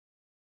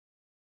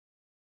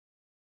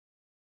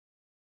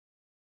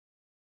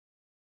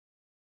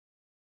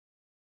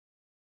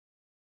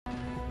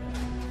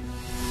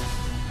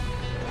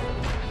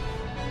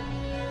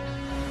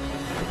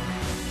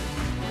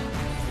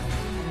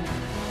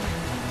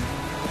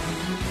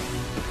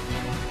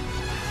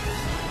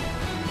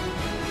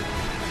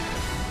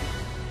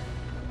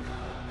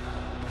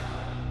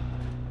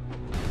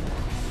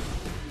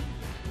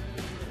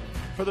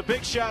For the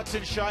big shots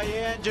in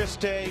Cheyenne,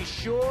 just a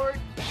short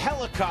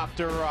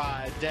helicopter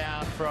ride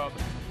down from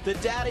the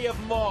Daddy of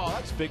Mall.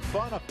 That's big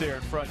fun up there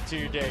in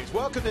Frontier Days.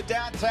 Welcome to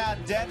downtown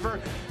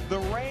Denver. The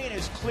rain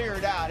is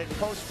cleared out. It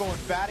postponed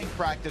batting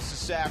practice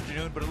this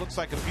afternoon, but it looks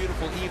like a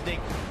beautiful evening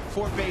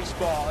for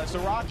baseball as the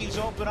Rockies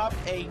open up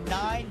a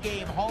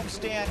 9-game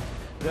homestand.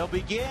 They'll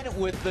begin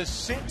with the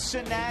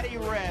Cincinnati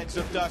Reds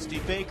of Dusty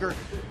Baker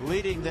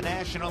leading the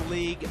National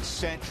League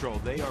Central.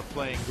 They are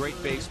playing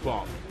great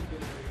baseball.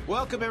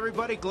 Welcome,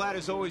 everybody. Glad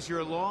as always you're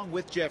along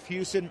with Jeff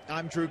Houston.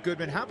 I'm Drew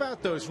Goodman. How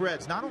about those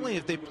Reds? Not only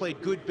have they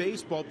played good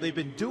baseball, they've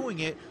been doing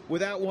it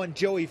without one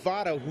Joey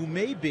Votto, who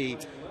may be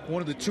one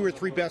of the 2 or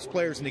 3 best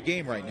players in the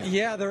game right now.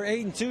 Yeah, they're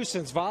 8-2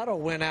 since Votto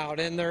went out,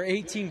 and they're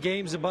 18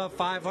 games above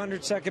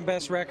 500, second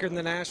best record in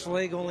the National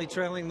League, only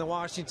trailing the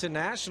Washington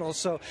Nationals.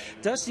 So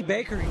Dusty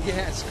Baker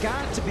has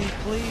got to be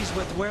pleased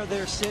with where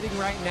they're sitting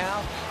right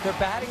now. Their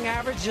batting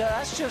average,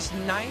 that's just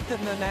 9th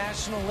in the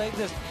National League.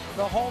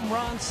 The home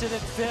runs sit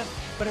at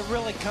 5th, but it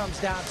really comes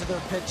down to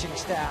their pitching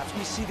staff.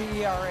 You see the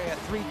ERA at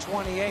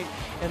 3.28,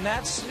 and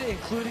that's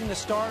including the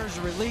starters,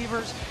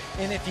 relievers.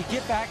 And if you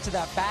get back to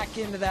that back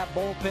end of that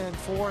bullpen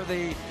for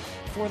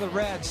the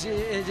Reds,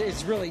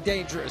 it's really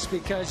dangerous,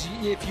 because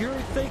if you're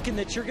thinking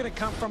that you're going to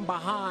come from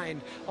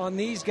behind on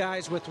these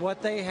guys with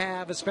what they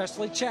have,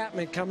 especially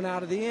Chapman coming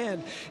out of the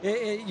end,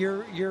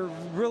 you're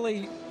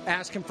really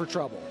asking for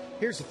trouble.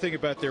 Here's the thing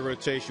about their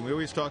rotation. We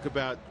always talk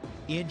about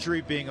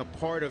injury being a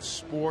part of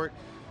sport.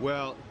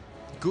 Well,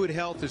 good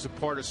health is a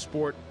part of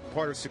sport,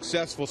 part of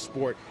successful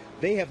sport.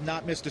 They have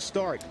not missed a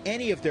start,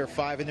 any of their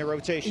 5 in their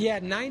rotation. Yeah,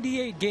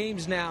 98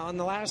 games now, and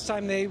the last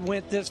time they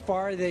went this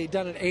far, they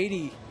done it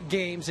 80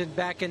 games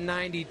back in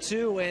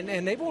 92,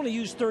 and they've only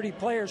used 30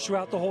 players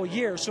throughout the whole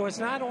year. So it's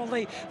not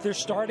only their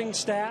starting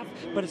staff,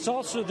 but it's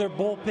also their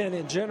bullpen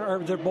in general, or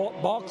their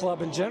ball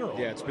club in general.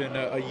 Yeah, it's been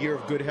a year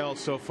of good health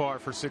so far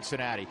for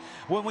Cincinnati.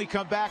 When we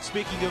come back,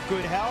 speaking of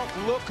good health,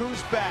 look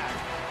who's back.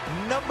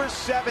 Number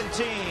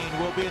 17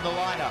 will be in the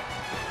lineup.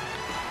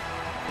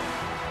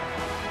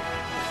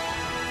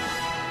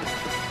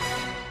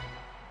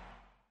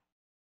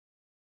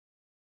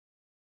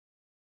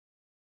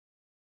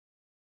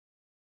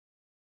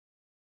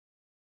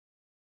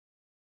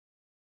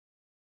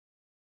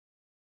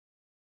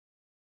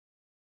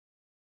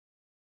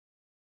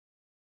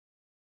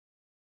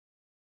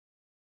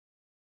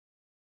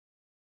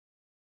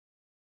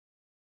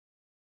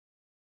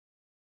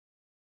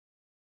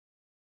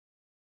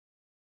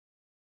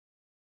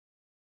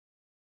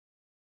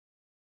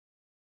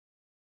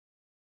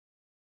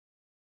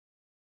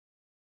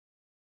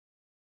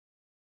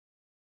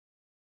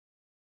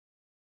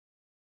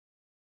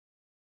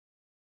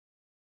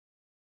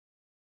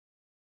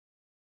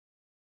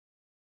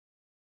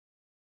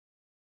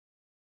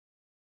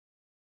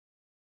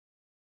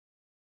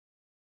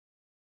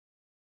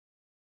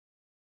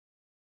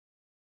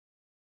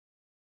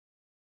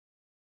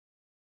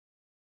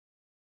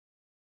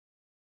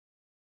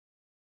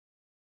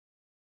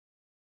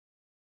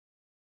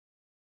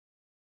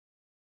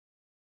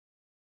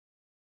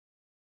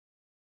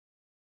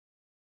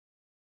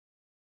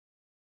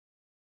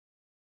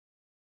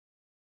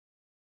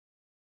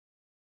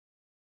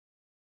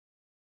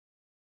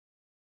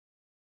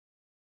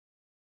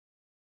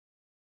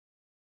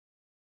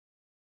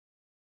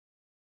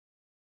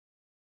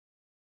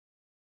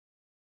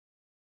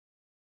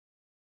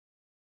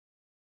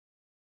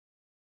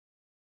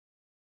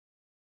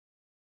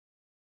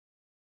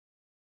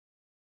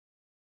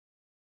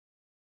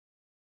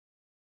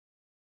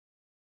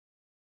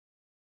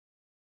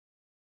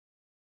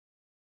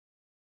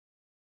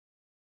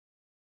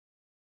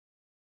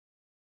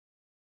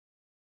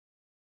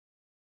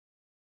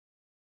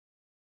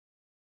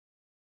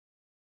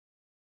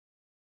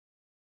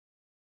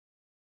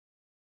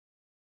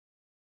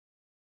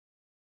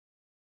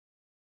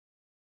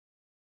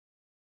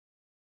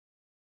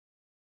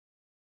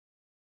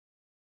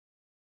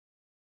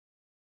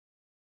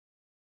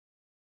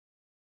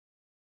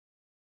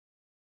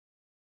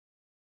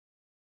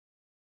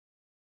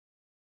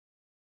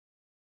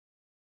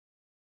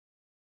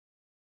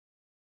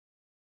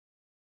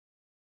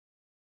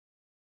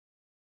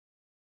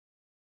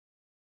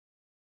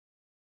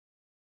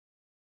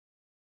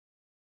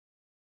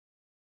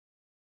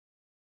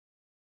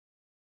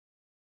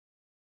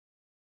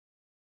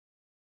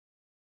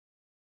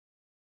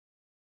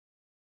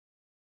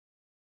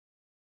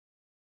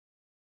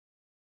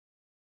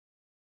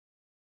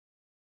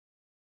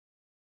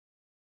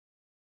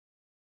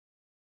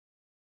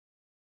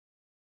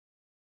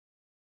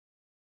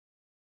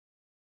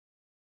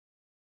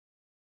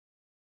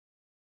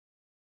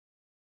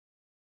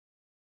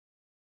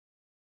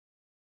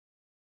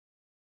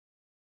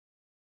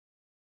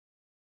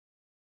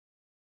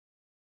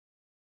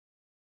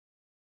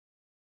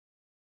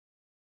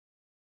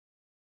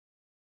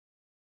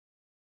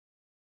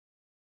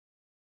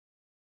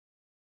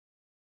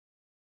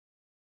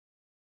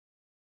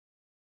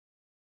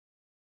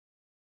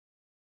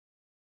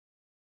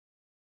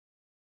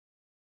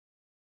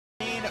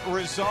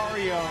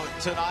 Rosario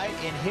tonight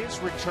in his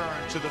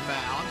return to the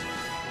mound.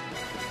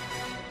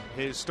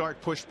 His start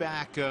pushed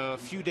back a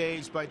few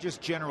days by just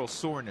general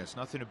soreness.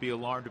 Nothing to be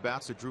alarmed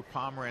about. So Drew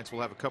Pomerantz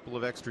will have a couple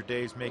of extra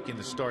days making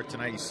the start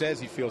tonight. He says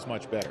he feels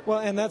much better. Well,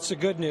 and that's the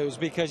good news,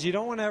 because you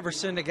don't want to ever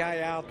send a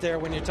guy out there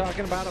when you're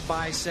talking about a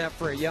bicep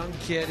for a young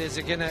kid. Is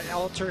it going to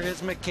alter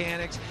his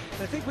mechanics?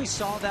 And I think we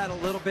saw that a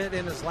little bit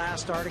in his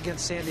last start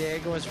against San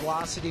Diego. His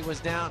velocity was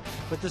down.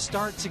 But the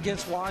starts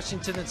against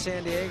Washington and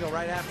San Diego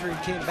right after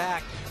he came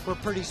back were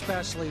pretty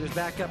special. He was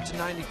back up to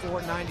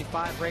 94,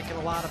 95, breaking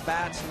a lot of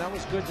bats, and that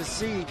was good to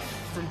see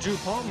from Drew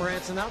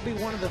Pomerantz, and that'll be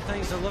one of the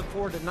things to look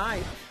for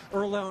tonight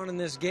early on in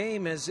this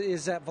game is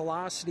that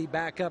velocity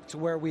back up to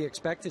where we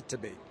expect it to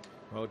be.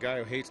 Well, a guy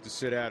who hates to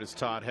sit out is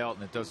Todd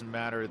Helton. It doesn't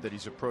matter that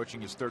he's approaching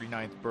his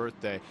 39th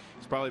birthday.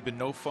 It's probably been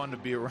no fun to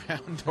be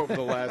around over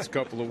the last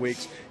couple of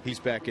weeks. He's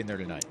back in there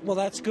tonight. Well,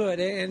 that's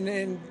good.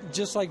 And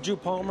just like Drew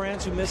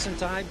Pomerantz, who missed some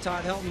time,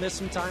 Todd Helton missed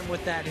some time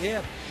with that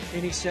hip.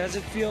 And he says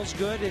it feels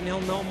good, and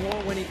he'll know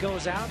more when he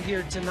goes out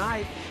here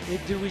tonight.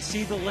 Do we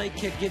see the leg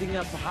kick getting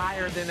up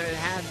higher than it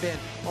had been?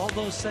 All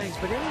those things.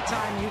 But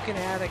anytime you can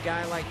add a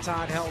guy like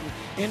Todd Helton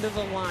into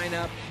the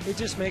lineup, it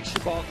just makes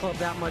your ball club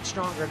that much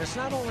stronger. And it's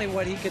not only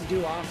what he can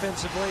do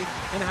offensively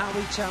and how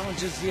he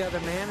challenges the other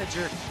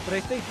manager, but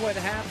I think what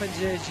happens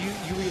is you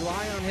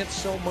rely on him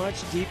so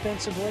much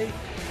defensively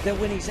that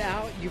when he's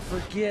out, you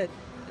forget.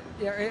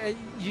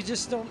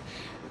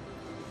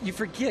 You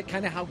forget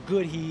kind of how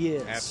good he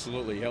is.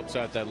 Absolutely. He helps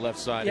out that left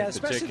side in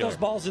particular. Especially those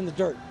balls in the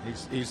dirt.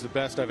 He's the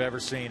best I've ever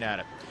seen at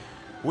it.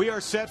 We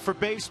are set for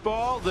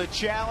baseball. The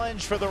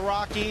challenge for the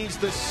Rockies,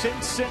 the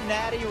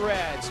Cincinnati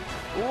Reds.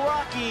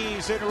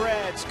 Rockies and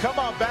Reds. Come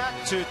on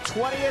back to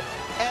 20th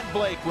and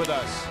Blake with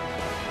us.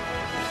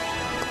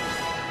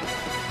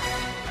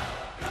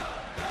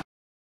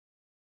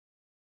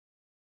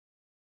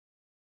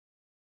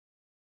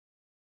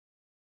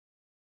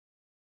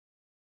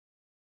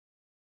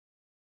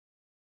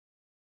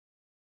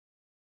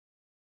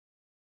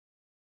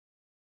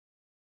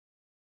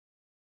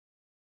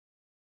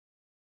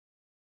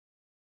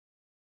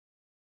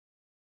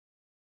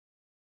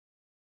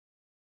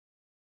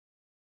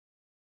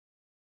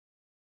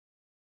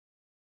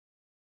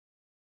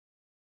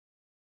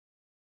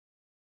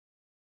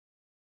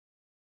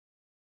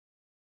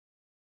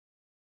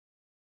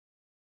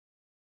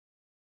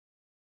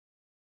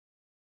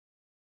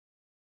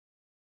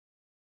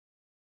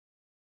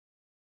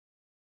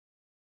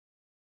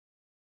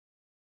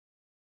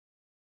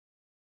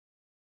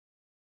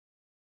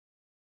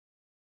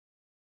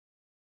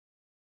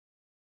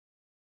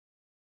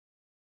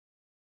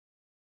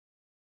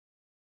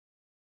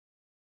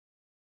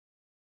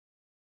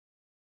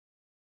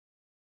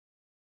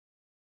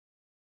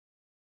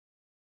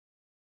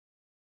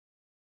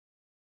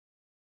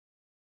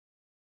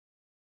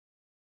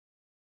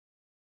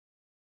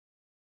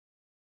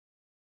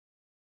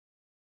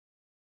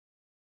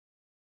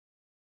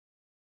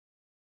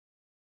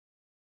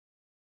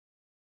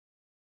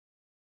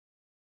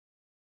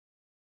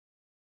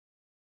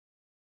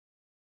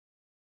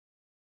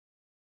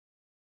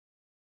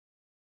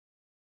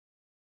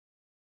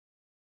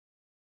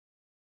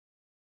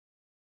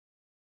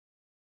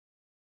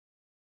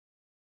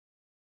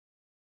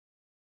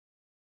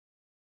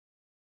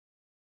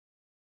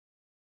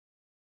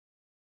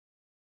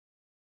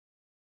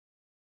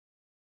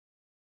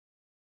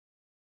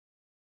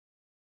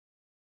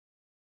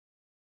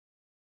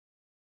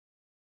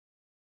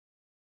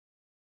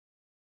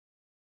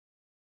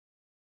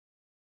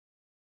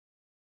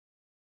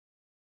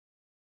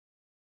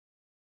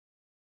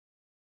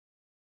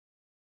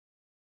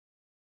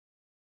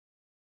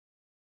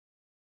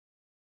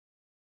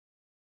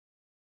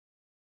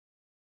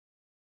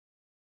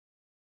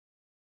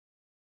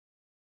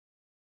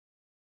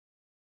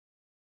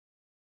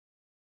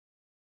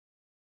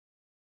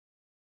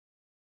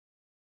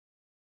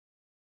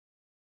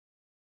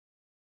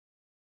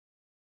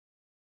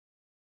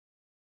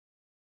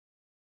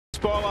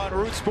 Baseball on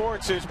Root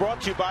Sports is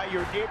brought to you by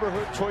your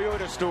neighborhood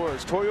Toyota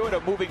stores.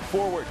 Toyota moving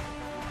forward.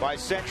 By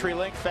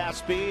CenturyLink, fast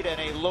speed and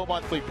a low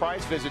monthly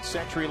price. Visit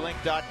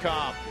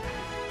CenturyLink.com.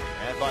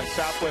 And by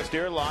Southwest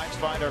Airlines,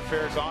 find our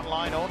fares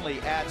online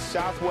only at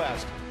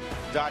Southwest.com.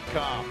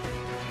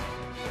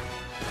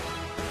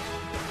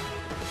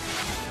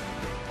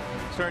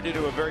 Turned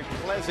into a very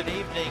pleasant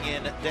evening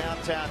in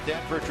downtown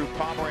Denver. Drew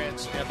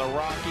Pomerantz and the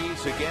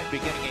Rockies again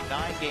beginning a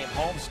 9-game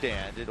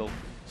homestand. It'll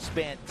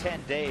span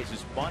 10 days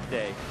as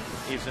Monday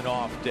is an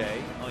off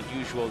day.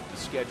 Unusual that the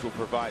schedule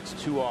provides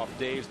 2 off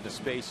days in the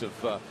space of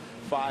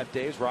 5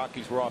 days.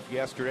 Rockies were off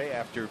yesterday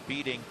after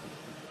beating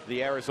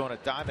the Arizona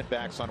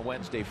Diamondbacks on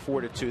Wednesday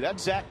 4-2.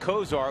 That's Zach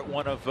Cozart,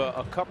 one of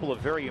a couple of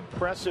very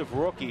impressive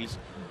rookies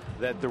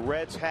that the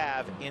Reds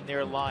have in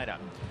their lineup.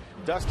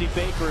 Dusty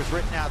Baker has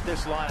written out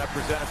this lineup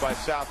presented by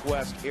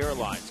Southwest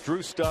Airlines.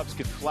 Drew Stubbs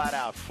can flat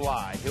out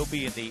fly. He'll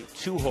be in the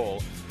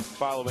 2-hole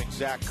following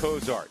Zach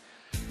Cozart.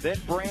 Then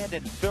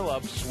Brandon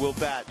Phillips will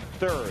bat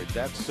third.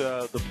 That's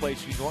the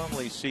place you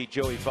normally see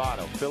Joey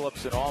Votto.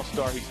 Phillips, an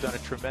all-star. He's done a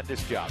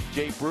tremendous job.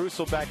 Jay Bruce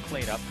will bat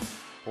cleanup.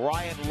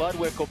 Ryan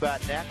Ludwig will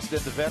bat next. Then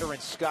the veteran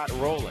Scott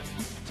Rowland.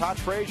 Todd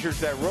Frazier's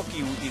that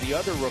rookie, the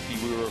other rookie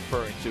we were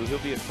referring to. He'll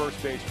be at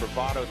first base for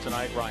Votto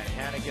tonight. Ryan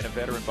Hannigan, a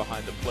veteran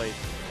behind the plate.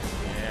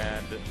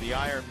 And the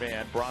Iron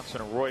Man,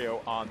 Bronson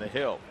Arroyo, on the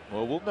hill.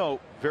 Well, we'll know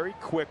very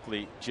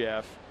quickly,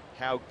 Jeff,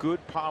 how good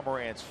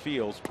Pomeranz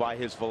feels by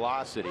his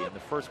velocity in the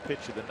first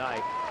pitch of the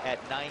night at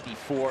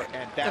 94,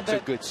 and that's a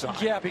good sign.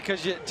 Yeah,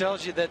 because it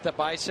tells you that the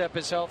bicep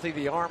is healthy,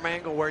 the arm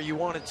angle where you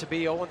want it to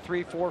be.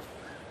 0-3,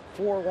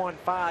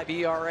 4.15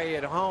 ERA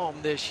at home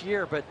this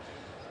year, but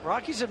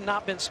Rockies have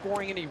not been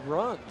scoring any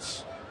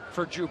runs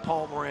for Drew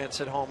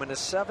Pomeranz at home. In his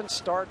 7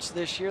 starts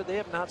this year, they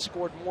have not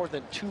scored more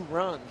than 2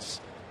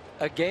 runs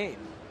a game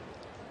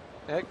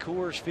at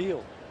Coors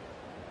Field.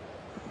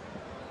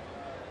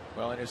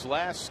 Well, in his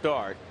last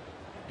start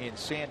in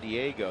San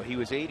Diego, he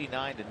was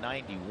 89 to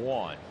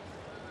 91.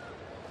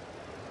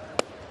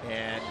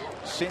 And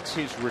since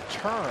his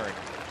return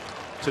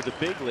to the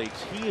big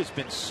leagues, he has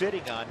been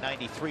sitting on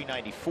 93,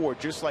 94,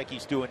 just like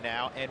he's doing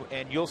now,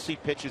 and you'll see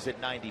pitches at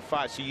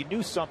 95. So you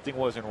knew something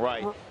wasn't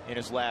right in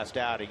his last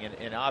outing,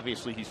 and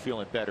obviously he's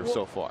feeling better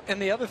so far.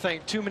 And the other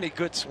thing, too many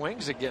good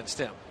swings against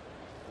him.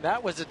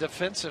 That was a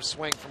defensive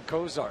swing from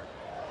Cozart.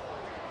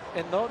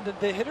 And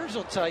the hitters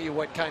will tell you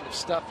what kind of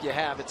stuff you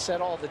have. It's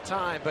said all the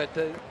time, but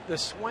the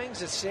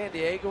swings that San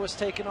Diego was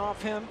taking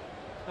off him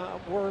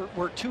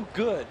were too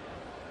good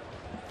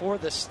for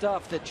the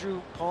stuff that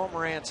Drew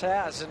Pomeranz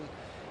has, and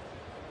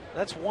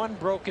that's one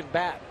broken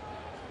bat.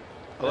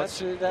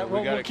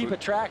 We'll keep a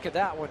track of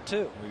that one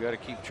too. We got to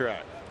keep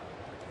track.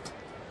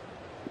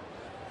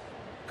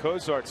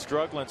 Cozart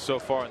struggling so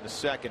far in the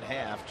second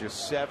half,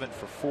 just 7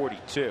 for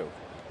 42.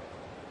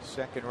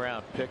 Second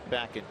round pick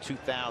back in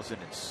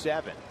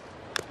 2007,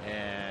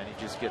 and he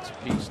just gets a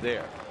piece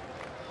there.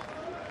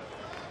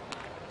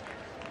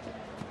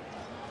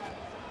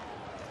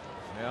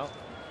 Well,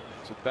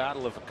 it's a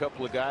battle of a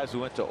couple of guys who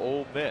went to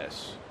Ole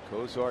Miss.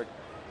 Cozart,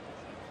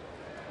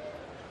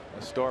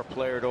 a star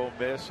player at Ole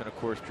Miss, and of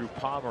course Drew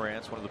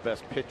Pomeranz, one of the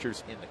best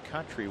pitchers in the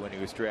country when he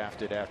was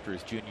drafted after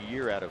his junior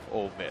year out of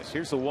Ole Miss.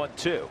 Here's the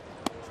 1-2.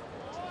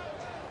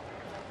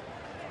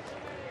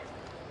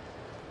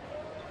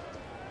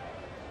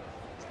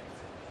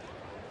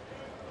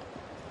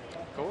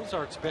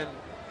 Cozart's been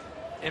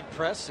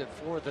impressive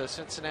for the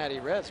Cincinnati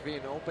Reds,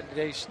 being an open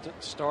day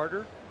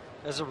starter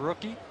as a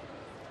rookie.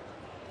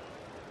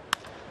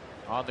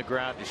 On the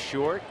ground to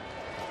short,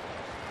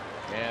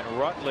 and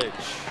Rutledge,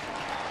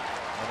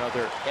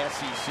 another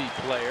SEC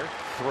player,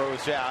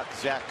 throws out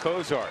Zach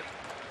Cozart,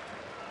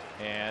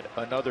 and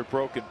another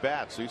broken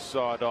bat. So he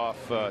sawed off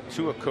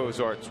 2 of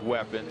Cozart's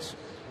weapons,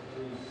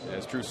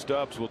 as Drew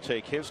Stubbs will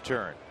take his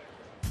turn.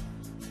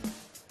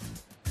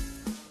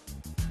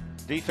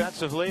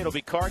 Defensively, it'll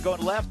be Carr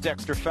going left,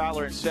 Dexter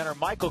Fowler in center.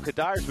 Michael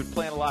Kadyr's been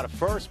playing a lot of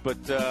first,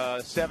 but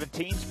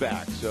 17's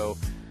back. So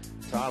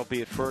Todd will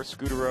be at first.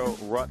 Scudero,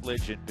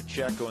 Rutledge, and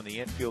Pacheco in the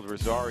infield.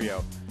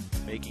 Rosario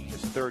making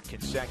his 3rd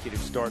consecutive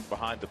start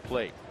behind the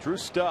plate. Drew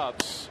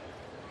Stubbs,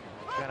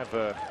 kind of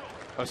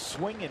a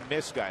swing and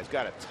miss guy. He's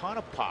got a ton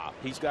of pop.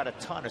 He's got a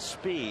ton of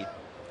speed,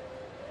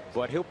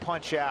 but he'll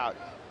punch out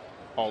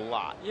a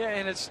lot. Yeah,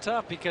 and it's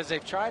tough because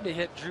they've tried to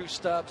hit Drew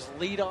Stubbs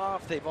lead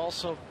off. They've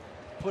also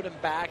put him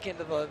back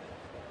into the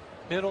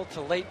middle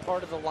to late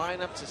part of the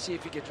lineup to see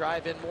if he could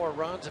drive in more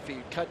runs, if he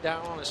could cut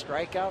down on his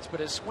strikeouts. But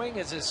his swing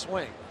is his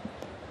swing.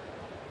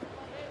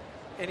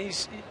 And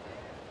he's,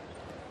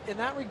 in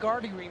that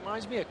regard, he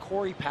reminds me of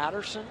Corey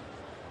Patterson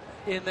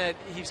in that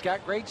he's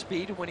got great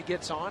speed. When he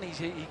gets on,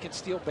 he can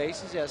steal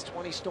bases. He has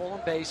 20 stolen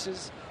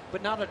bases,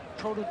 but not a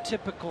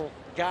prototypical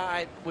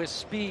guy with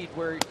speed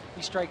where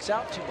he strikes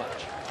out too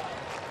much.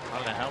 I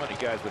don't know how many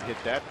guys would hit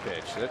that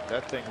pitch.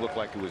 That thing looked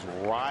like it was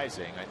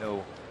rising. I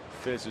know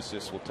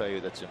physicists will tell you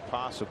that's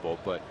impossible,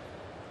 but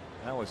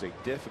that was a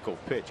difficult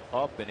pitch,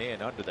 up and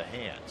in under the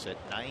hands at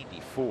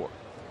 94.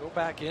 Go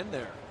back in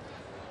there.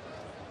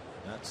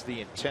 That's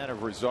the intent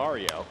of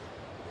Rosario.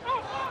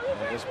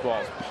 And this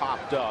ball's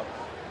popped up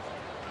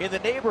in the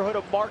neighborhood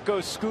of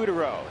Marco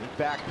Scudero.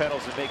 He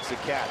backpedals and makes the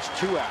catch.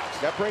 2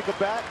 outs. That break a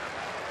bat?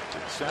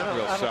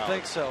 I don't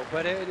think so,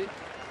 but it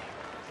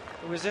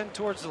was in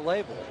towards the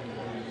label.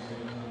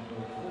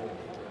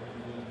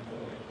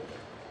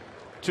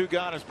 2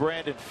 gone as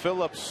Brandon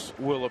Phillips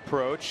will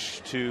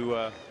approach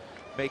to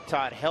make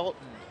Todd Helton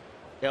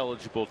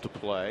eligible to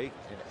play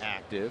and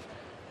active.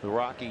 The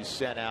Rockies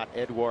sent out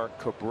Edward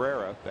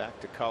Cabrera back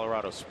to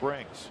Colorado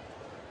Springs.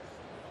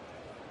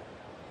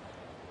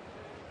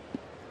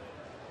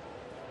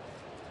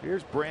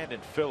 Here's Brandon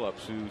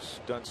Phillips, who's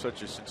done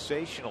such a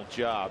sensational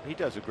job. He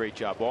does a great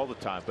job all the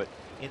time, but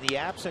in the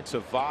absence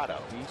of Votto,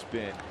 he's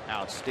been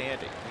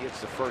outstanding. He hits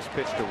the first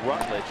pitch to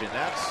Rutledge, and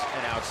that's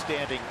an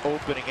outstanding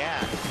opening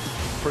act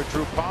for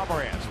Drew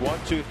Pomeranz. 1,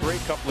 2, 3,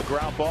 couple of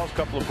ground balls,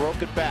 couple of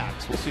broken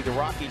bats. We'll see the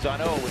Rockies on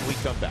 0 when we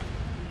come back.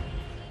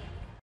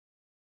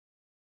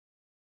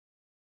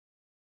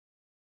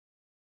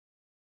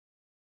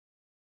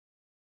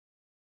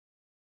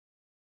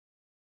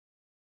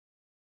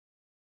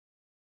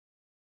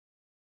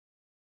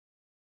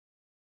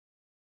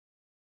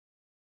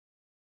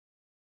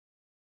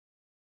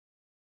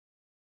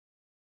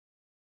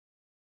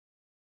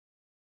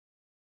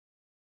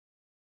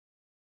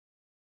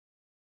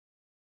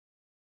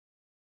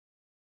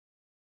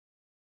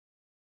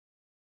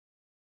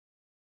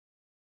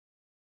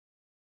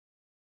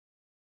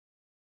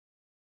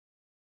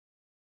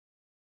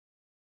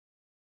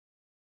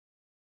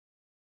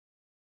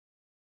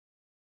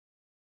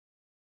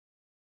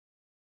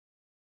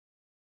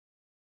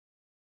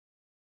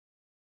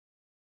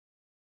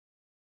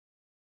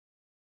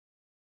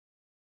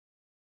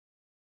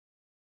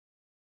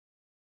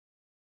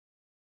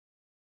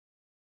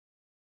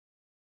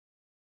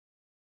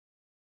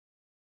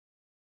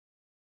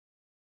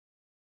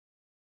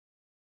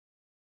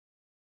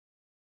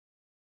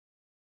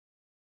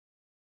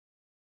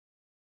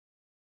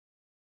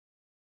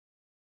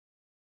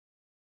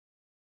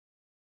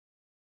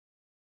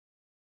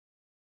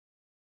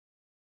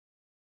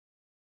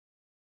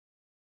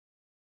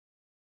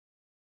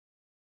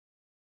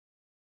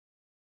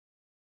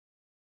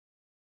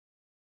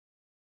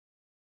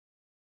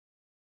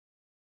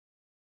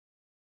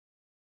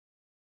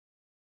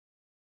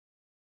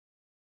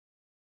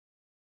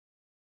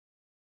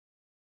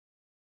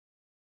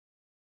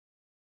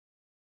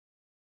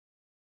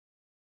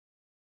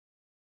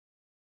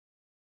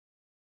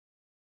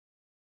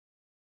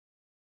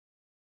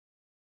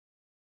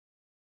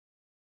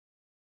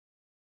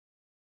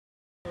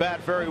 bat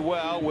very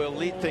well, will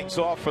lead things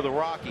off for the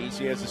Rockies.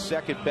 He has the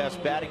second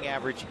best batting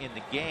average in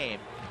the game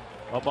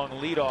among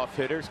leadoff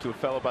hitters to a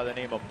fellow by the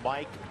name of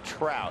Mike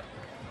Trout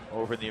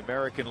over in the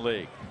American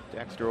League.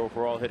 Dexter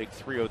overall hitting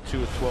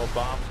 .302 with 12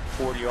 bombs,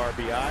 40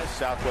 RBIs.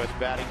 Southwest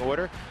batting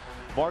order.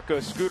 Marco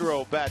Scudero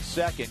will bat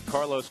second.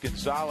 Carlos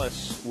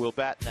Gonzalez will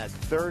bat in that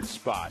third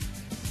spot.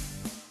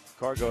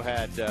 Cargo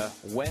had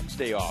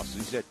Wednesday off, so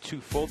he's had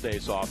 2 full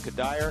days off.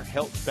 Kadire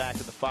Hilton back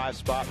in the 5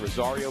 spot.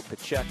 Rosario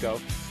Pacheco.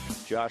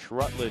 Josh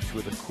Rutledge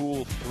with a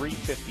cool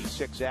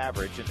 .356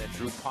 average. And then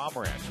Drew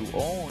Pomeranz, who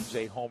owns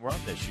a home run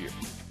this year.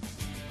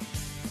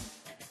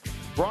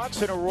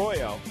 Bronson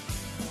Arroyo,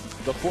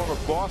 the former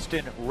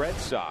Boston Red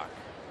Sox,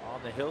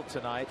 on the hill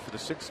tonight for the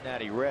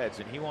Cincinnati Reds,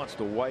 and he wants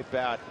to wipe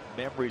out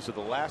memories of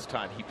the last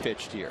time he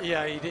pitched here.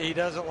 Yeah, he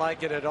doesn't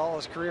like it at all.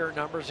 His career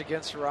numbers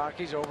against the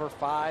Rockies, over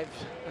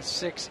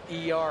 5.6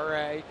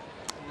 ERA.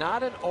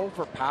 Not an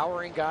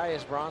overpowering guy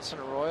as Bronson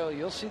Arroyo.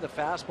 You'll see the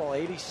fastball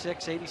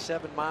 86,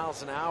 87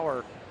 miles an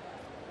hour.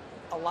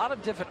 A lot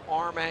of different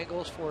arm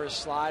angles for his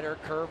slider,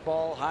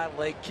 curveball, high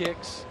leg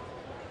kicks.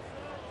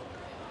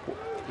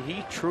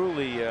 He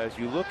truly, as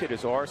you look at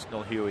his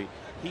arsenal, Huey,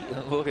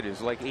 look at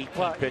his like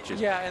 18 pitches.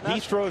 Yeah, and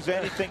he throws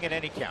anything in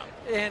any count.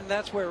 And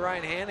that's where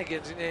Ryan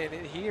Hannigan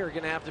and he are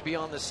going to have to be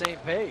on the same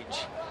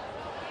page.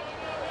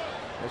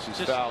 This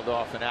is fouled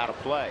off and out of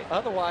play.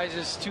 Otherwise,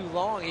 it's too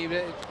long.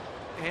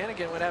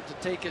 Hannigan would have to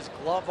take his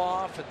glove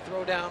off and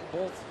throw down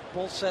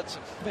both sets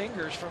of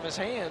fingers from his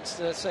hands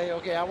to say,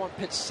 okay, I want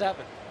pitch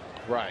 7.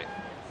 Right.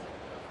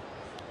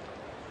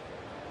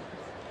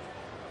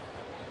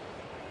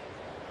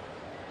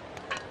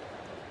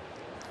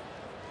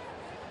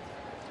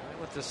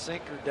 With the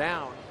sinker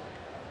down.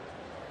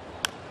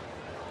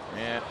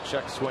 And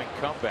check swing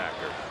comebacker.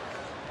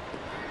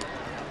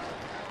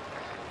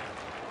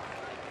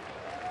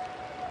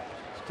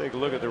 Let's take a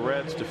look at the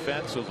Reds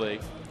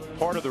defensively.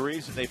 Part of the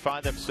reason they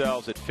find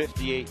themselves at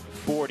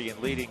 58-40 and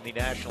leading the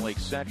National League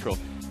Central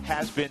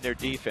has been their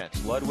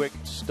defense. Ludwig,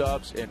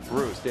 Stubbs, and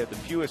Bruce. They have the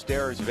fewest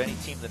errors of any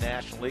team in the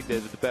National League. They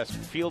have the best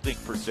fielding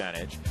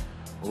percentage.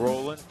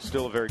 Roland,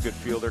 still a very good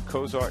fielder.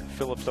 Cozart and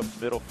Phillips up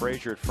the middle.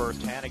 Frazier at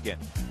first. Hannigan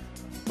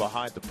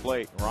behind the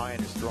plate. Ryan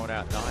has thrown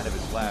out 9 of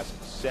his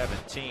last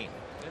 17.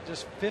 And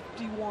just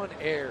 51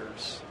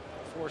 errors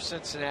for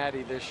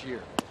Cincinnati this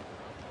year.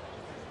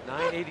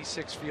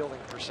 .986 fielding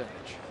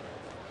percentage.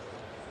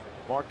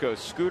 Marco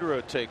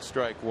Scudero takes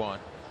strike 1.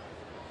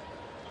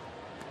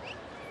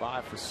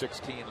 5 for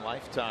 16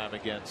 lifetime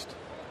against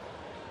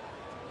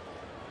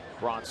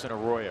Bronson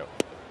Arroyo.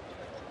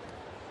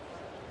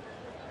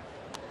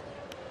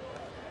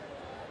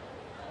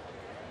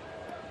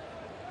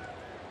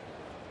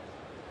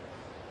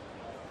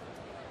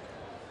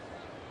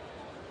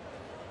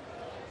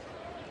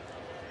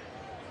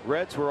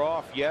 Reds were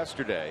off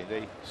yesterday.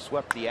 They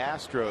swept the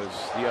Astros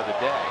the other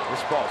day.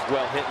 This ball's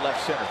well hit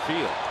left center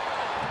field.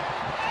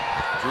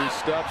 Drew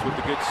Stubbs with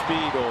the good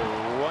speed will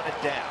run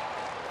it down.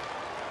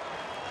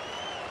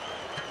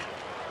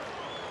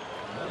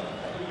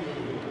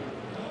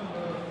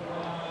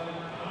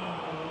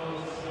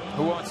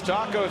 Who wants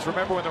tacos?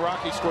 Remember, when the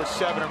Rockies score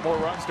 7 or more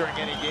runs during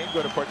any game,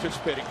 go to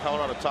participating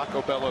Colorado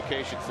Taco Bell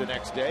locations the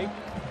next day.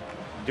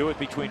 Do it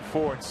between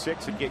 4 and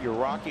 6 and get your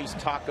Rockies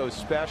taco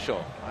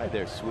special. Hi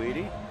there,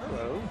 sweetie.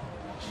 Hello.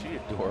 Is she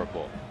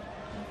adorable?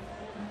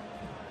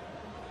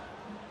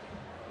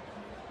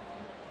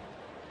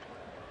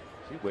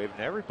 She's waving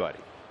to everybody.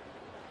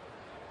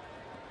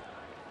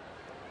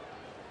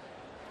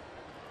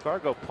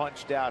 Cargo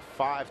punched out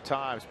 5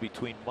 times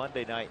between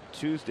Monday night and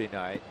Tuesday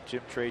night.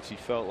 Jim Tracy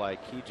felt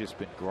like he'd just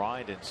been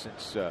grinding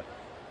since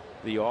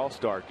the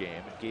All-Star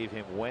game and gave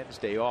him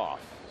Wednesday off.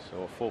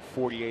 So a full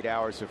 48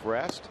 hours of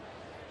rest.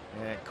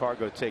 And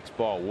Cargo takes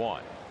ball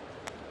 1.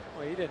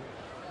 Well, he didn't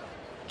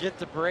get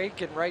the break,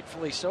 and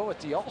rightfully so,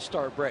 at the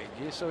All-Star break.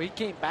 So he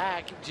came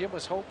back. Jim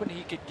was hoping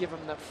he could give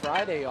him that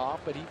Friday off,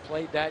 but he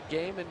played that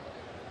game and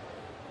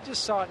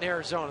just saw it in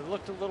Arizona. It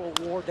looked a little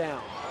wore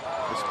down.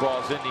 This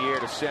ball's in the air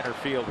to center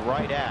field,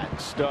 right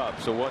at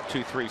Stubbs. So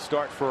 1-2-3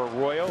 start for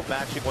Arroyo,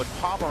 matching what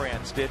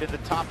Pomeranz did in the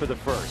top of the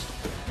first.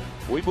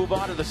 We move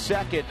on to the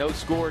second. No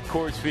score at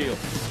Coors Field.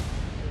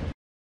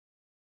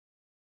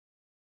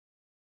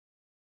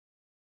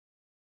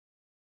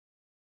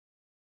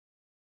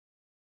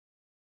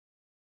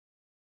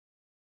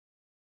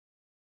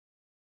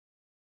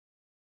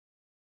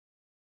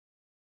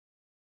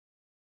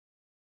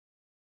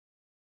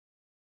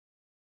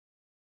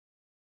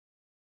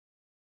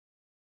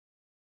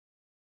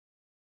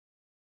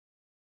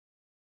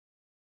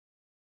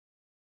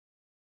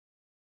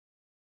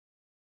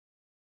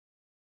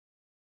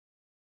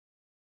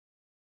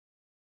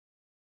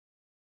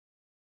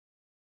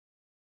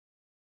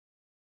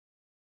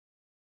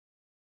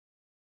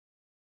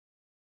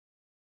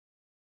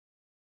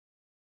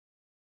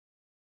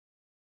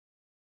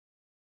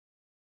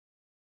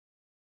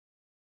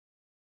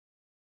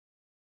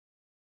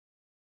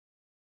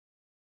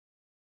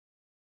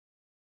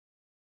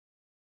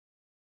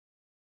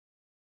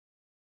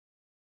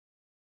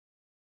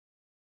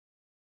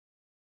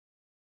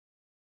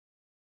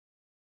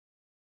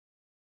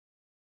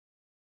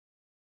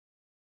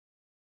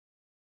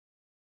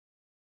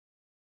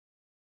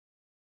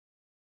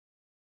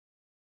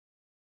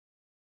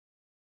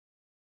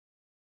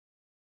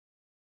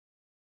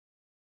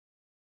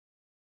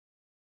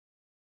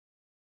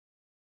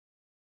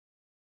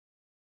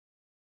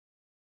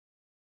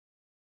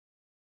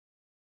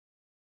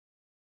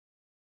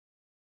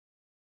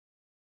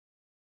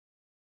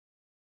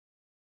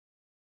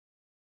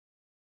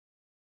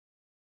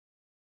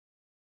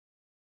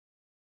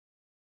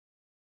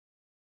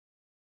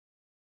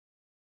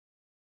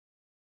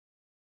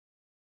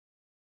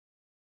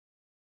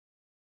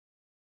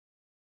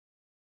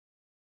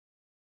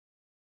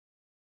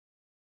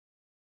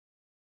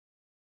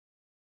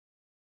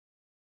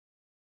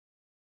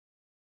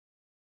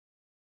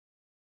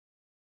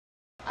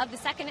 of the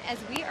second as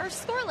we are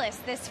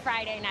scoreless this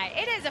Friday night.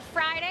 It is a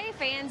Friday,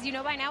 fans. You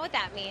know by now what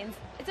that means.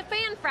 It's a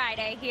Fan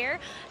Friday here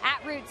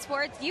at Root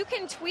Sports. You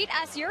can tweet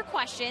us your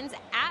questions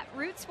at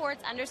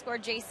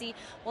RootSports_JC.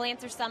 We'll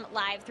answer some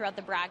live throughout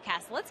the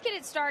broadcast. Let's get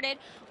it started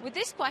with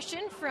this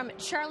question from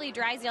Charlie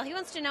Drysdale. He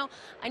wants to know,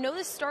 I know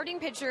the starting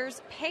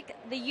pitchers pick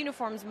the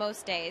uniforms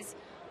most days.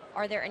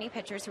 Are there any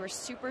pitchers who are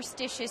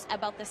superstitious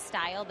about the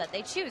style that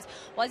they choose?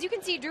 Well, as you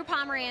can see, Drew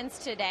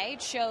Pomeranz today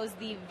chose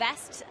the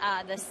vest,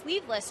 the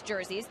sleeveless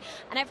jerseys.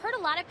 And I've heard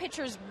a lot of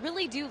pitchers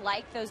really do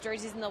like those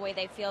jerseys and the way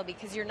they feel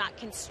because you're not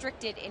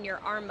constricted in your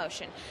arm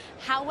motion.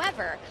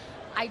 However,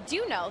 I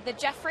do know that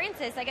Jeff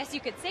Francis, I guess you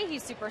could say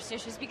he's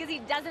superstitious because he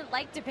doesn't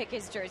like to pick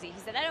his jersey. He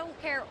said, I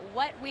don't care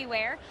what we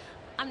wear,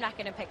 I'm not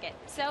going to pick it.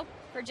 So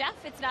for Jeff,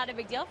 it's not a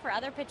big deal. For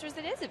other pitchers,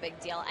 it is a big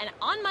deal. And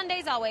on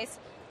Mondays, always,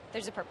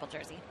 there's a purple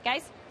jersey.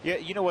 Guys? Yeah,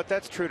 you know what?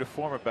 That's true to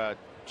form about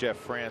Jeff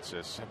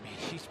Francis. I mean,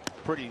 he's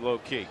pretty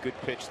low-key. Good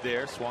pitch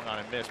there. Swung on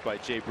and missed by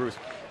Jay Bruce.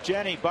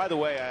 Jenny, by the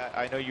way,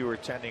 I know you were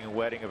attending a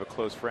wedding of a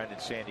close friend in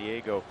San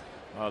Diego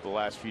the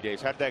last few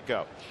days. How did that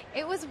go?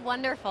 It was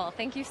wonderful.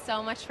 Thank you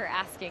so much for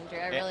asking, Drew.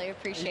 I really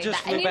appreciate you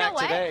just that. Flew back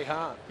today,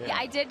 huh? Yeah,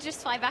 I did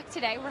just fly back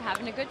today. We're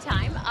having a good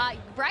time.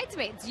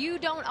 Bridesmaids, you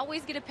don't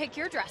always get to pick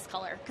your dress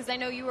color because I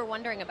know you were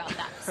wondering about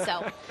that.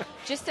 So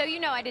just so you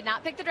know, I did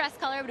not pick the dress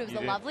color, but it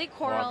was a lovely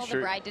coral. Well, the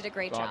bride did a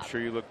great job. I'm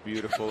sure you look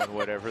beautiful in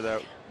whatever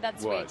that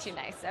That's was. way too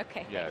nice.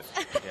 Okay. Yes.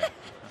 Yeah.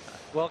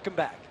 Welcome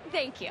back.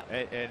 Thank you.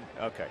 And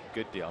okay,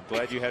 good deal. I'm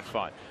glad you had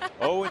fun.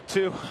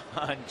 0-2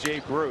 on Jay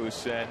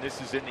Bruce, and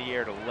this is in the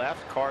air to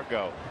left.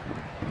 Cargo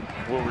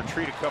will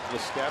retreat a couple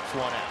of steps,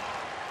 one out.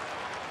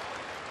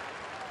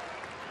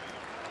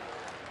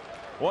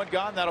 One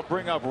gone. That'll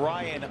bring up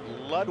Ryan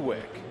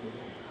Ludwig.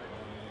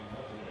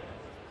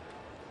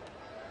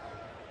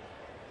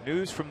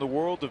 News from the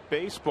world of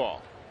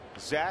baseball.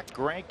 Zach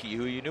Greinke,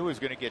 who you knew was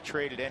going to get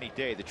traded any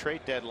day. The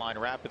trade deadline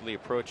rapidly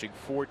approaching,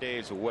 4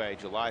 days away,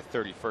 July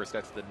 31st.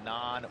 That's the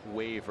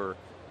non-waiver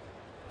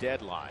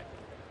deadline.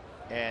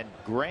 And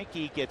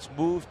Greinke gets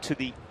moved to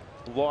the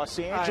Los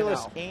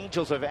Angeles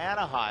Angels of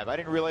Anaheim. I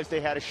didn't realize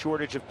they had a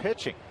shortage of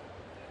pitching.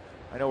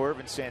 I know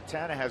Irvin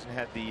Santana hasn't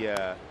had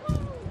the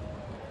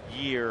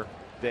year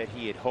that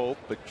he had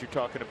hoped, but you're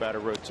talking about a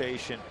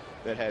rotation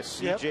that has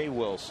C.J.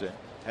 Wilson,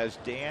 has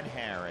Dan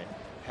Herron,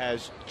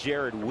 has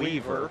Jared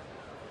Weaver.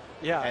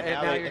 Yeah,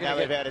 and now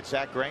they've added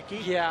Zach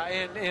Greinke. Yeah,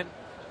 and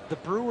the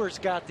Brewers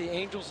got the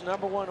Angels'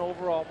 #1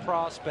 overall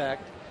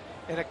prospect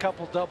and a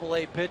couple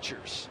AA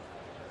pitchers.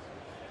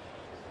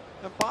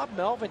 And Bob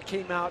Melvin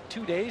came out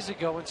 2 days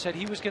ago and said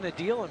he was going to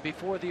deal him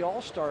before the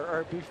All-Star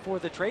or before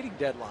the trading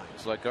deadline.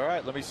 It's like, all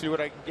right, let me see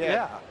what I can get.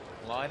 Yeah,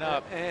 line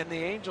up. And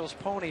the Angels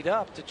ponied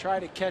up to try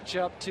to catch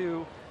up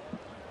to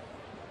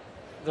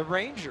the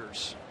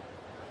Rangers.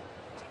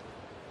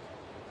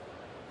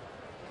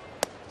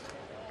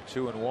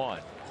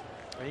 2-1.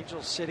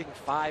 Angels sitting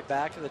 5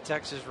 back of the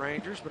Texas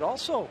Rangers, but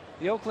also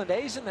the Oakland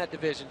A's in that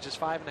division just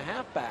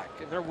 5.5 back,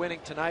 and they're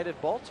winning tonight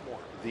at Baltimore.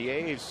 The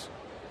A's,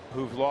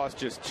 who've lost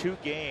just 2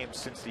 games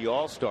since the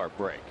All-Star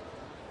break.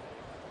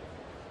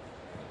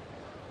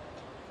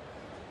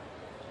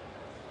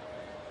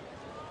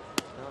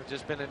 I've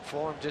just been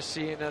informed, just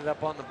seeing it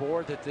up on the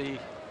board, that the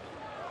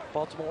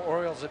Baltimore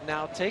Orioles have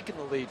now taken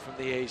the lead from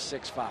the A's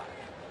 6-5.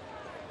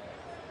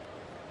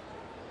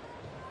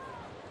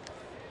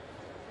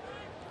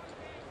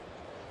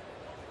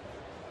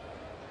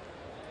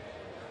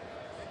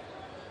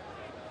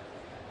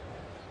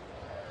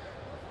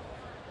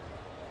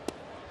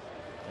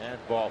 And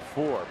ball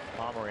 4.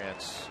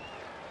 Pomeranz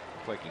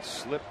looked like he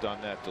slipped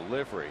on that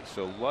delivery.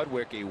 So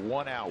Ludwig, a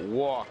 1-out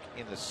walk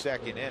in the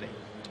second inning.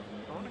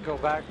 I want to go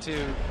back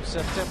to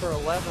September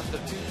 11th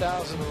of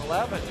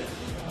 2011.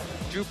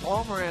 Drew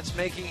Pomeranz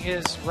making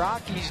his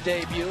Rockies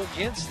debut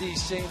against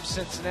these same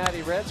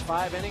Cincinnati Reds.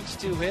 5 innings,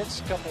 2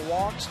 hits, a couple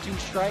walks, 2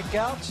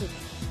 strikeouts,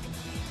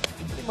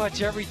 and pretty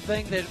much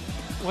everything that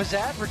was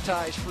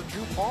advertised for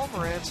Drew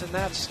Pomeranz in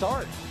that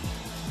start.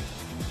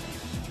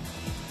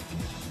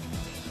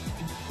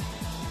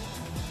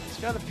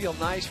 Got to feel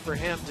nice for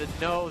him to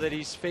know that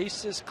he's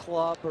faced this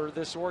club or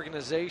this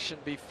organization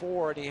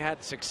before and he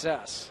had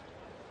success.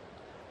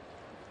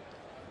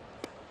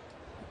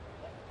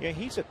 Yeah,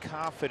 he's a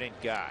confident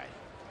guy.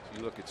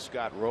 You look at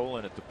Scott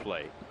Rowland at the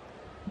plate.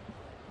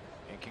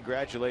 And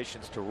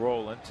congratulations to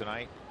Rowland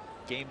tonight.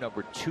 Game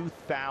number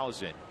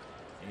 2,000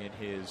 in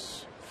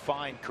his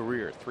fine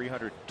career.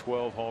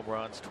 312 home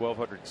runs,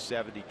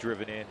 1,270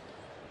 driven in.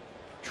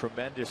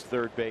 Tremendous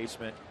third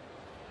baseman.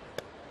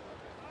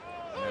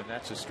 And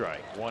that's a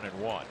strike.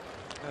 1-1.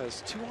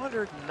 His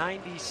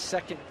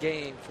 292nd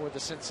game for the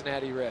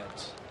Cincinnati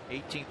Reds.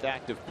 18th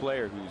active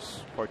player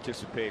who's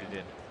participated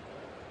in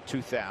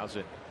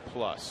 2,000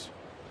 plus.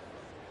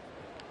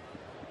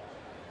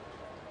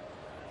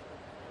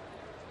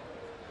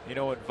 You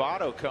know, when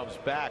Votto comes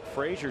back,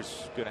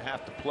 Frazier's going to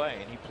have to play,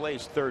 and he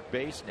plays third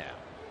base now.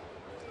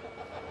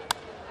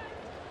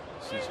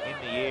 This is in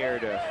the air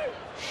to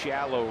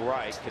shallow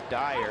right.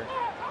 Kadire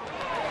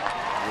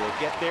will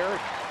get there.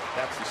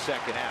 That's the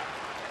second out.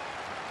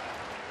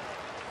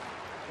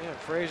 Man,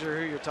 Frazier,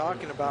 who you're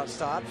talking about,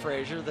 Todd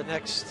Frazier, the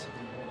next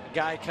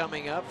guy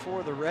coming up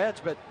for the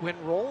Reds. But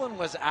when Rolen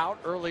was out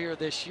earlier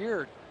this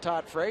year,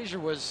 Todd Frazier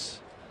was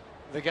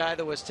the guy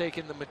that was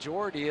taking the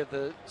majority of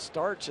the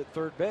starts at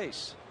third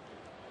base.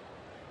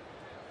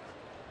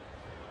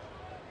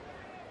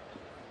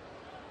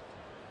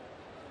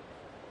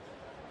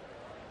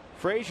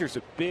 Frazier's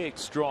a big,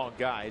 strong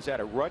guy. He's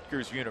out of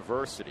Rutgers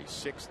University,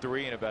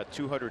 6'3" and about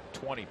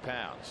 220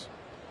 pounds.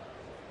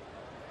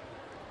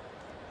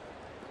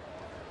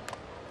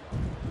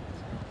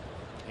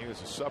 He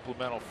was a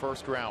supplemental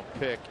first-round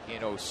pick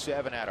in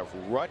 '07 out of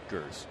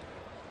Rutgers.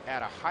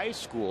 Out of high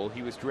school,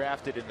 he was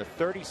drafted in the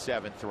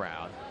 37th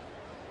round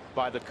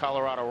by the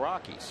Colorado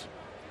Rockies.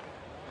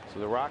 So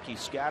the Rockies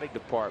scouting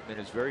department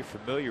is very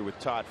familiar with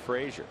Todd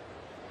Frazier.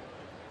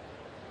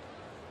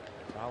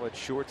 Solid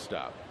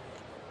shortstop.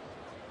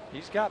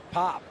 He's got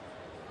pop.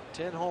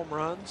 10 home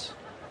runs.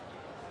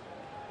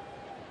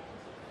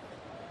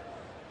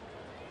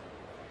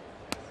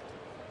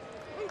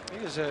 He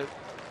was a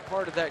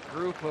part of that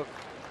group of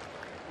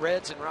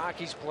Reds and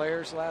Rockies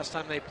players last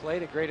time they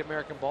played at Great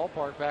American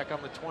Ballpark back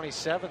on the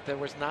 27th. There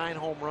was 9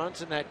 home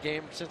runs in that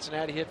game.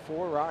 Cincinnati hit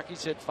 4,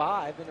 Rockies hit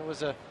 5, and it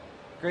was a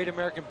Great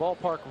American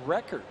Ballpark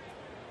record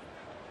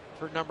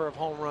for number of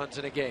home runs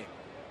in a game.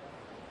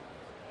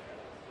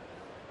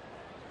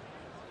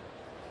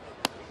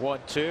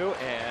 1-2,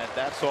 and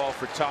that's all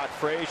for Todd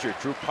Frazier.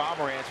 Drew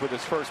Pomeranz with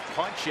his first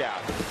punch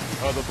out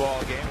of the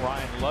ball game.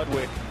 Ryan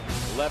Ludwig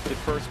left at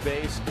first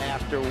base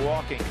after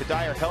walking.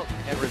 Kadire, Helton,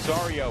 and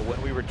Rosario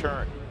when we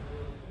return.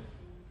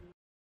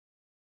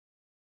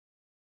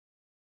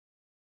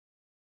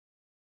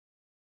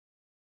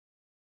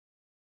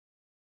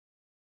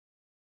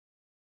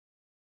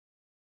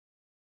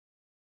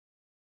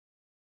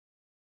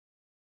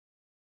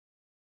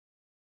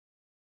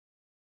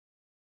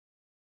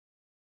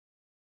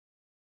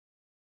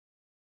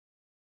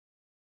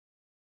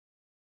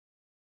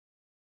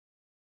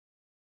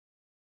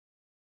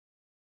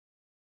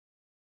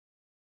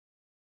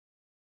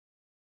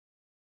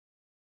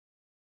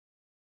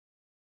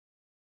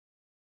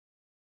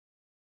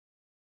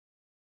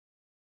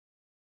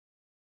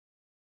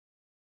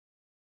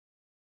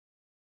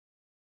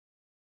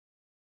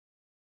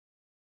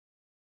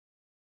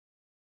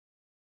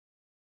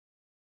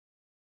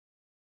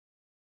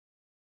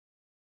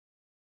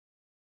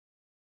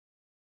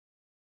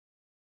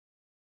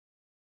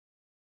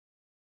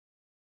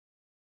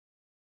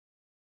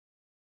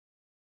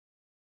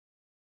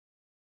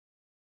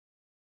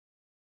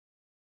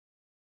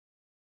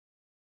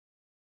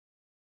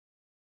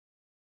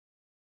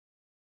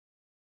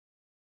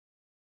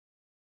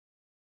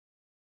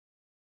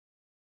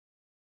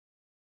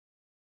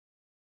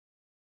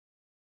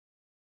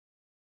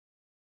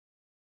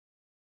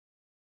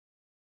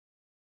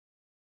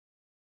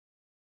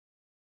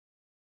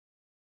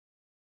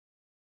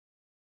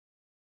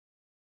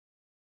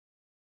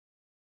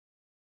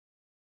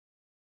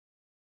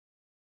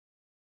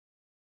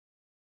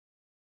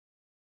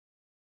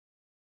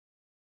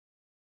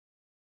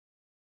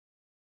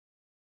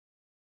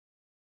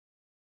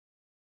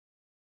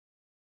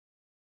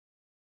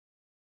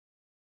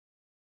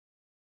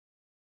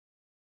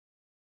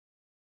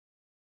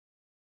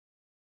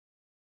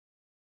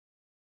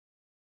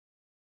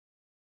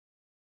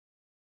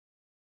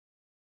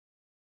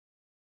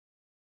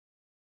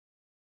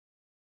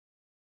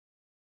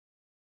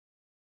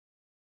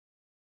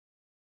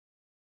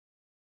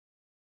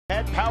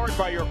 Powered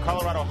by your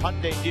Colorado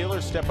Hyundai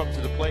dealers. Step up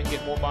to the plate,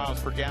 get more miles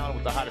per gallon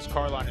with the hottest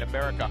car line in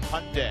America,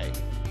 Hyundai.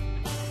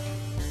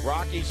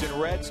 Rockies and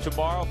Reds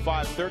tomorrow,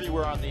 5:30.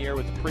 We're on the air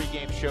with the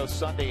pregame show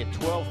Sunday at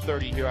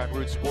 12:30 here on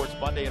Root Sports.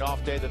 Monday an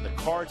off day, then the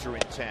Cards are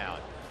in town.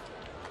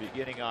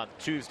 Beginning on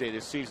Tuesday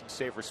this season.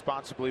 Save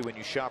responsibly when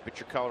you shop at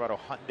your Colorado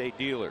Hyundai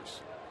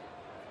dealers.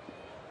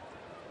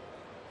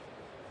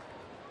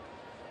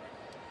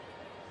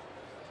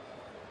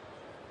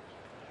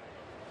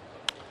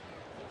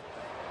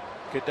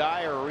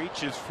 Kadire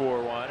reaches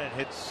for one and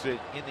hits it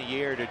in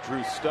the air to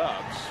Drew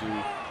Stubbs,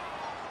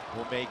 who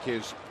will make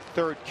his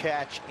 3rd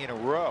catch in a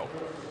row.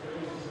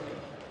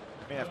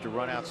 May have to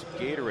run out some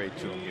Gatorade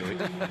to him, Huey.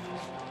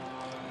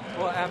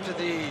 Well, after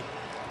the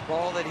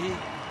ball that he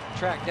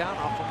tracked down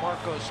off of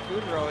Marco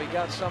Scudero, he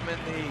got some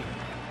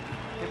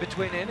in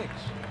between innings.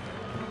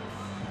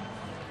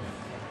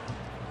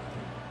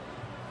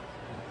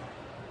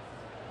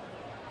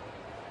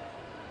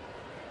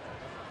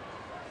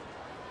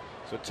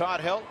 So Todd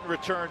Helton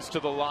returns to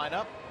the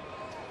lineup,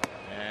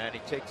 and he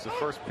takes the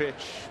first pitch,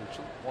 which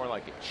is more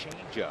like a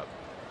changeup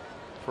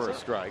for a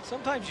strike.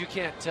 Sometimes you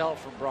can't tell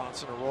from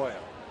Bronson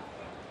Arroyo.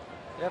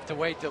 You have to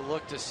wait to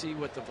look to see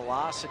what the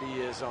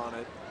velocity is on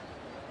it,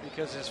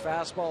 because his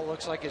fastball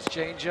looks like his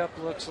changeup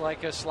looks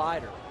like a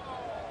slider.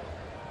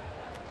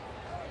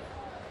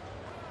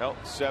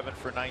 Helton 7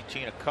 for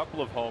 19, a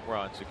couple of home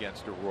runs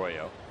against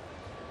Arroyo.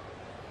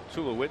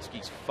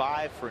 Tulowitzki's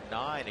 5 for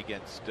 9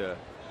 against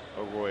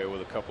Arroyo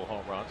with a couple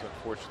home runs.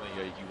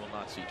 Unfortunately, you will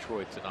not see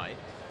Troy tonight.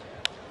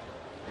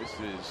 This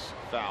is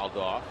fouled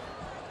off.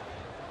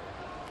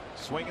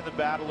 swinging the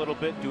bat a little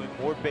bit, doing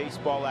more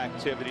baseball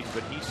activities,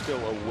 but he's still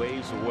a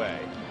ways away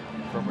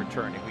from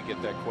returning. We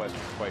get that question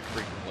quite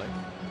frequently.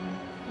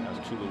 How's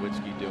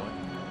Tulowitzki doing?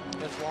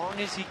 As long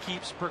as he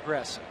keeps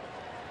progressing.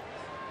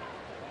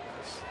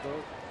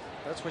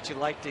 That's what you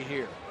like to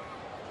hear.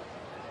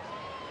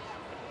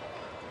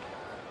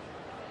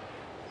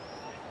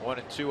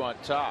 1-2 on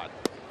Todd.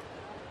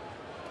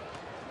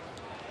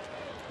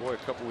 Boy, a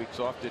couple weeks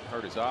off didn't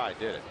hurt his eye,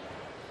 did it?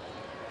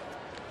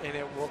 And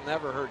it will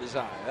never hurt his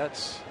eye.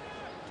 That's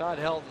Todd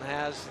Helton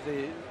has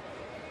the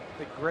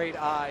great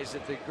eyes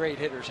that the great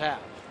hitters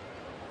have.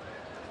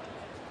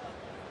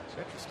 It's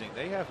interesting.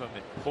 They have him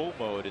in pull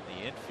mode in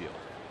the infield.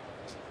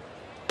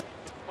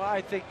 Well,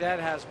 I think that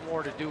has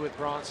more to do with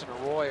Bronson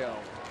Arroyo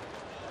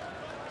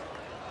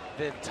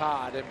than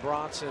Todd, and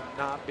Bronson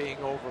not being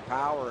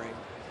overpowering.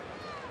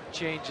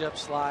 Change-up,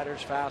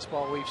 sliders,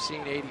 fastball. We've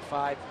seen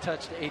 85,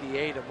 touched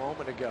 88 a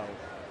moment ago.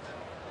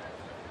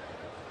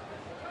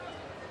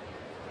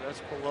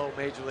 That's below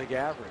major league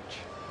average.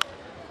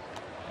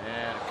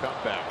 And a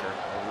comebacker,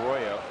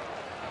 Arroyo,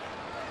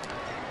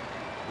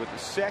 with the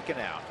second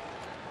out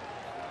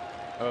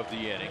of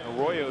the inning.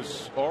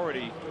 Arroyo's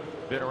already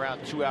been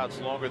around 2 outs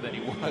longer than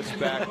he was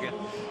back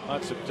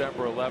on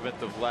September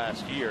 11th of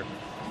last year,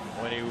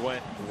 when he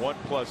went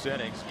 1+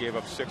 innings, gave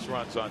up 6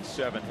 runs on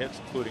 7 hits,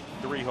 including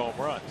 3 home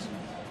runs.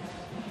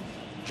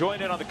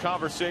 Join in on the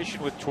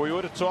conversation with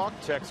Toyota Talk.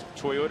 Text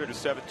Toyota to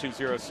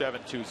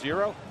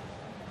 720-720.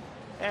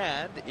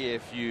 And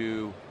if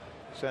you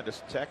send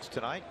us a text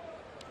tonight,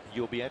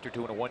 you'll be entered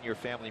to win a 1-year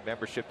family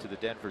membership to the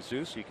Denver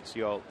Zoo, so you can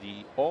see all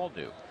the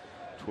all-new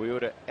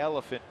Toyota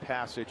Elephant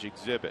Passage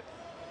exhibit.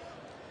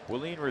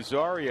 Willeen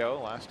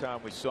Rosario, last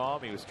time we saw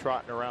him, he was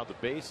trotting around the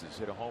bases,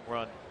 hit a home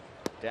run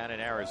down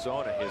in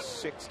Arizona, his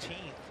 16th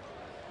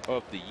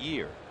of the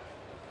year.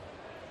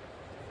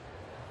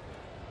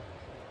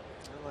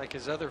 Like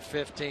his other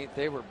 15th,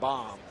 they were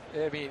bombed.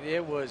 I mean,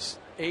 it was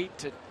 8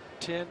 to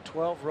 10,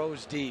 12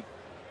 rows deep.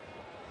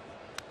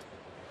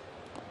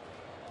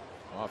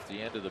 Off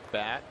the end of the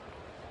bat.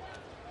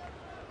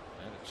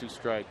 And a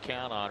 2-strike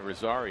count on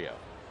Rosario.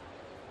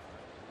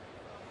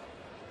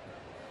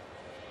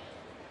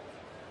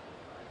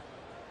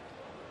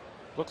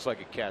 Looks like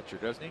a catcher,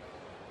 doesn't he?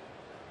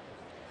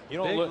 You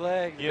don't big look,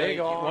 leg, big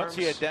arms. Once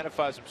he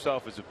identifies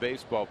himself as a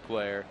baseball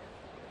player,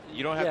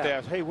 you don't have to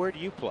ask, hey, where do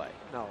you play?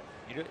 No.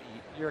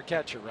 You're a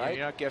catcher, right?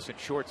 You're not guessing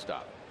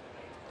shortstop.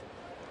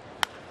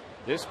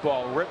 This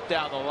ball ripped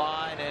down the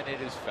line, and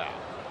it is foul.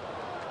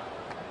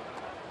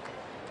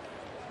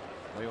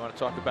 Well, you want to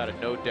talk about a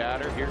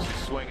no-doubter? Here's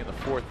his swing in the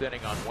 4th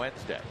inning on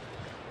Wednesday.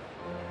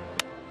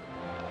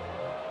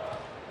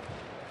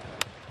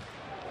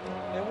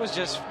 It was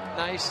just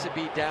nice to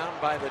be down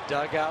by the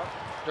dugout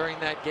during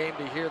that game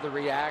to hear the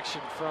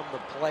reaction from the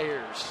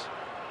players.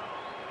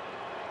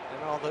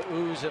 And all the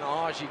oohs and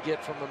ahs you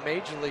get from a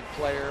major league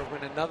player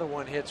when another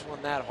one hits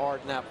one that hard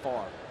and that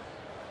far.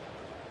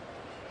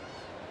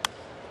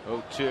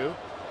 0-2.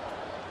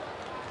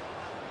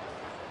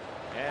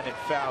 And in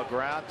foul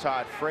ground,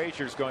 Todd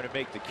Frazier's going to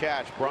make the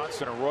catch.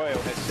 Bronson Arroyo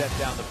has set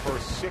down the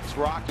first 6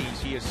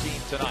 Rockies he has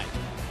seen tonight.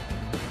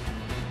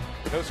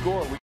 No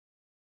score.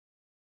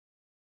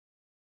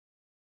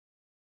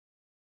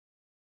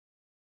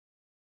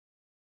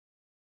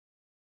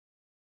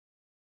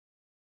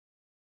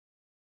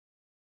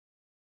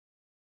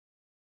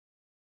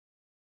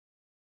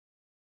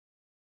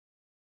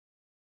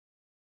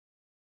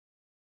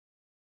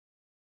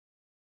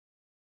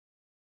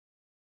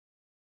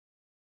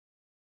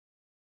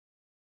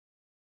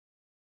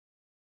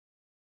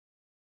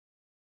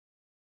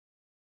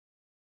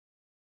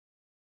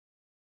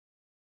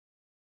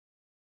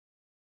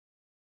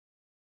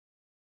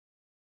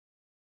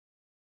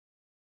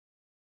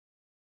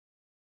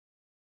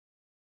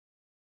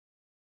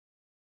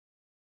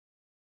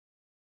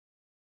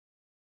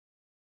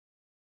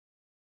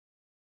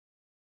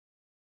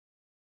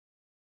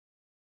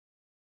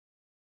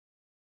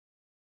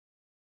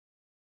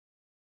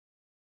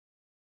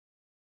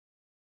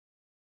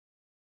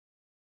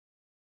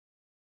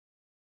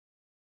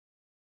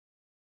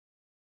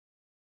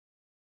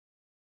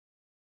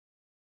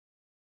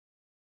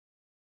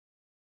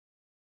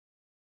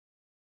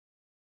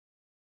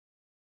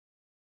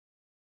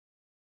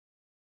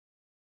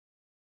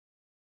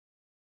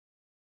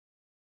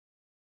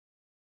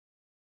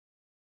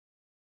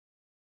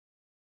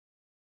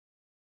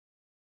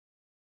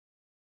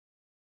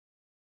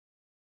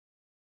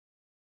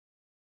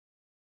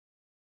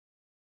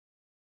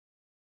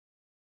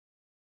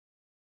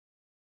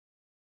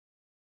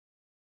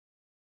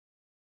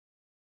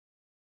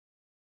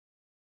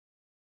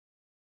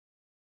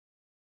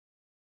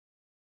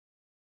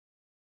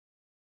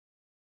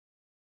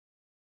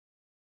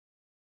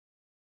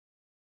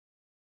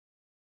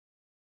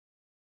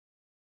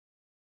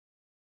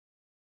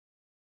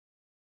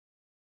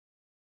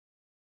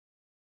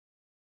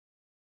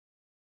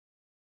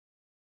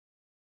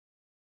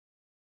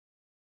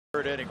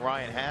 Third inning,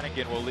 Ryan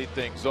Hannigan will lead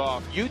things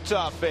off.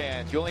 Utah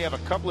fans, you only have a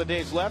couple of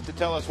days left to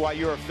tell us why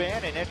you're a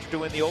fan and enter to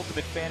win the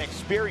ultimate fan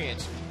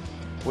experience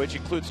which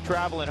includes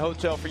travel and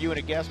hotel for you and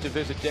a guest to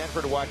visit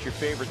Denver to watch your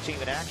favorite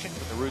team in action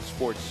from the Root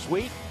Sports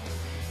Suite,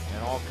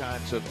 and all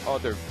kinds of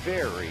other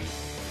very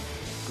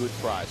good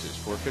prizes.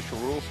 For official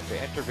rules and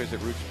to enter, visit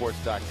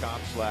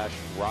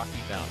rootsports.com/Rocky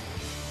Mountain.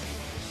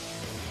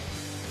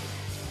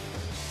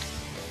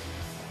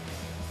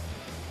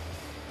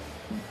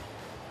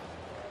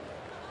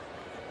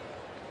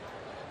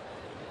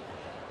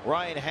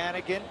 Ryan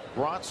Hannigan,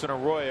 Bronson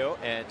Arroyo,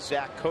 and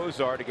Zach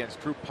Cozart against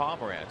Drew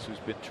Pomerantz, who's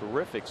been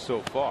terrific so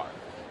far.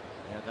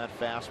 And that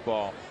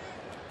fastball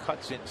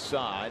cuts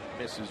inside,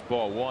 misses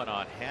ball one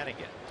on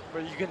Hannigan.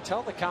 But you can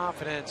tell the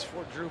confidence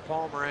for Drew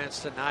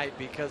Pomerantz tonight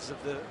because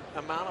of the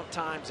amount of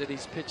times that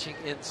he's pitching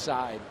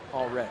inside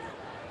already.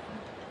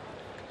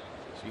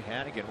 See,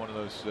 Hannigan, one of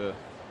those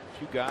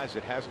few guys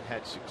that hasn't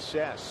had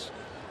success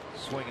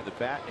swinging the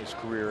bat in his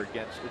career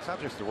against, it's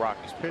not just the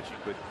Rockies pitching,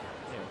 but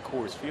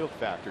Coors Field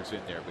factors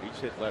in there, but he's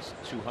hit less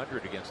than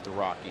 200 against the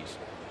Rockies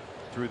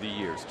through the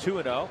years.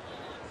 2-0. I'm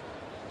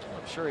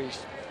sure he's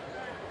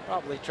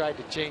probably tried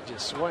to change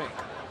his swing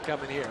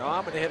coming here. Oh,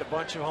 I'm going to hit a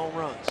bunch of home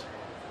runs.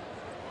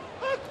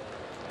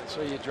 And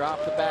so you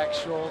drop the back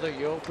shoulder,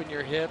 you open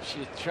your hips,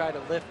 you try to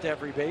lift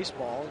every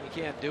baseball, and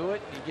you can't do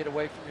it, and you get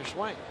away from your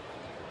swing.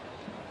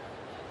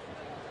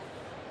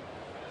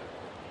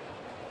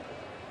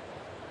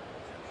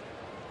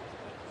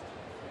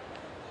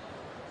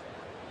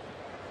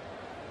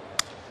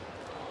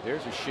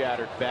 There's a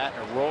shattered bat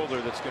and a roller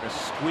that's going to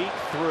squeak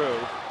through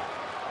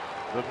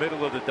the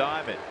middle of the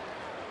diamond.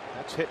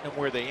 That's hitting them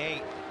where they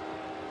ain't.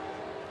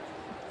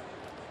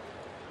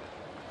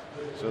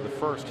 So the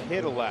first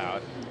hit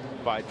allowed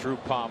by Drew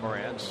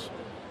Pomerantz.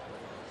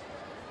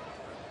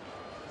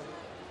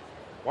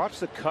 Watch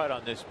the cut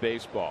on this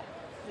baseball.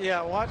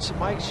 Yeah, watch the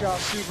Mike Shaw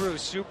Subaru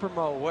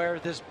Supermo where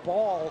this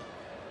ball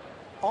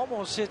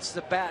almost hits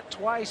the bat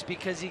twice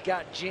because he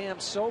got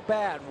jammed so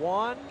bad.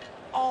 One,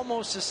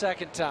 almost a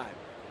second time.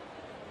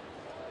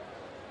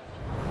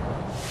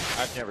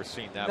 I've never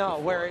seen that No,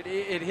 before. where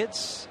it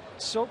hits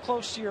so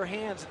close to your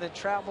hands and then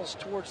travels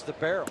towards the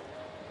barrel.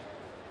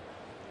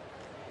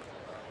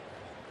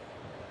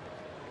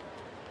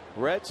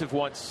 Reds have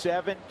won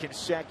 7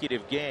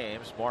 consecutive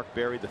games. Mark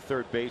Berry, the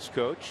third base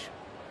coach.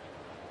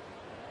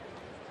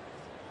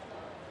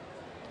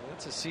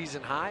 That's a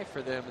season high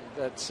for them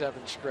in that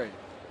 7 straight.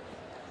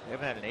 They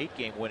haven't had an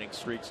 8-game winning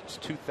streak since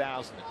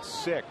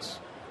 2006.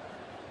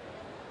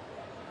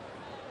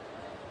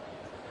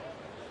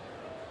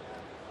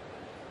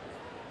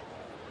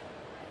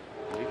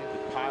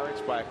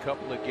 Pirates by a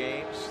couple of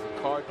games,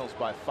 the Cardinals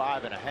by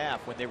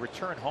 5.5. When they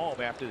return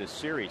home after this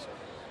series,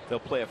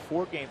 they'll play a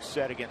 4-game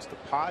set against the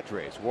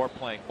Padres, who are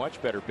playing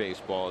much better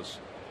baseball, as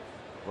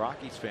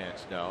Rockies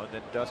fans know. And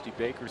then Dusty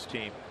Baker's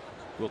team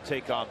will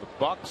take on the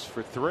Bucks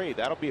for 3.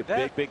 That'll be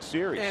a big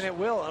series. And it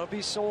will. It'll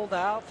be sold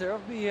out. There'll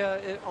be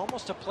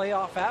almost a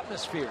playoff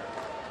atmosphere.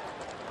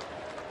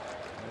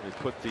 They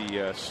put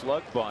the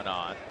slug bun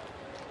on.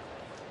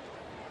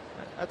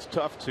 That's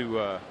tough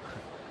to.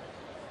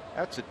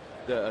 That's a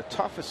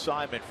tough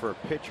assignment for a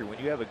pitcher when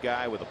you have a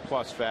guy with a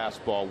plus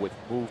fastball with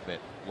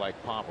movement like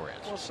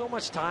Pomerantz. Well, so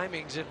much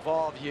timing's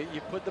involved. You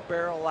put the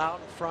barrel out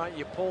in front,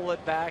 you pull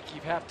it back,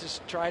 you have to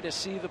try to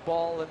see the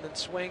ball and then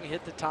swing,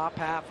 hit the top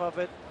half of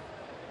it.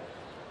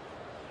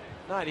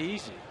 Not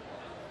easy.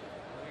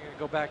 You're going to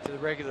go back to the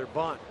regular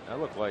bunt. That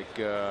looked like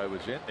it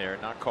was in there,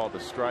 not called a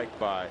strike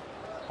by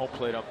home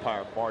plate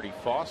umpire Marty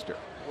Foster.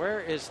 Where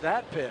is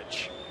that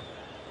pitch?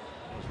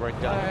 It was right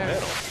down the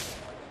middle.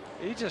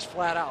 He just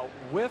flat out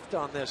whiffed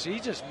on this. He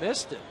just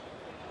missed it.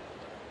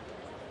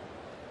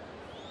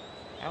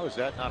 How is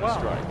that not a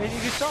strike? And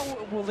you saw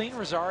Willeen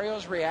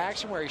Rosario's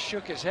reaction where he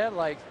shook his head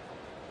like,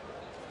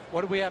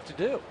 what do we have to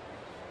do?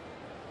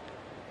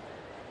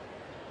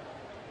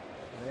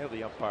 Well,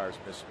 the umpires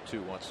miss them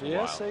too once in a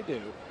while. Yes, they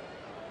do.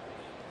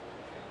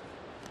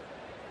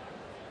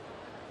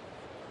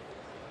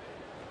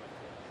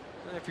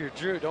 And if you're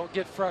Drew, don't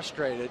get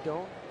frustrated.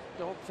 Don't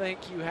think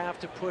you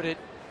have to put it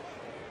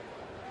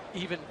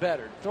even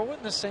better. Throw it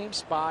in the same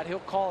spot. He'll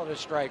call it a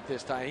strike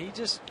this time. He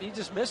just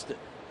missed it.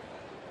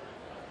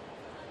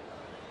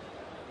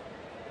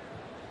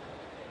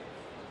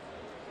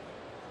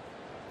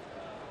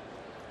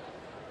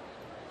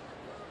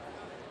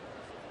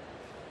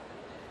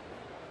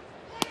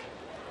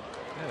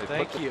 Yeah,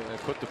 Thank you. They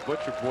put the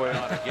butcher boy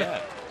on again.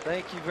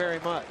 Thank you very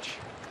much.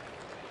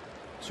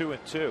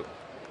 2-2.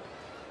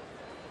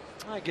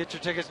 All right, get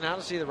your tickets now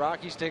to see the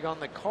Rockies take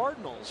on the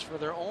Cardinals for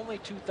their only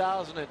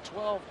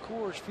 2012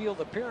 Coors Field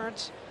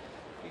appearance,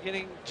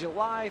 beginning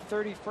July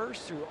 31st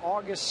through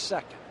August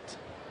 2nd.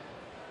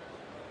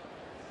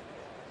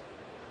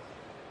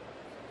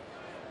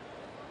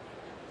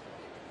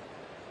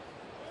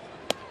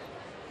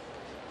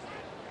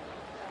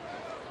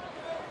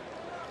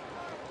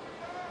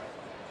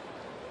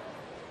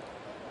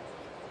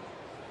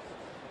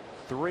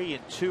 Three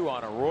and 2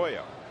 on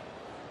Arroyo.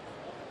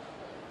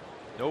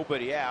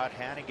 Nobody out.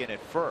 Hannigan at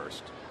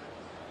first.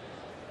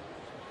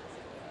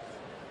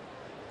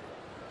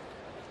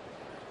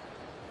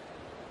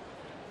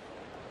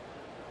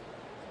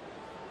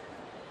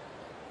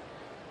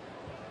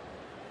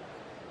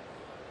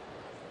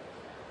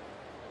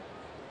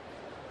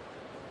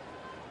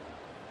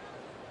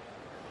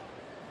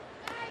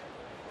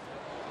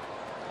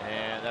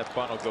 That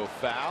bunt will go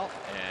foul,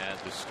 and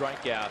the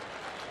strikeout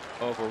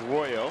of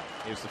Arroyo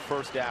is the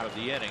first out of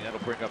the inning. That'll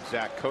bring up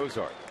Zach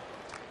Cozart.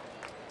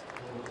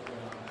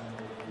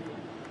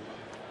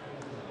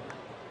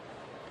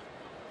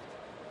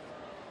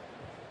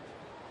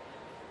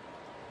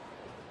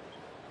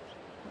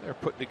 They're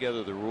putting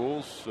together the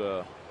rules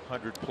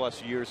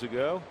 100+ years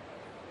ago.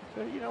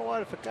 So you know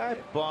what? If a guy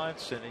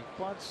bunts and he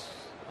bunts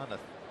on the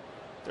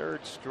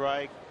third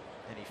strike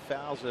and he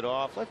fouls it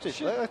off, let's just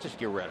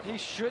get rid of him. He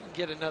shouldn't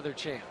get another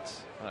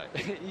chance. Right.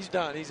 He's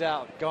done. He's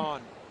out.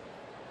 Gone.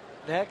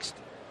 Next.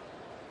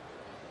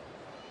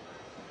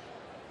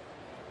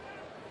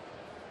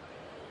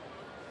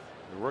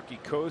 The rookie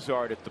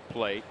Cozart at the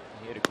plate.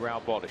 He hit a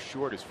ground ball to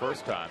short his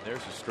first time.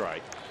 There's a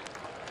strike.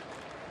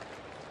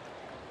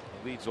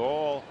 He leads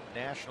all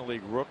National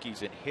League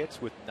rookies in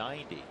hits with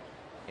 90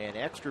 and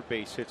extra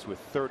base hits with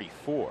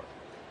 34.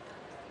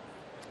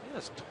 He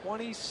has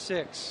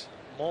 26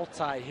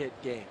 multi-hit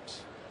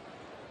games.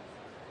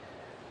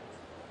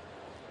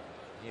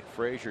 Ian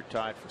Frazier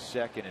tied for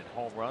second in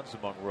home runs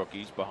among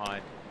rookies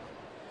behind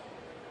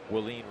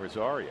Willeen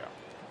Rosario.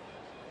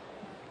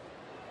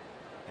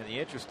 And the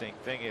interesting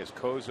thing is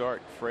Cozart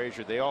and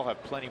Frazier, they all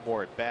have plenty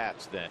more at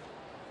bats than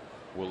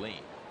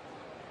Willeen.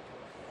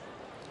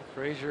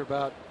 Frazier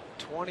about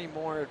 20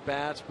 more at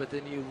bats, but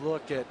then you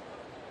look at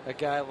a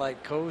guy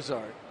like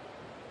Cozart,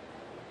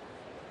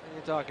 and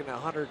you're talking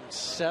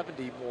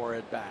 170 more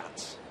at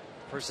bats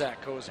for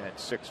Zach Cozart. And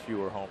 6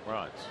 fewer home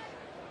runs.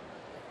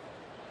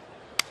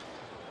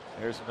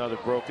 There's another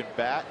broken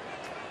bat.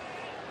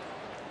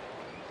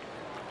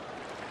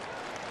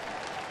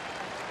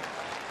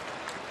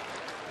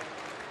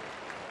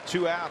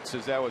 Two outs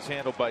as that was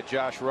handled by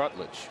Josh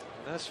Rutledge.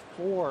 And that's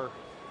 4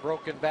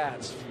 broken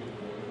bats.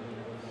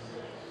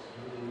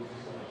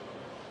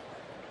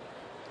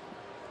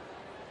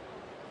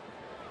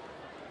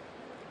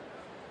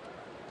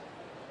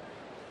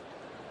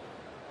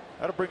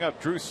 That'll bring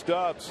up Drew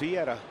Stubbs. He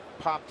had a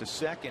pop to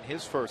second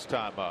his first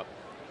time up.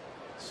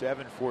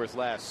 7 for his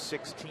last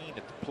 16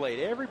 at the plate.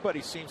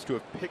 Everybody seems to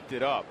have picked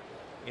it up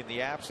in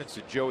the absence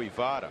of Joey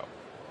Votto.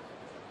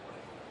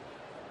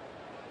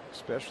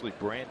 Especially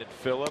Brandon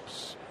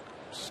Phillips.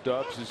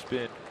 Stubbs has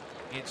been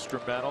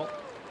instrumental.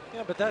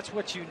 Yeah, but that's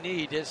what you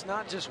need. It's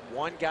not just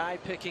one guy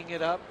picking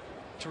it up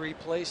to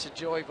replace a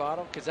Joey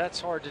Votto, because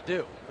that's hard to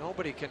do.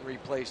 Nobody can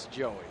replace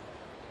Joey.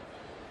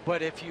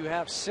 But if you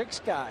have 6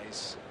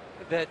 guys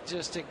that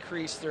just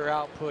increase their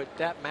output,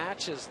 that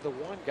matches the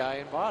one guy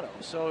in Votto.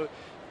 So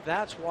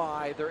that's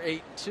why they're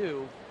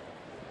 8-2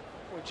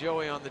 with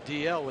Joey on the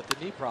DL with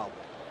the knee problem.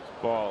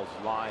 Ball's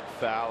line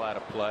foul out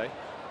of play.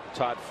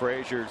 Todd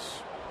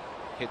Frazier's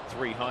hit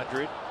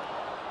 300.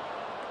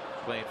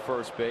 Playing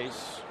first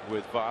base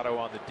with Votto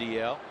on the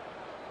DL.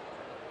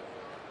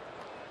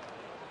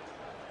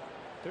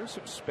 There's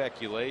some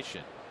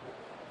speculation.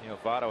 You know,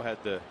 Votto had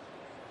the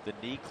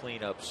knee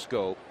cleanup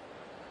scope,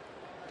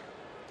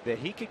 that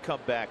he could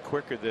come back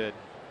quicker than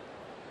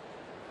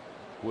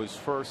was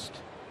first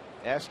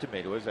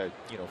estimated. Was that,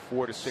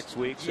 4 to 6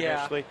 weeks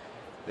initially?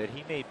 That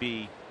he may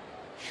be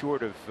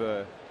short of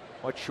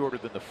much shorter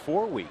than the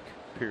 4-week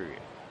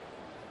period.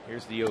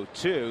 Here's the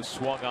 0-2,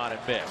 swung on and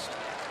missed.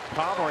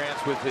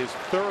 Pomeranz with his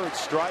 3rd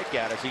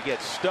strikeout as he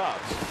gets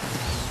Stubbs.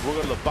 We'll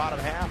go to the bottom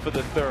half of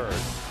the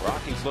 3rd.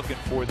 Rockies looking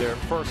for their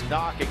first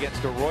knock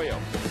against Arroyo.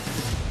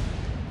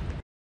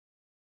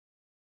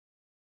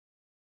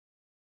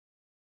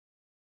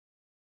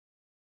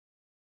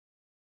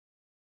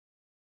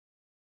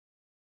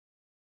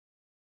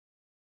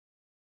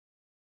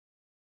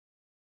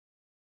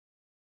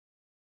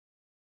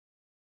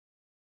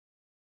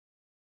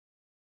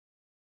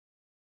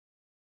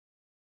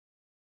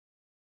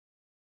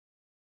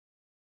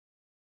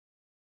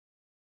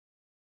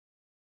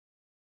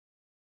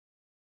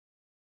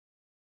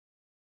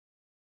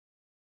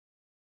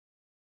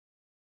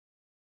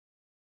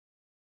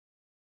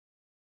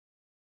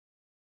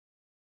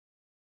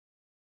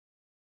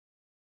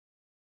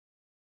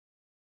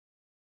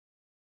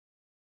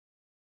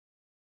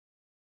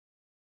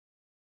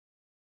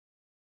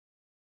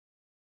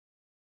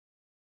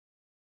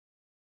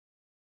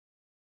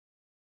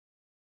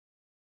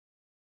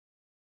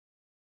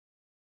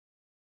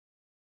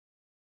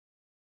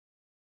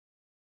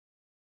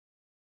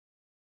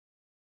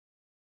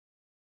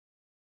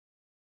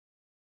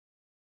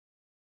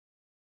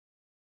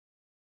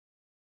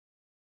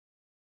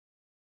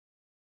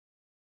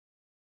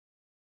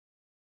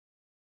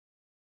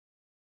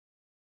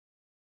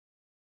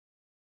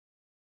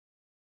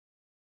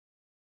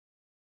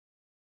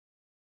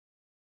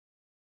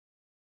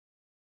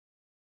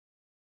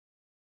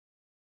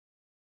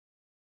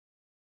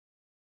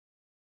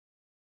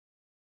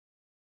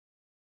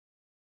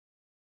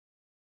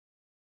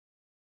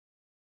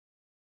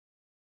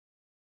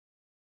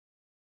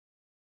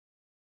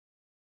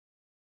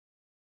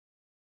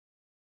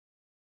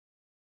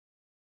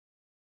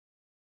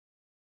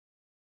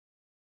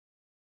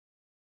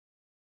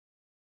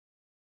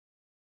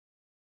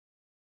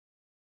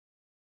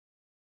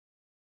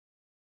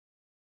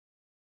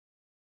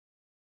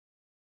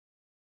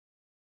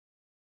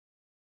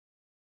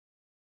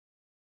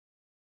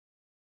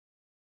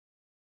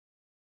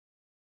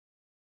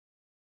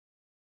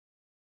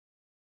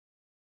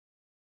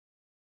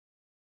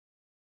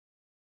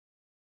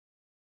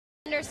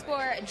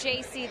 underscore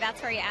JC.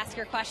 That's where you ask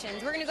your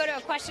questions. We're going to go to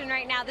a question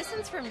right now. This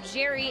one's from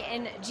Jerry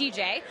in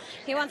GJ.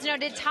 He wants to know,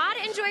 did Todd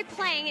enjoy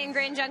playing in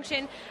Grand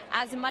Junction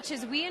as much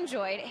as we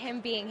enjoyed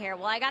him being here?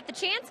 Well, I got the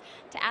chance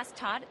to ask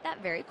Todd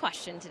that very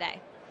question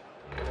today.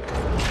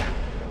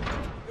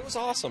 It was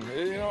awesome.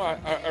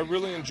 I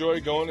really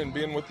enjoy going and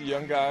being with the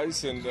young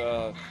guys and,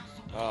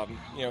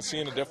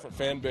 seeing a different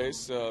fan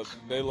base.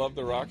 They love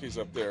the Rockies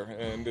up there,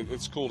 and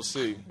it's cool to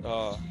see.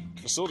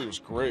 Facility was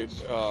great,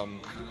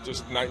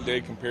 just night and day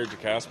compared to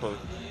Casper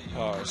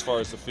as far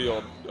as the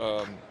field.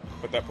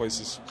 But that place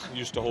is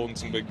used to holding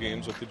some big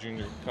games with the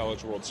Junior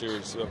College World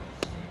Series. So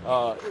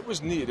it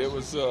was neat. It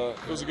was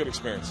a good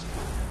experience.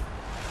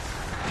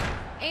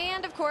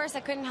 And, of course, I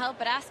couldn't help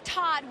but ask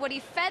Todd what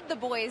he fed the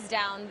boys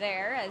down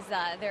there as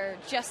they're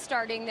just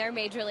starting their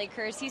major league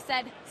careers. He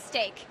said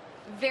steak.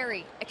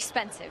 Very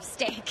expensive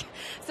steak.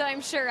 So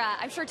I'm sure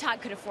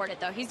Todd could afford it,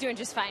 though. He's doing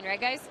just fine,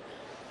 right, guys?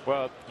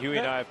 Well, Huey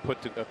and I have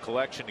put a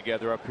collection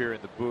together up here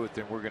in the booth,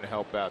 and we're going to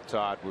help out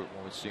Todd when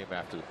we see him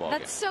after the ball game.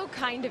 That's so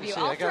kind of you.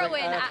 I'll throw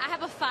in. I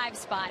have a 5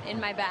 spot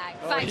in my bag.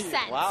 5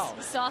 cents. Wow.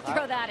 So I'll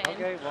throw that in.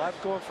 Okay, well, I'm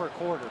going for a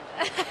quarter.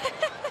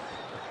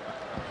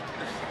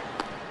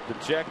 The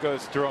check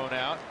goes thrown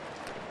out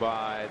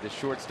by the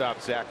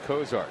shortstop, Zach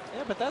Cozart.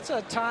 Yeah, but that's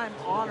a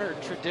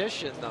time-honored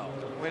tradition, though.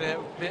 When a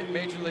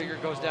major leaguer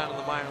goes down to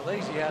the minor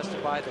leagues, he has to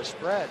buy the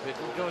spread. But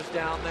he goes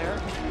down there,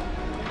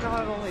 he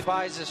not only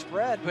buys the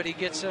spread, but he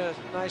gets a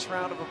nice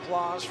round of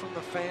applause from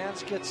the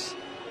fans, gets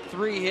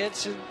 3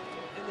 hits in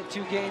the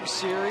 2-game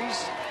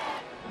series.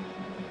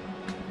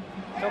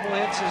 A couple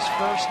hits his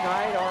first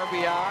night,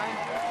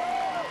 RBI.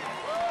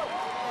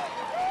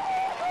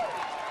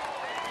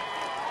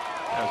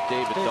 That was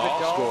David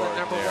Dahl scored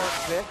the there.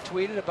 #1 pick,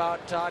 tweeted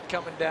about Todd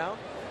coming down.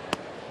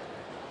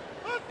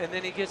 And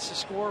then he gets to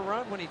score a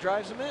run when he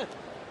drives him in.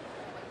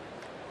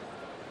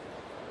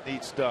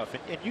 Neat stuff.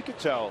 And you can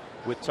tell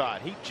with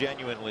Todd, he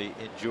genuinely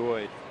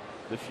enjoyed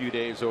the few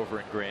days over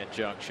in Grand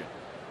Junction.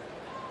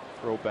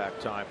 Throwback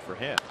time for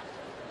him.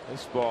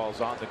 This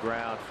ball's on the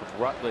ground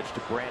from Rutledge to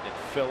Brandon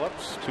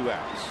Phillips. 2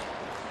 outs.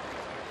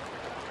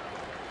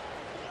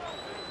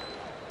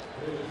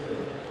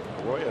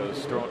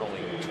 Arroyo's thrown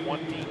only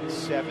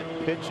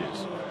 27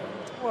 pitches.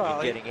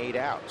 Well, getting 8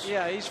 outs.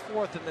 Yeah, he's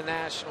 4th in the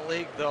National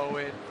League, though,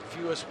 in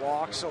fewest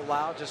walks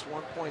allowed, just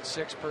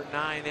 1.6 per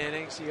 9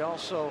 innings. He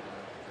also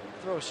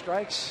throws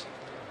strikes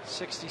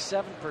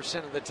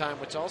 67% of the time,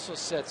 which also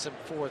sets him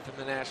 4th in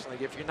the National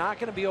League. If you're not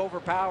going to be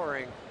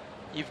overpowering,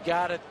 you've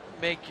got to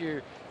make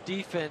your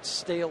defense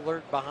stay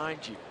alert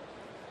behind you.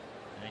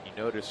 And you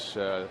notice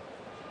the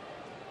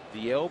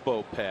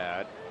elbow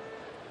pad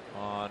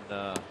on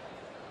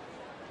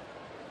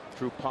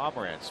Drew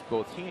Pomerantz.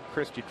 Both he and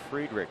Christian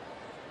Friedrich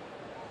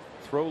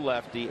throw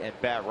lefty and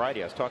bat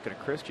righty. I was talking to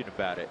Christian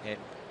about it, and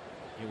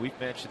we've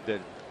mentioned that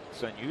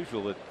it's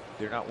unusual that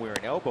they're not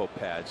wearing elbow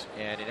pads,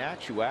 and in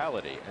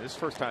actuality, and this is the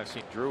first time I've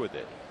seen Drew with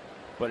it,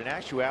 but in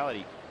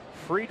actuality,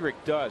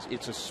 Friedrich does.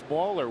 It's a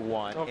smaller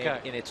one,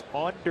 and it's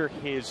under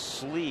his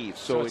sleeve,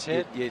 so it's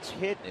hidden.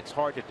 It's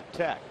hard to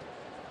detect.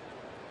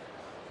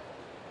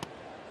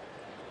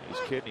 He's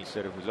kidding. He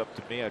said if it was up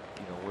to me, I'd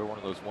wear one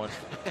of those ones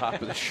from the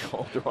top of the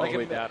shoulder all the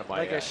way down to my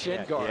like a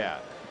shin guard. Yeah.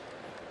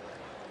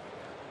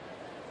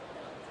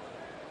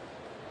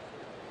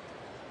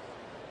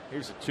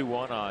 Here's a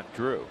 2-1 on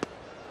Drew.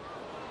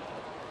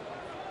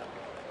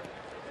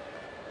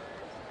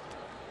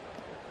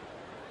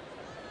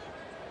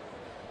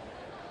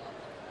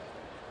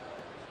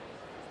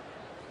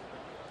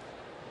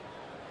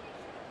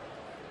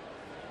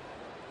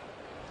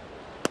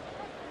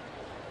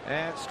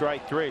 And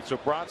strike 3. So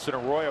Bronson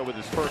Arroyo with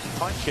his first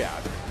punch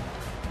out.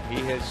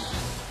 He has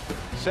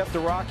set the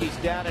Rockies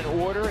down in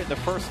order in the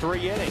first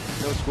 3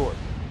 innings. No score.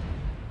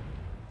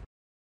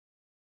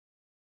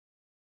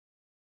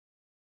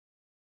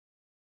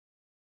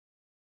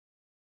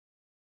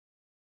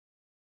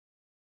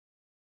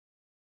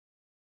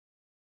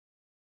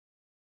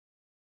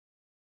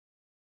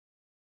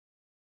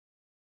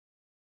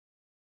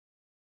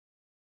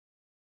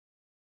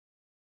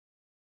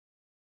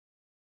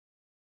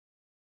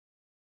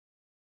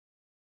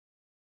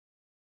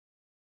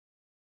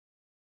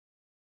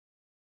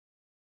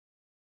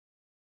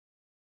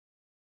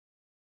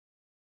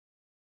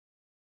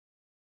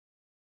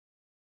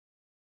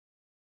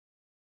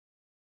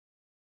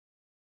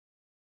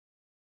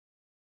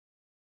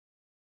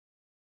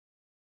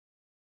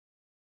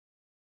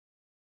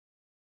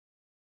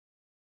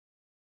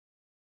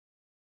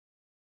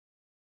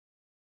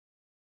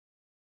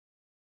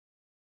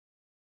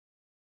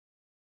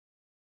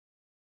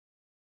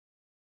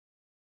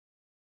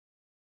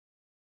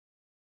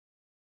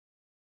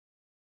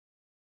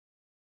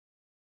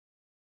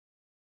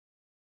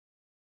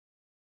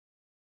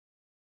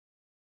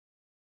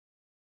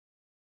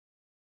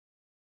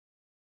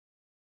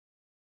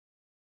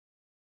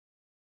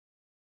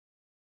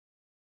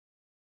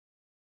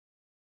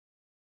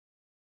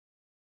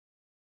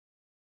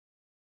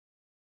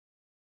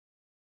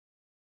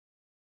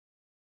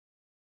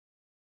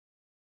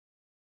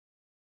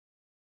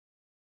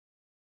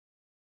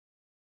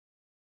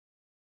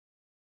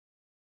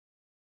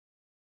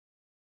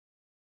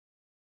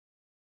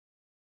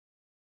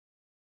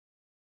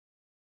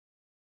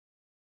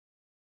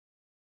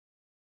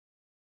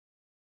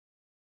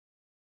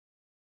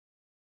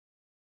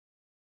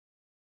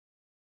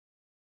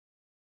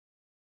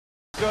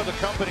 Mako, the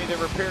company that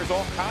repairs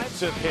all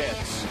kinds of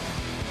hits.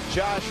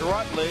 Josh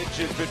Rutledge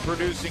has been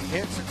producing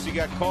hits since he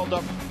got called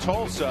up from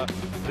Tulsa.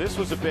 This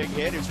was a big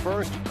hit, his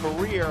first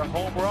career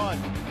home run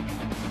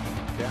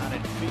down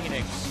in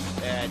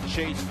Phoenix at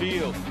Chase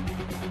Field.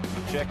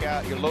 Check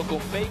out your local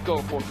Mako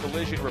for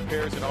collision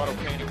repairs and auto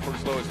painting for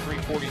as low as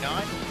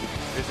 $349.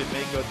 Visit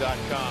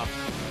Mako.com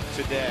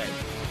today.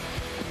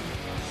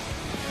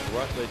 And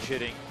Rutledge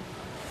hitting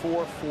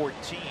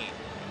 .414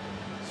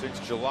 since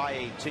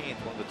July 18th,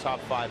 one of the top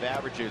 5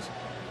 averages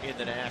in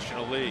the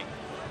National League.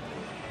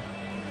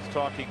 He's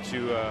talking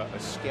to a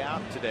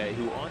scout today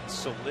who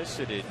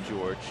unsolicited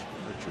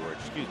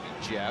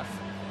Jeff,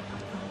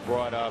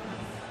 brought up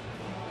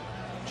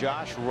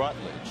Josh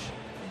Rutledge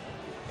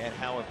and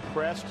how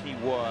impressed he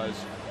was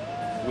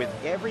with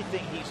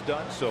everything he's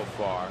done so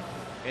far.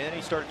 And then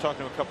he started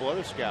talking to a couple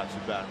other scouts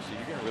about him. So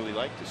you're going to really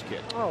like this kid.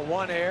 Oh,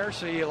 one error,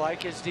 so you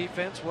like his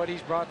defense, what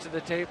he's brought to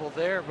the table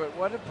there. But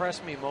what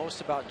impressed me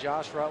most about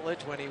Josh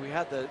Rutledge when we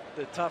had the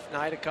tough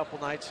night a couple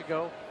nights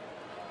ago,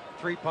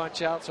 3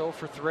 punch-outs, 0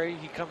 for 3.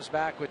 He comes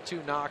back with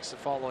 2 knocks the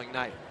following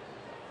night.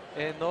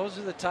 And those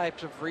are the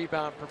types of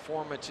rebound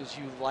performances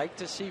you like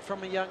to see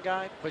from a young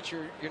guy, but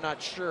you're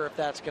not sure if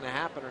that's going to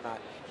happen or not.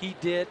 He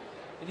did,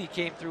 and he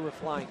came through with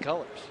flying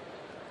colors.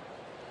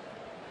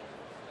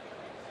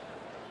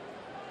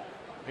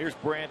 Here's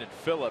Brandon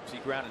Phillips. He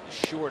grounded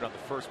to short on the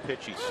first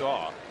pitch he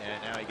saw,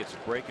 and now he gets a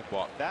breaking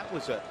ball. That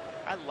was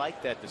I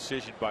like that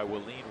decision by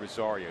Willeen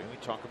Rosario. We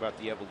talk about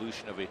the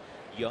evolution of a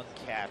young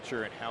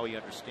catcher and how he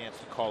understands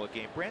to call a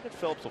game. Brandon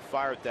Phillips will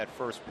fire at that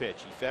first pitch.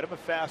 He fed him a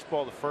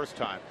fastball the first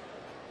time.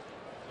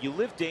 You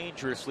live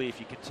dangerously if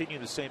you continue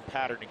the same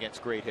pattern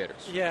against great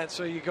hitters. Yeah, and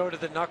so you go to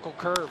the knuckle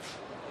curve.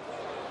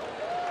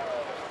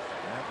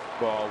 That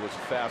ball was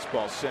a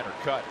fastball center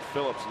cut.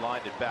 Phillips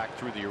lined it back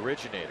through the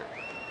originator.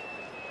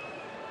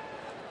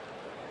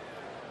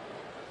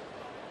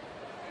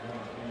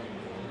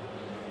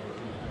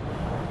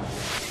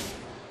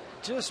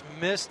 Just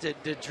missed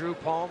it to Drew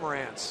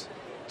Pomerantz.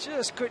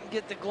 Just couldn't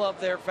get the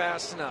glove there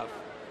fast enough.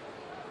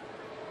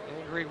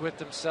 Angry with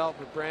himself,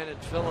 but Brandon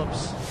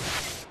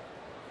Phillips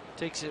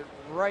takes it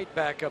right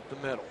back up the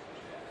middle.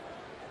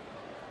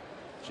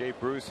 Jay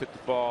Bruce hit the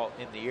ball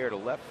in the air to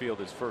left field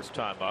his first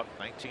time up.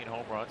 19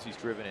 home runs. He's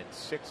driven in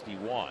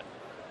 61.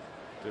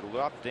 Did a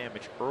lot of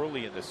damage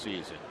early in the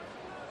season.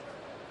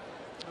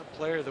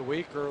 Player of the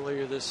week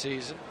earlier this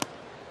season.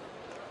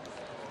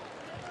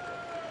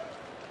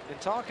 And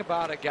talk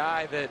about a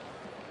guy that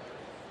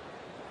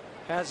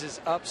has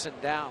his ups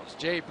and downs.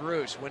 Jay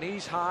Bruce, when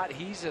he's hot,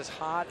 he's as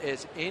hot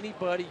as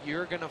anybody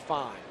you're going to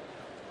find.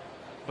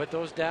 But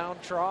those down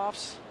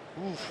troughs,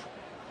 oof,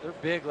 they're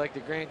big like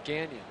the Grand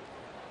Canyon.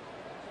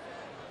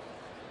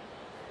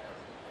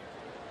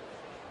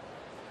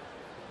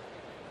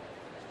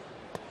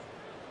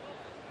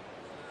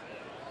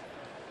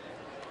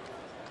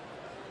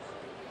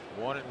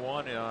 One and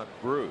one on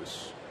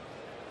Bruce.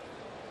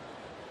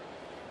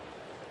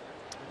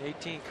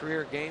 18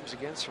 career games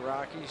against the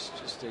Rockies,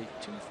 just a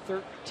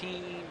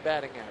 .213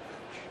 batting average.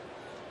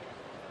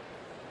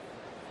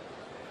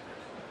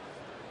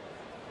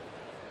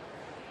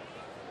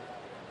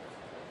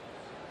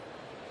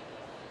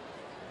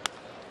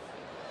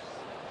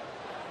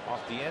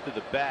 Off the end of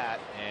the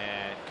bat,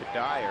 and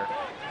Kadire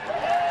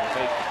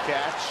will make the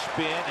catch,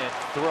 spin, and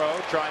throw,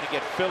 trying to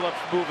get Phillips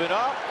moving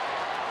up.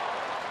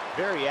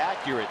 Very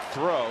accurate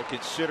throw,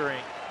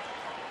 considering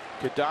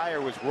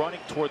Kadire was running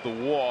toward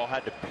the wall,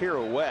 had to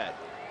pirouette,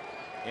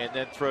 and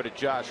then throw to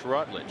Josh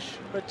Rutledge.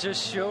 But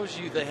just shows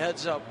you the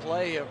heads-up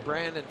play of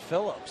Brandon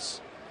Phillips.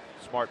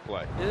 Smart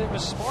play. It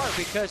was smart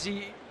because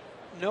he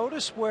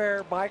noticed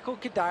where Michael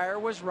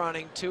Kadire was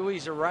running to.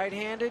 He's a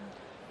right-handed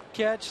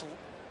catch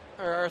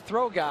or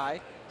throw guy,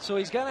 so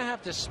he's going to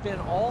have to spin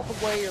all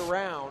the way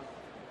around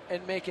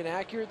and make an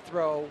accurate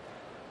throw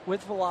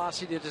with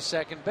velocity to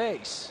second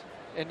base.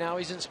 And now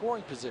he's in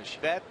scoring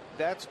position.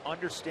 That's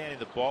understanding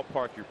the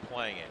ballpark you're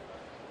playing in.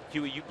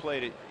 Huey, you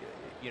played at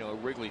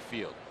at Wrigley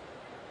Field.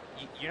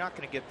 You're not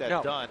going to get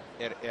that done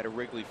at a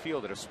Wrigley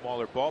Field, at a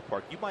smaller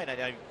ballpark. You might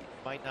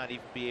not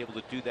even be able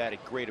to do that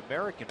at Great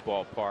American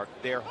Ballpark,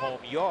 their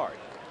home yard.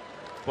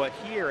 But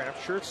here, and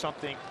I'm sure it's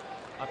something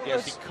I'm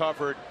guessing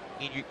covered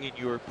in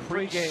your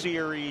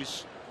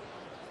pre-series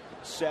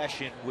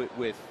session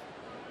with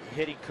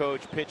hitting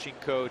coach, pitching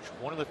coach,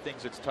 one of the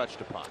things that's touched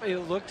upon.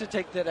 You look to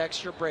take that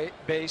extra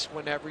base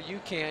whenever you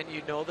can.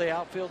 You know the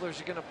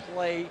outfielders are going to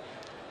play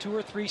 2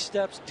 or 3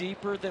 steps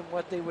deeper than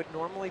what they would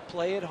normally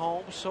play at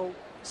home. So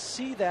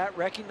see that,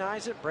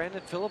 recognize it. Brandon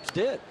Phillips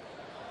did.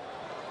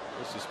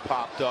 This is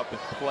popped up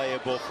and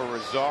playable for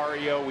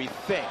Rosario, we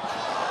think.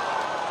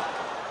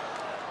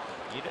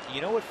 You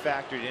know what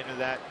factored into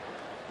that?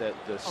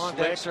 The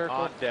slick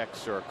on-deck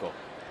circle.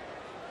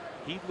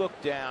 He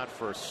looked down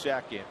for a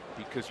second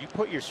because you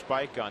put your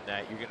spike on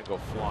that, you're going to go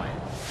flying.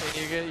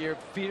 And your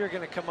feet are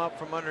going to come up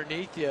from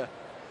underneath you.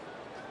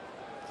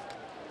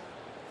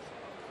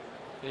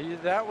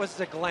 That was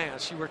the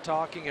glance you were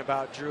talking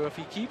about, Drew. If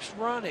he keeps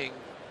running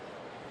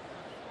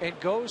and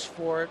goes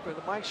for it with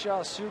the Mike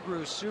Shaw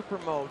Subaru Super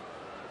Mode,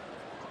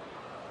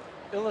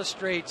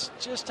 illustrates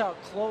just how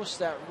close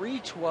that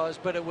reach was,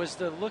 but it was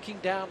the looking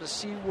down to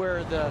see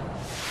where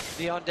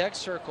the on-deck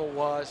circle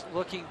was,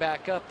 looking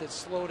back up, that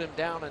slowed him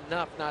down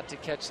enough not to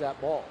catch that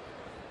ball.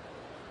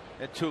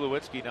 And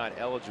Tulowitzki not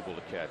eligible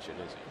to catch it,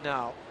 is he?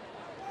 No.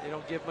 They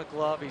don't give him a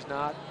glove. He's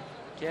not.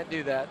 Can't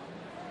do that.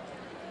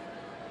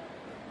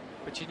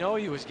 But you know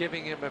he was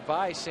giving him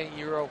advice saying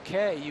you're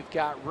okay, you've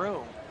got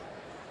room.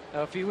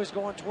 Now if he was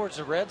going towards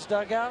the Reds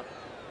dugout,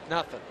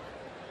 nothing.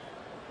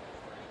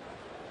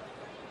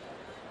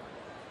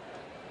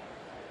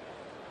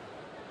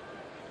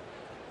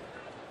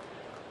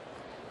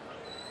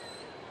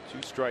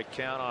 Two-strike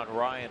count on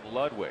Ryan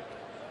Ludwig.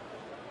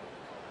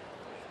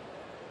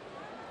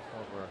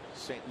 Over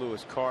St.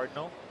 Louis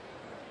Cardinal.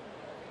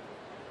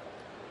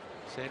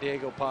 San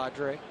Diego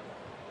Padre.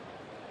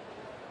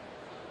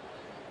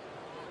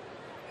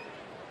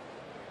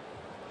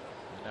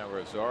 Now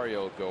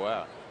Rosario will go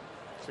out.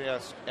 So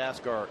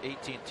ask our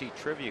AT&T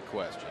trivia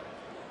question.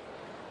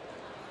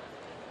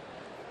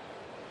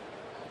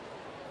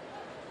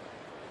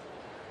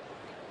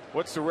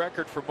 What's the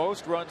record for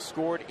most runs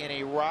scored in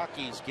a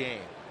Rockies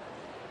game?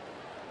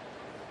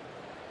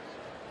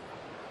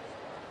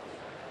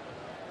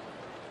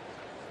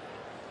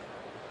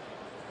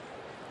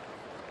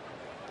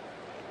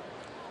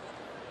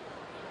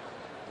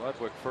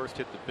 Ludwig first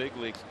hit the big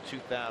leagues in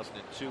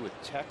 2002 with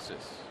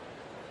Texas.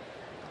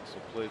 Also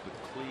played with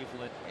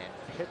Cleveland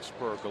and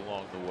Pittsburgh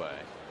along the way.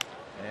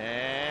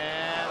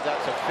 And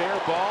that's a fair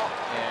ball,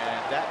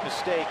 and that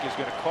mistake is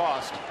going to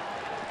cost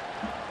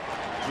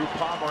Drew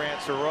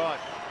Pomerantz a run.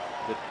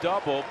 The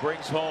double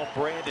brings home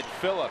Brandon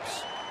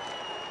Phillips.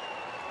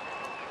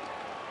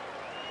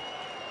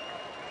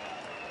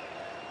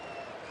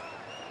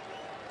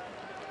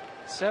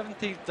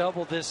 Seventeenth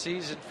double this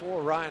season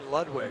for Ryan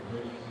Ludwig.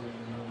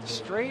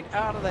 Straight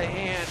out of the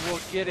hand, we'll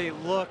get a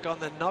look on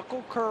the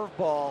knuckle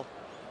curveball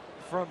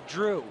from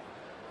Drew.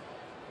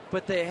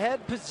 But the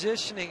head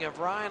positioning of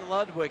Ryan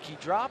Ludwig, he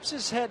drops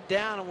his head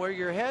down, and where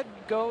your head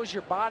goes,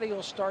 your body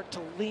will start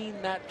to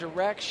lean that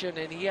direction,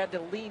 and he had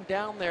to lean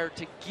down there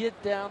to get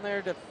down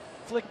there to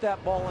flick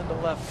that ball into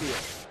left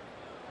field.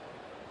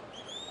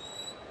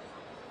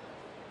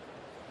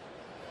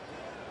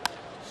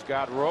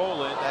 Scott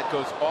Rowland, that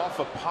goes off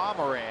of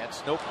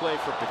Pomerantz. No play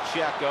for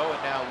Pacheco,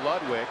 and now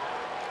Ludwig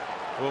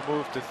will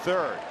move to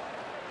third.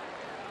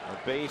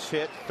 A base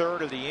hit,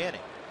 third of the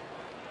inning.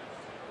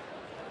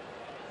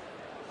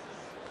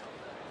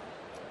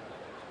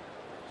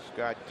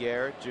 Scott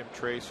Garrett, Jim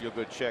Tracy will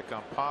go check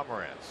on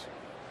Pomerantz.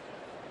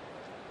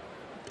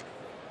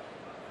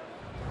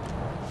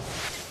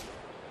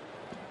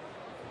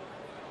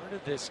 Where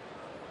did this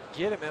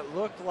get him? It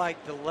looked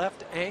like the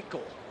left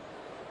ankle,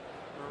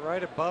 or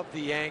right above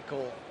the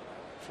ankle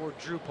for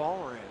Drew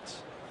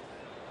Pomerantz.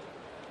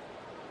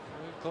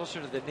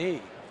 Closer to the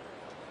knee.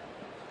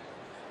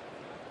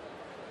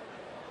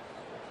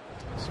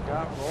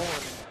 Scott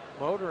Rowland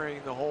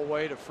motoring the whole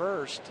way to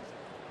first.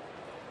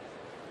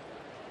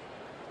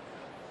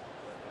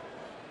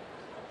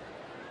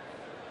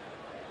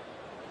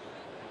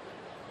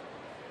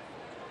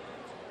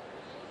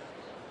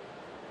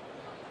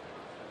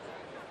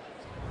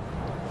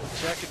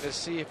 Checking to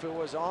see if it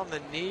was on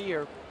the knee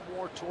or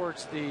more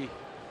towards the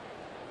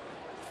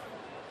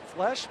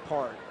flesh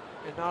part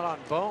and not on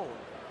bone.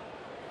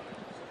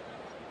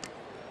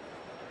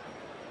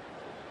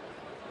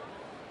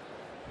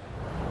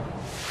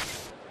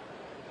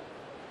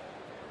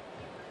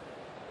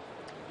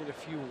 Get a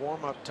few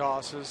warm-up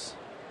tosses.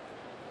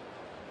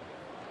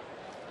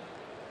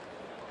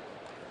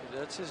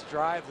 That's his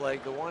drive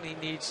leg, the one he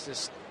needs to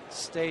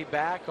stay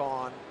back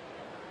on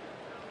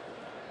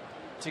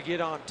to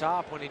get on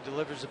top when he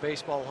delivers the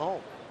baseball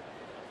home.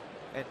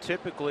 And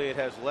typically it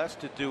has less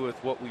to do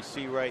with what we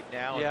see right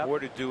now and more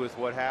to do with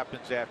what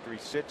happens after he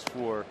sits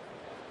for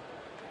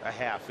a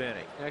half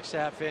inning. Next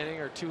half inning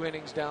or 2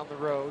 innings down the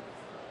road.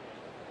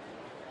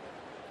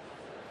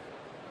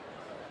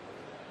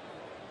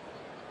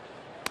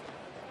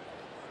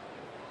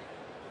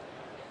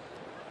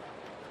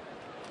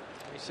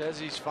 He says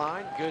he's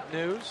fine. Good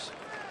news.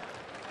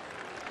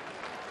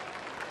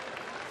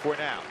 For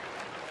now.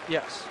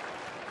 Yes.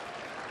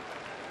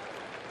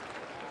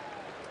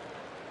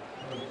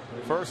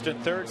 First and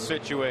third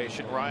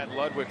situation. Ryan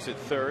Ludwig's at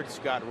third.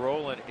 Scott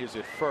Rowland is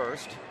at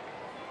first.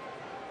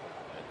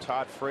 And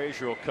Todd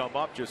Frazier will come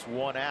up, just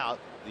one out.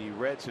 The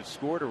Reds have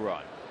scored a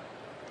run.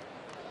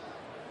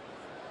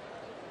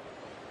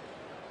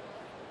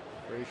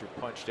 Frazier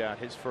punched out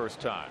his first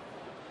time.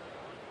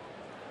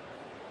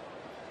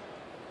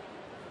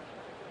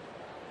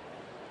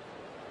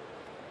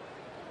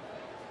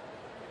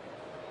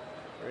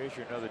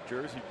 Frazier, another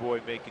Jersey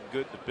boy, making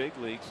good in the big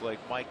leagues like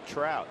Mike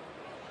Trout.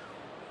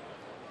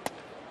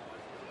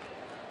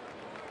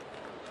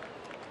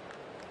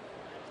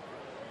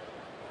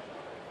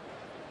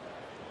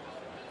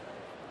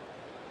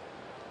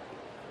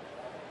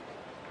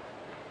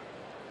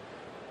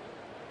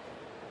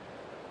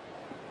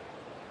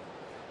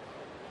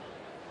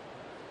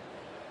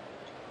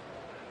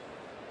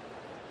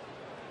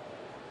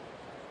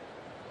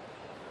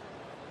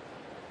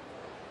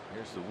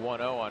 Here's the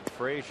 1-0 on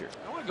Frazier.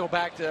 I want to go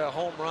back to a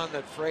home run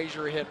that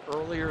Frazier hit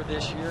earlier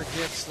this year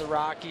against the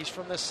Rockies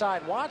from the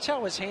side. Watch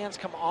how his hands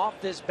come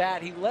off this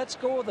bat. He lets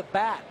go of the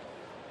bat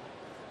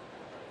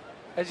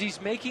as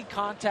he's making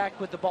contact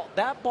with the ball.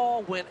 That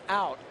ball went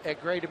out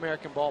at Great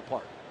American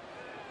Ballpark.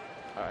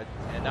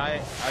 And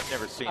I've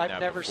never seen that before.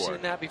 I've never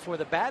seen that before.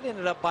 The bat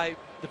ended up by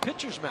the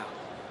pitcher's mouth.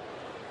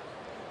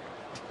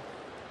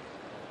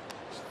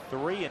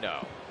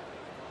 3-0.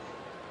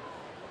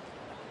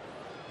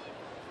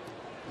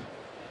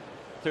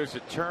 There's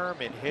a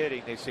term in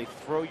hitting, they say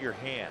throw your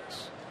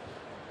hands.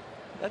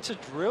 That's a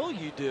drill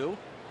you do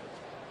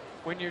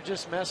when you're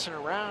just messing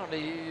around.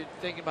 You're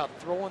thinking about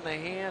throwing the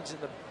hands and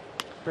the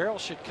barrel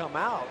should come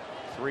out.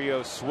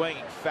 3-0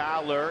 swinging.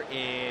 Fowler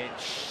in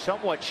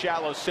somewhat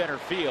shallow center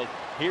field.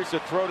 Here's the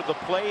throw to the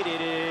plate.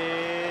 It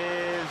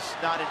is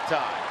not in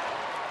time.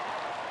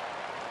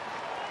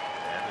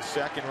 And the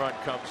second run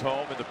comes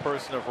home in the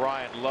person of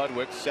Ryan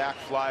Ludwig. Sac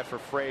fly for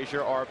Frazier.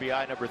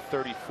 RBI number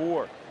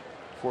 34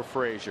 for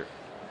Frazier.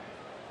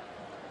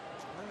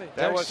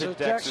 That wasn't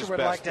Dexter's would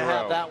best like to throw.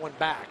 have that one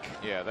back.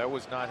 Yeah, that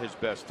was not his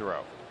best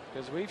throw.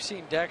 Because we've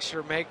seen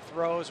Dexter make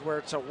throws where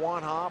it's a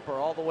one hop or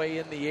all the way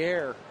in the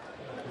air.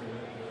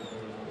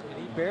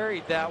 And he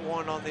buried that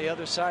one on the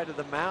other side of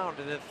the mound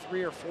and then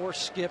 3 or 4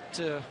 skipped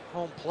to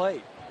home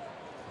plate.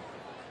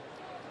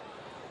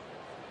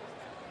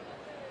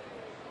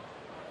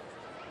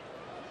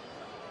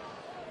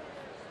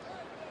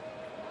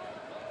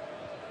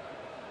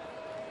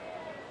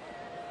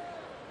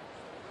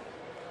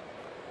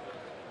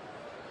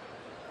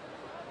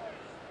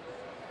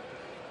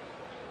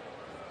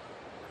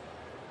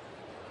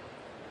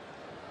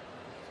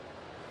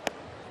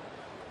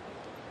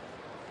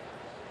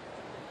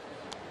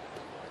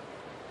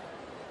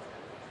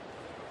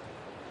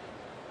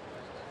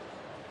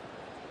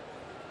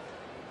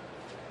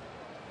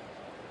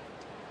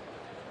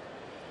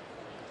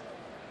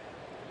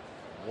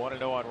 Want to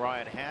know on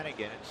Ryan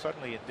Hannigan, and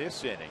suddenly in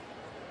this inning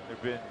there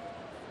have been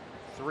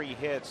 3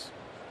 hits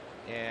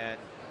and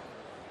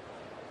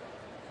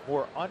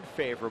more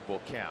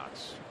unfavorable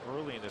counts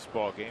early in this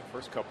ball game.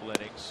 First couple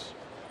innings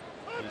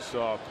you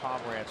saw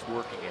Pomerantz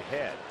working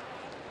ahead.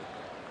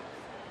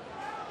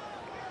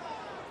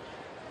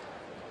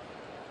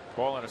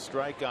 Ball and a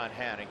strike on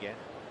Hannigan,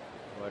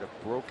 who had a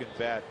broken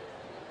bat,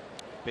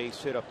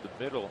 base hit up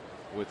the middle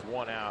with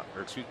 1 out,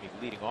 or excuse me,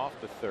 leading off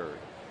the 3rd.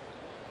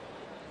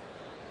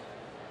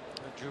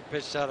 Drew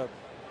pitched out of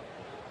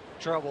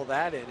trouble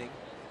that inning.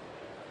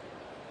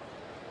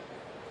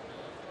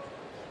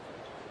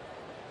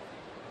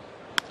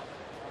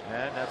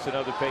 And that's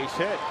another base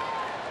hit.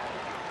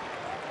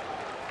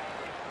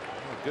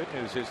 The good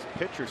news is the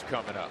pitcher's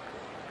coming up.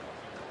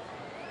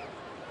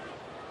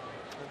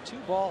 And 2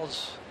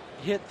 balls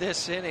hit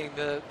this inning.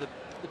 The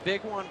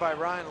big one by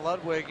Ryan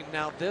Ludwig and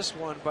now this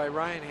one by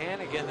Ryan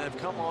Hannigan have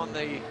come on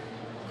the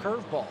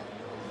curveball.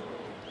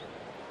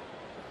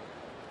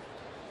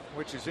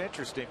 Which is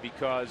interesting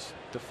because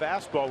the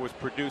fastball was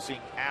producing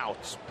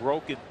outs,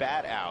 broken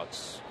bat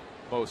outs,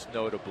 most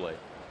notably.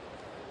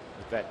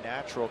 With that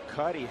natural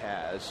cut he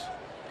has,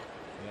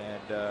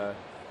 and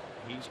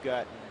he's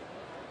gotten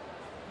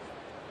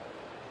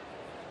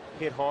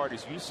hit hard,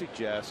 as you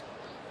suggest,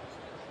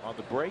 on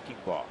the breaking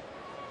ball.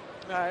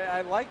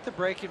 I like the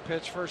breaking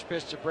pitch, first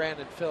pitch to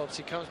Brandon Phillips.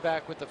 He comes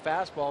back with the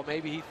fastball.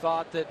 Maybe he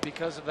thought that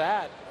because of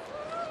that,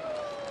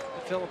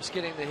 Phillips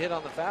getting the hit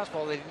on the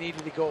fastball, that he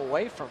needed to go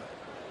away from it.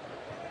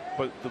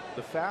 But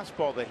the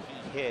fastball that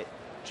he hit,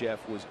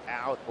 Jeff, was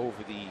out over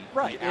the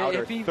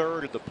outer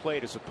third of the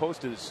plate, as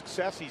opposed to the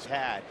success he's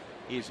had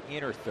is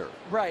inner third.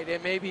 Right,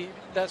 and maybe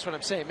that's what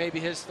I'm saying. Maybe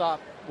his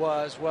thought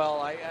was, well,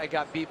 I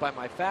got beat by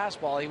my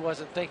fastball. He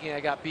wasn't thinking I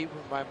got beat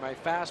by my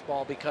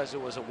fastball because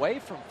it was away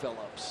from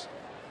Phillips.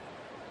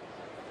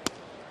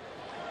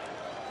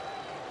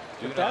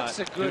 That's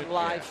a good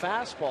live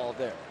fastball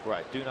there.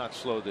 Right, do not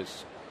slow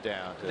this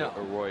down to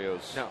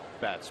Arroyo's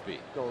bat speed.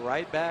 Go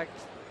right back,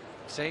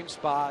 same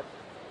spot,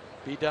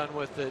 be done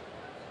with it,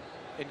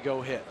 and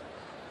go hit.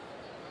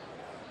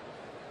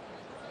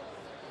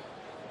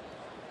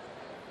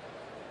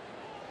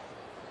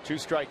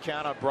 Two-strike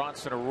count on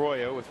Bronson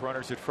Arroyo with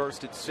runners at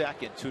first and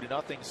second.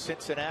 2-0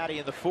 Cincinnati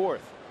in the 4th.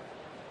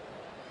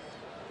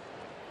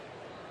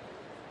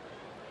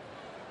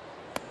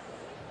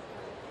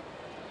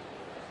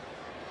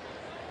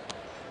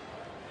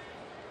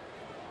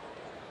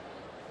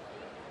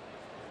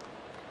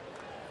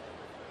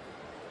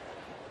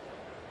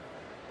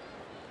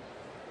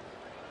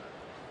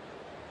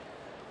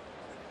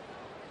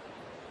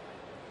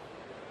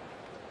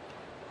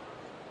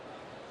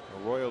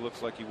 Arroyo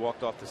looks like he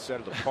walked off the set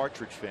of the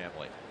Partridge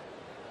Family.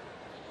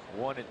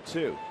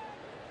 1-2.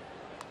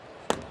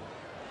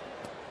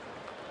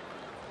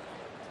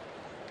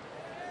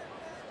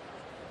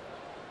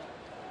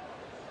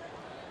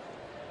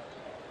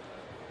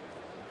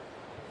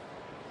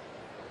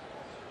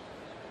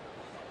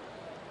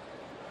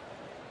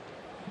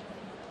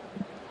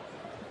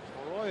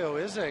 Arroyo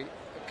is a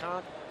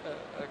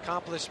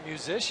accomplished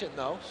musician,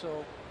 though,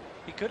 so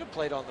he could have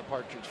played on the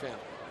Partridge Family.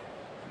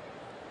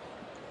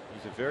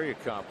 He's a very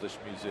accomplished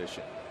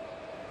musician.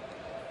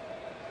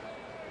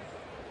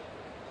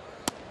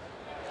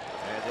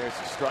 And there's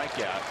a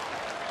strikeout.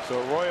 So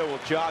Arroyo will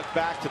jog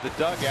back to the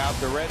dugout.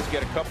 The Reds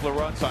get a couple of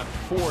runs on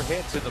 4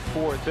 hits in the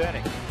 4th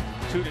inning.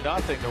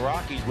 2-0. The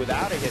Rockies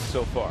without a hit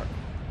so far.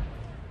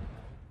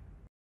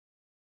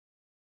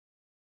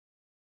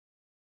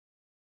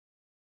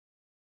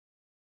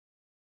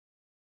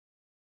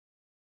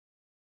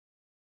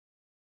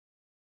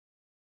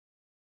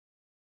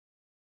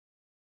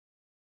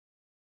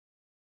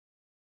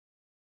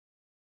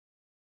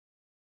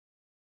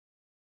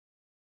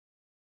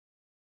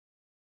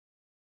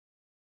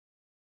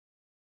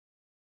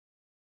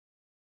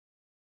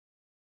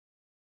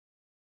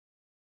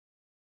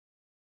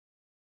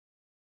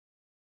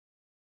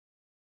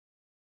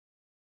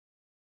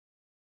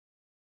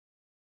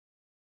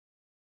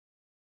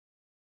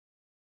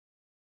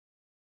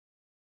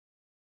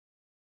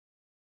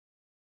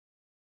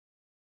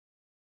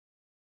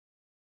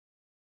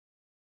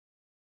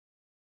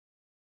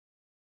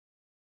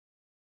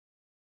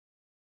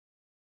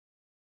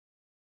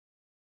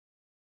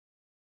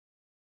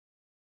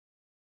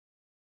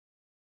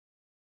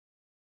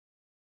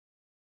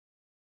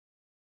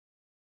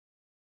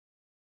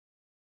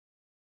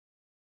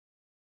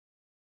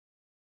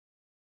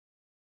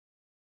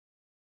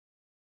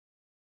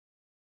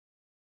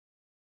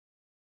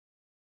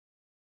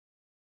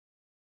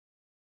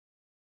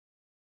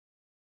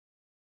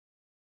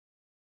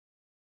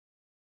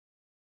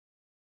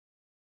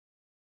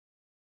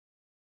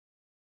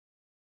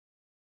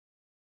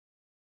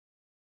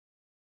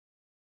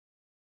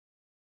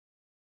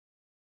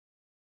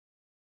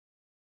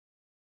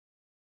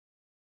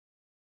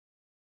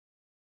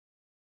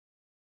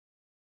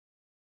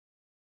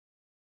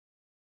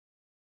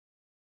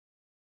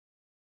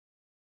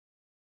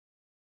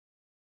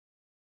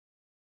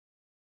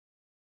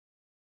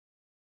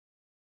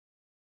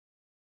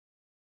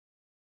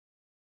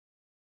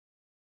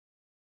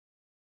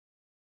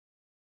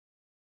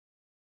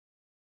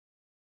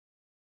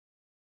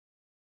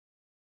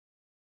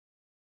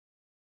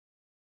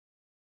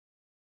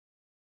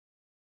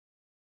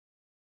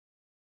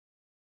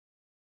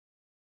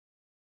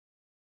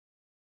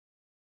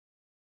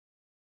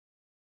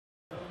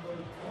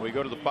 We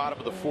go to the bottom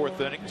of the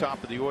 4th inning,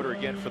 top of the order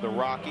again for the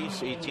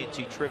Rockies.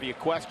 AT&T trivia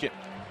question.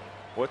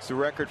 What's the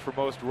record for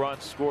most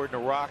runs scored in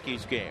a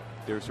Rockies game?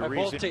 There's a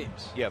reason. By both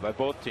teams. Yeah, by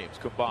both teams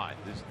combined.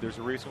 There's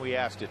a reason we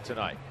asked it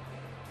tonight.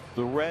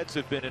 The Reds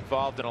have been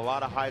involved in a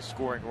lot of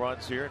high-scoring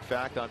runs here. In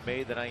fact, on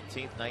May the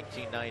 19th,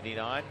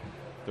 1999,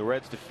 the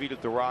Reds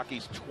defeated the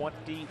Rockies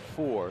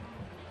 24-12.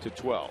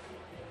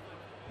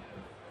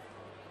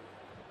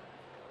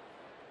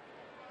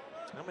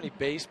 How many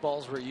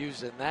baseballs were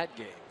used in that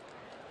game?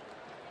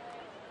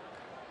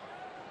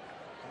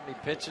 How many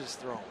pitches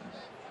thrown?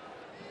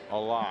 A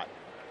lot.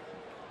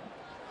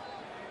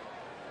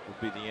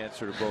 Would be the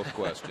answer to both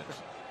questions.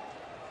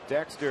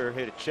 Dexter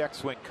hit a check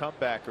swing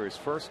comebacker his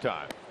first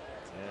time,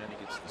 and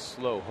he gets the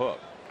slow hook.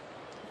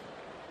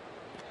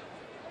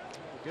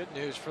 Good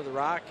news for the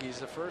Rockies.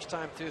 The first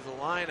time through the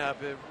lineup,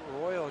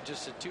 Arroyo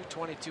just a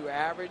 .222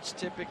 average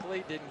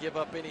typically. Didn't give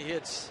up any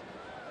hits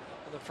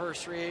in the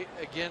first 3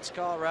 against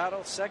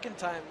Colorado. Second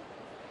time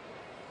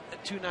a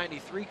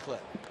 .293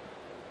 clip.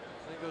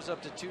 Then it goes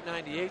up to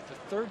 .298 the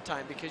third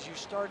time because you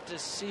start to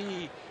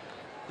see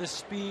the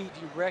speed.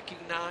 You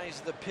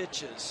recognize the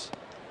pitches.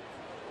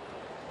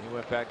 He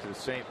went back to the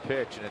same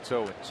pitch, and it's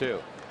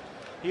 0-2.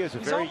 He has a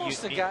very unique...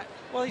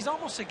 He's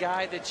almost a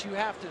guy that you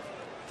have to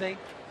think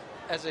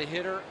as a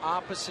hitter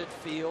opposite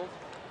field.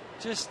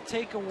 Just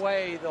take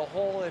away the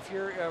whole, if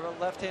you're a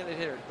left-handed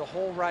hitter, the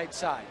whole right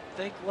side.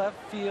 Think left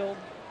field,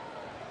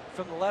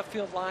 from the left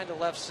field line to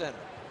left center.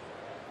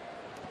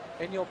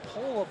 And you'll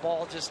pull a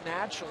ball just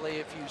naturally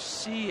if you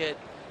see it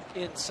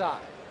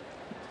inside.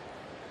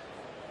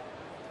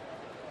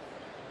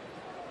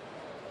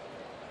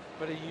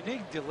 But a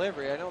unique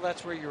delivery. I know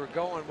that's where you were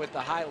going with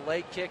the high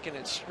leg kick and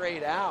it's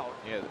straight out.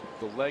 Yeah,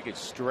 the leg is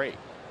straight.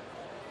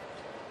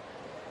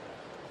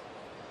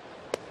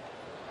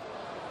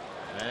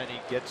 And he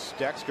gets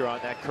Dexter on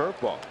that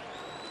curveball.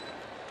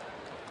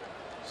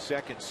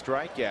 Second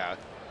strikeout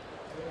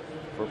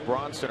for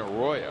Bronson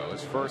Arroyo.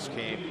 His first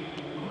came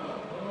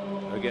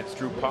against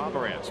Drew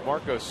Pomeranz.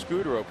 Marco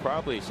Scudero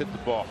probably has hit the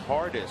ball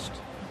hardest.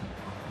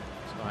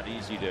 It's not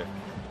easy to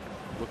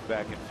look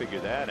back and figure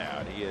that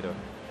out. He hit a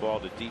ball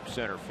to deep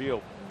center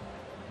field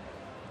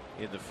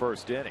in the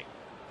first inning.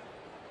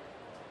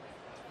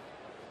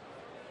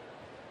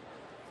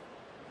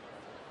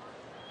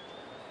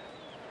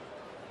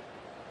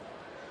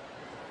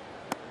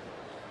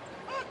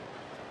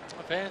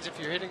 Fans, if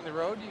you're hitting the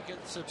road, you can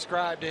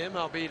subscribe to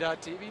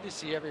MLB.tv to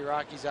see every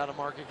Rockies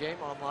out-of-market game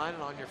online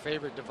and on your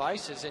favorite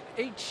devices in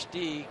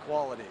HD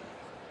quality.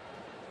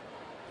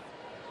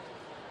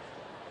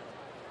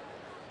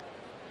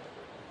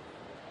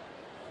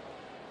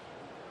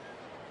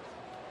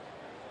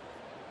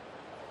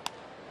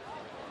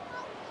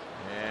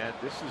 And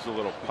this is a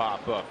little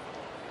pop-up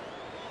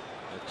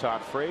that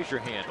Todd Frazier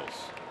handles.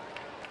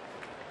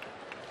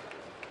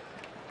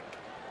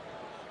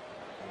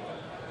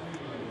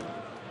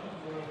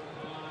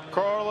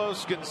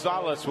 Carlos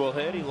Gonzalez will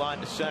hit. He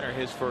lined to center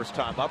his first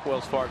time up.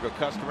 Wells Fargo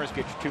customers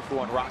get your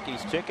 2-for-1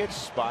 Rockies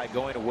tickets by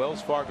going to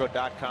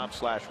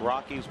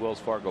wellsfargo.com/Rockies. Wells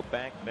Fargo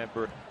Bank,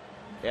 member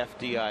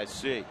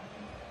FDIC.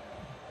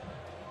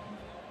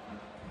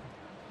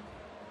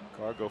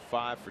 Cargo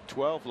 5 for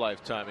 12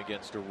 lifetime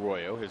against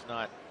Arroyo. Has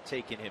not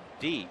taken him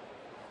deep.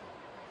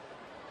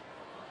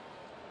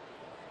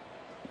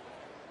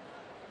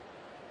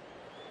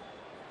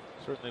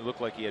 Certainly looked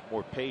like he had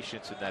more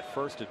patience in that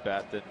first at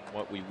bat than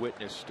what we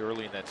witnessed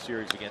early in that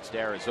series against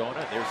Arizona.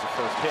 And there's the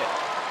first hit.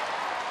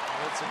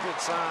 That's a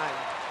good sign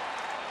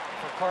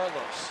for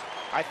Carlos.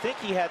 I think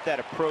he had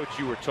that approach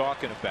you were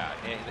talking about,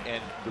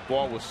 and the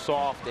ball was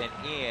soft and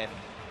in,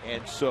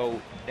 and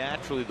so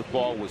naturally the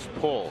ball was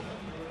pulled.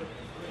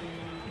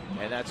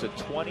 And that's a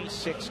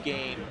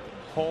 26-game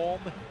home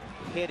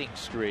hitting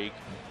streak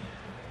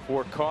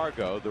for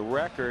Cargo. The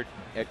record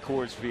at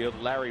Coors Field,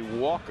 Larry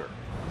Walker.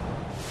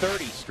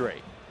 30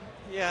 straight.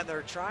 Yeah,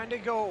 they're trying to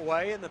go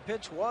away, and the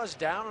pitch was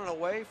down and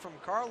away from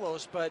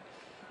Carlos, but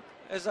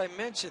as I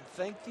mentioned,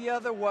 think the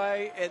other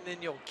way, and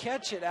then you'll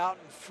catch it out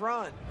in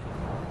front.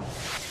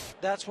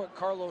 That's what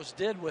Carlos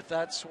did with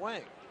that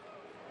swing.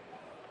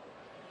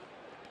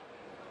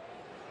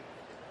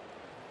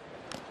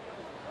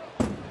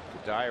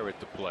 Dyer at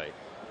the plate.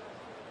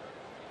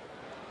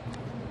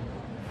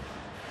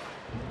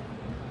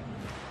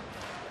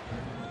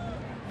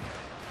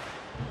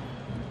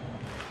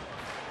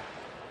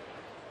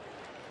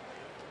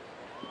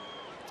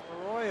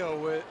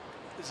 Arroyo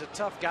is a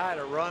tough guy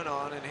to run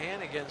on, and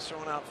Hannigan's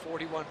thrown out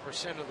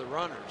 41% of the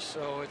runners,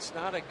 so it's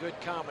not a good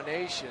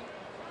combination.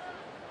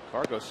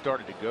 Cargo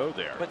started to go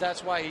there. But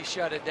that's why he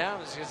shut it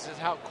down, is because of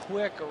how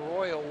quick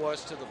Arroyo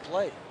was to the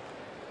plate.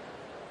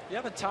 You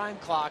have a time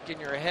clock in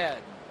your head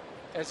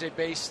as a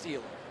base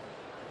stealer,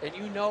 and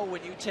you know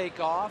when you take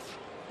off,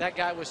 that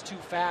guy was too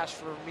fast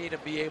for me to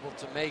be able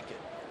to make it.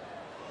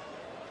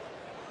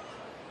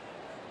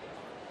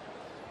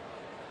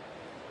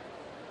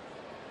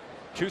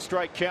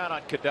 Two-strike count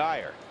on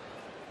Dyer.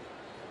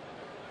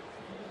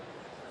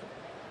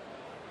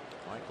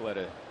 Michael had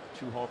a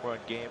 2-home-run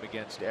game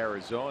against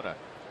Arizona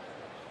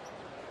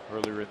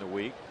earlier in the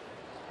week.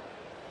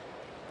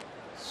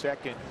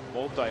 Second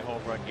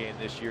multi-home run game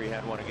this year. He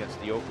had one against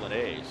the Oakland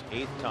A's.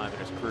 8th time in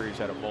his career he's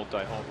had a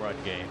multi-home run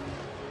game.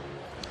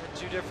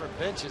 Two different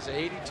pitches, an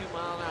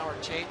 82-mile-an-hour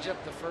changeup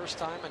the first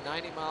time, a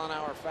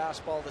 90-mile-an-hour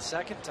fastball the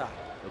second time.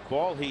 The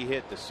ball he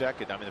hit the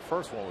second, I mean the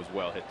first one was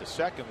well hit. The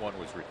second one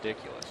was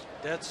ridiculous.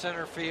 Dead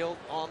center field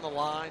on the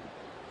line.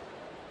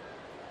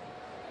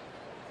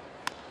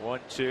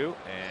 1-2,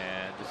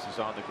 and this is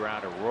on the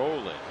ground to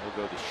Roland.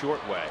 He'll go the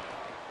short way.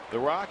 The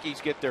Rockies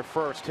get their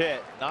first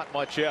hit, not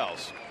much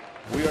else.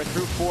 We are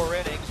through 4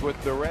 innings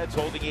with the Reds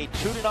holding a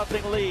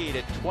 2-0 lead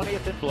at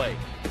 20th and Blake.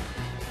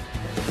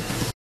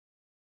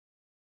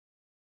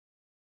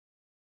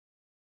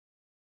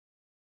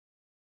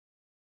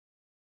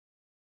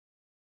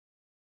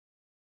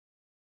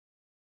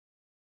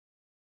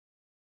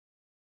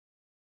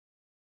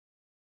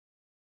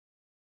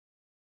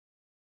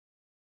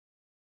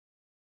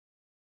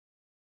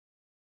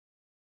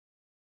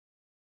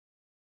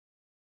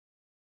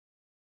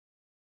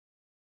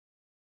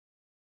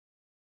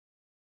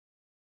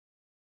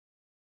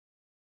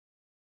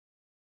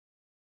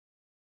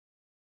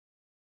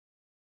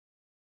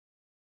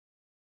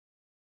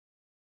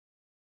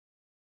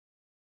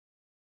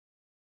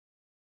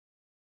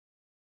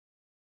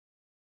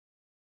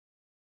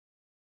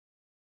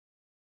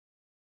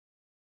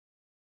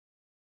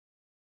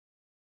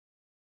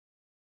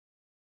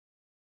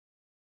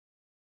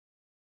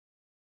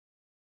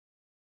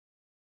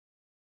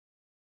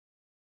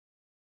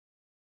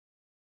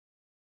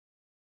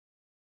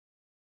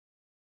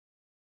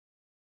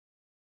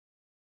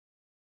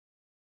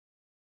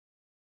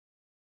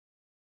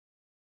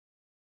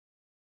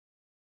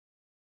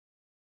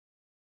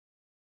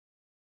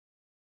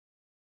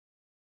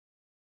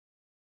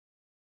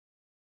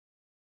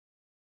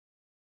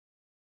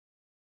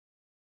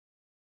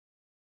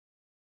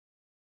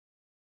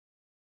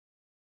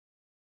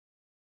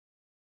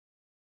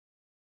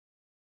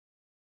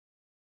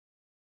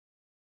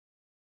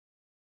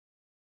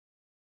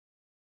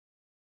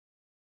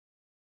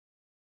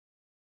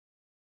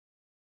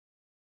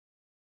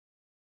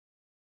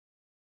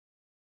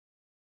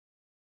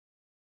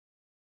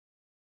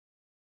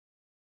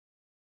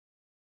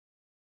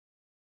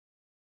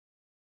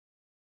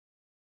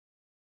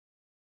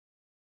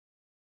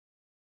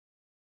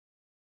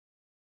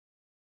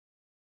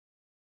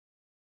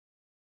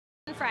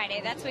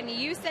 Friday. That's when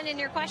you send in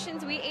your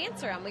questions, we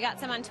answer them. We got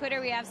some on Twitter,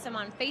 we have some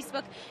on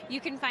Facebook. You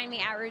can find me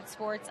at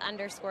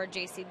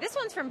 @RootSports_JC. This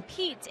one's from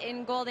Pete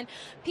in Golden.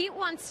 Pete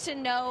wants to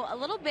know a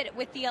little bit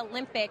with the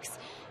Olympics.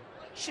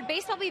 should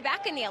baseball be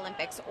back in the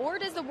Olympics, or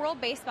does the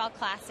World Baseball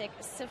Classic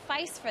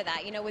suffice for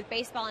that? You know, with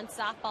baseball and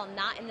softball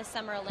not in the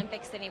Summer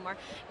Olympics anymore,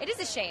 it is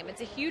a shame.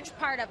 It's a huge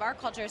part of our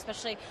culture,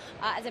 especially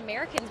as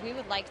Americans. We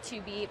would like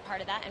to be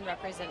part of that and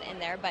represent in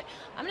there. But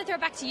I'm going to throw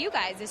it back to you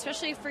guys,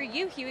 especially for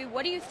you, Huey.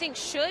 What do you think?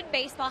 Should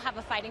baseball have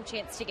a fighting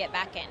chance to get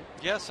back in?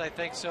 Yes, I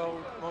think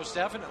so, most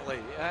definitely.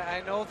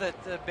 I know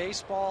that the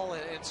baseball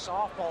and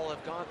softball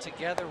have gone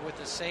together with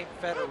the same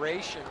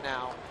federation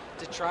now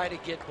to try to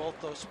get both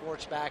those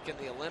sports back in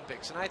the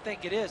Olympics. And I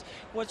think it is.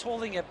 What's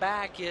holding it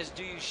back is,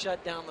 do you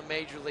shut down the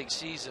Major League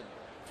season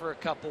for a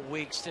couple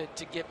weeks to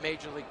get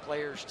Major League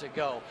players to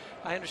go?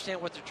 I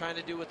understand what they're trying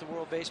to do with the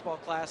World Baseball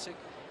Classic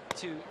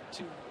to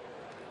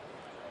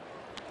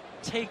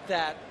take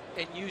that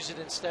and use it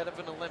instead of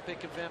an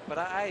Olympic event, but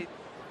I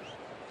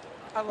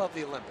love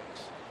the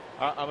Olympics.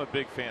 I'm a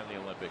big fan of the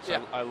Olympics.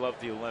 Yeah. I love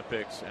the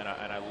Olympics, and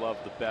I love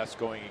the best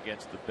going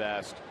against the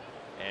best.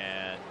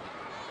 And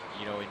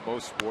you know, in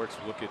most sports,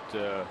 look at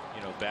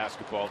you know,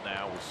 basketball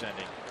now. We're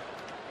sending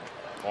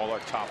all our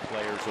top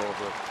players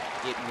over.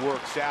 It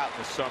works out in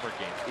the summer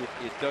games.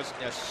 It doesn't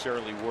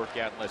necessarily work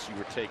out unless you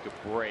were to take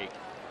a break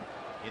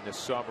in the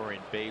summer in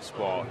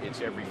baseball. It's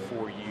every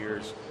 4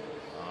 years.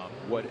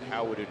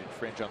 How would it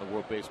infringe on the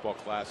World Baseball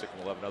Classic?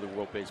 We'll have another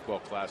World Baseball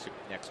Classic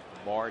next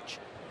March.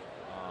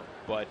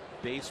 But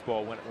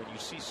baseball, when you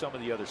see some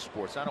of the other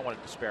sports, I don't want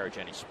to disparage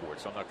any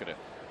sports. I'm not going to,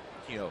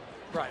 you know,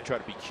 try to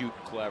be cute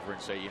and clever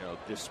and say, you know,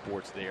 this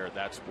sport's there,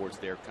 that sport's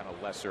there, kind of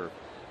lesser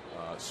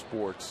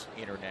sports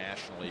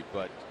internationally.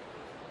 But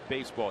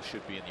baseball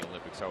should be in the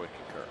Olympics. I would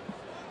concur.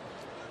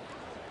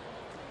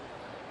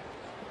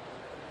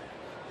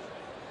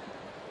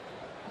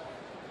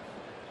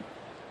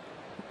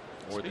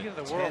 Speaking of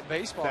the World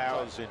Baseball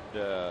Classic,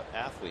 10,000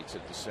 athletes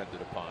have descended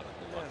upon it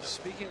in London.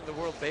 Speaking of the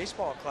World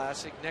Baseball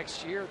Classic,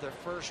 next year the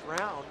first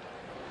round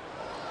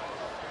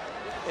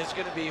is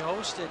going to be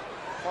hosted,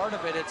 part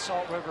of it at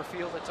Salt River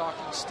Field at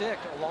Talking Stick,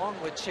 along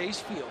with Chase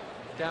Field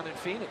down in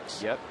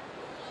Phoenix. Yep.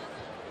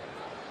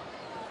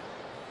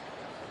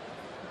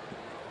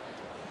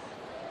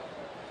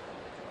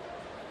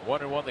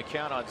 One and one the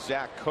count on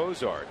Zach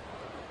Cozart.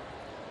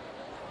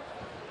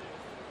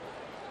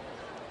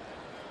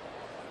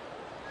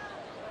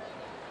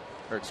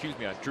 Or excuse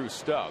me, on Drew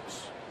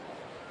Stubbs.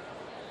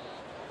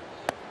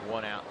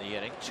 One out in the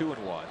inning,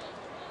 2-1.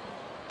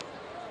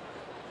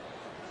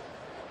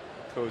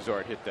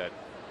 Cozart hit that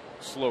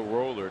slow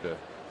roller to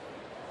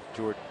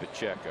Jordan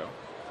Pacheco.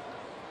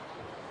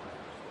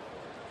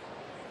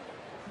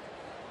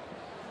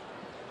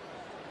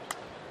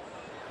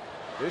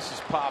 This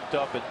has popped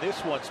up, and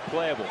this one's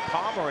playable.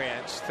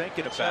 Pomeranz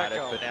thinking about it,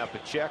 but now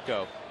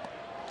Pacheco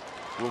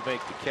will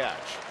make the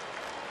catch.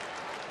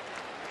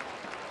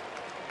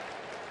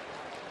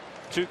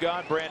 2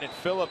 gone. Brandon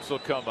Phillips will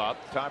come up.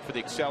 Time for the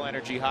Excel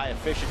Energy high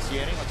efficiency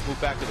inning. Let's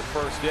move back to the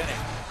first inning.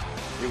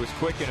 It was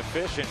quick and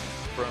efficient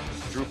from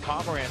Drew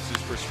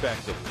Pomeranz's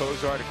perspective.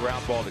 Cozart a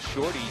ground ball to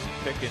short. Easy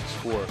pickings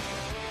for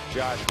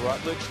Josh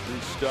Rutledge.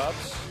 Drew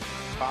Stubbs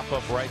pop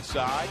up right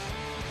side.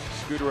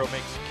 Scudero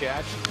makes the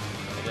catch.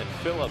 And then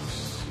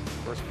Phillips,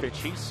 first pitch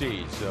he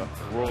sees, a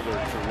roller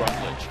to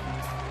Rutledge.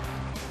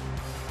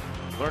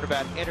 Learn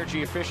about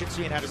energy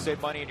efficiency and how to save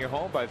money in your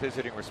home by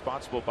visiting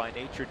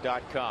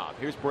responsiblebynature.com.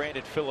 Here's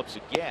Brandon Phillips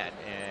again,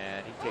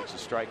 and he takes a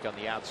strike on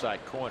the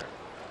outside corner.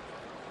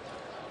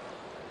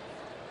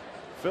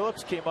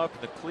 Phillips came up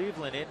in the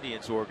Cleveland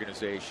Indians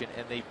organization,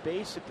 and they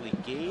basically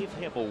gave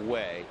him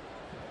away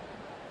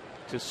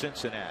to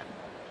Cincinnati.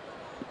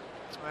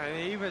 I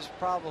mean, he was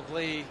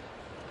probably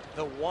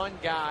the one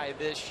guy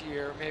this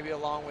year, maybe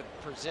along with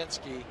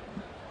Przinsky,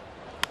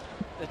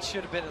 that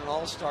should have been an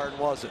all-star and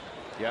wasn't.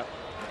 Yep.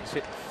 He's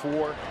hitting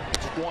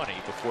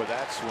 .420 before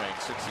that swing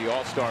since the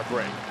All-Star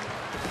break.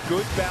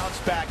 Good bounce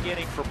back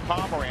inning for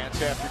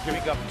Pomeranz after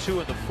giving up 2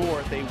 in the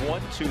 4th. They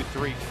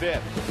 1-2-3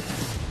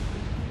 fifth.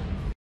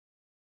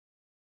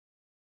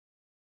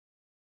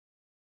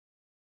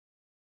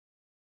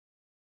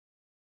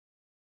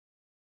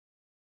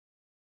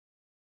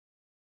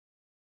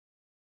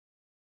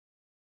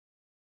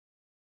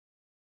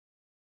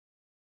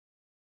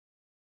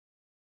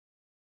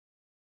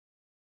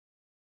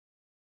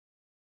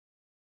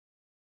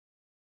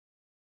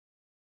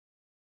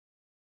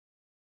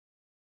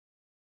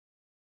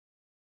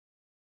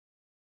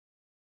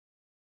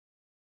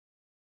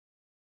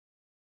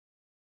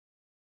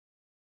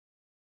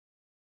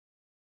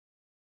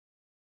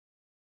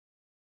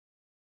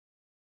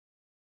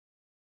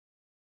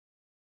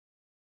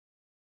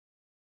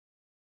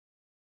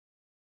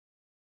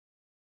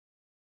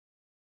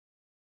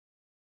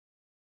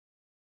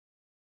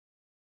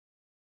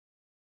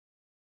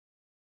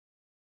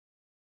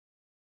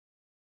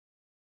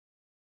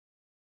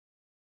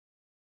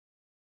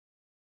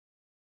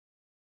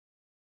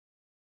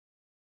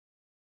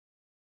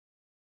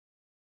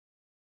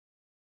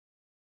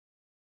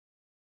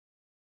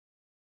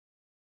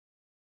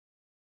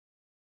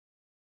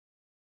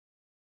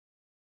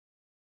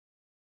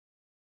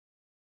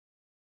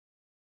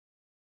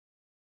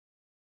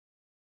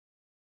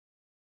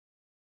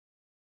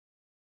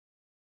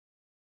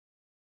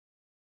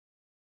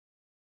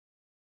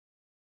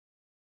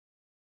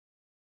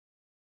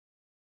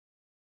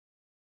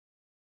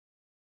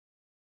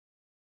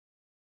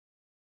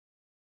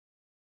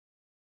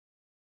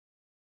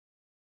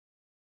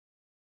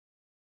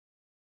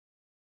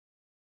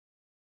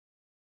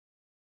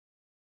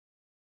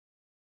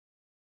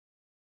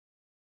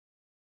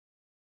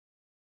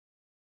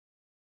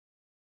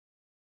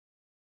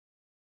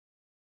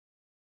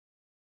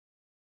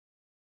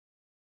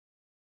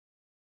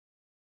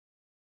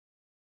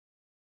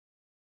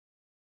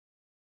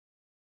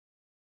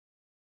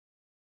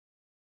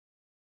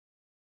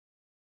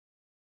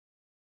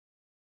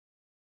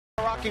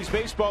 Rockies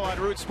baseball on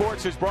Root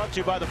Sports is brought to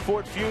you by the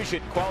Ford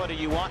Fusion. Quality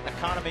you want,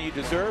 economy you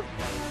deserve.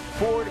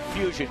 Ford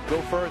Fusion.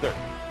 Go further.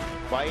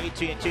 By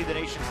AT&T, the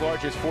nation's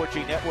largest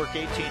 4G network.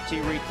 AT&T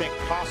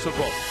Rethink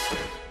Possible.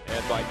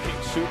 And by King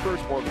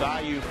Soopers, more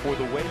value for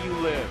the way you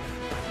live.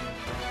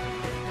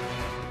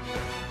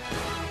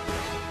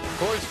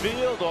 Coors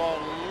Field all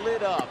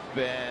lit up,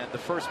 and the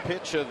first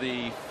pitch of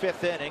the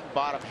 5th inning,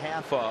 bottom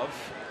half of,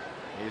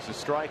 is a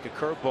strike, a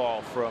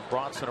curveball from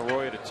Bronson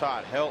Arroyo to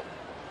Todd Helton.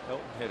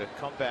 Helton hit a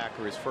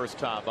comebacker his first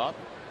time up.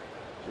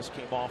 Just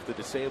came off the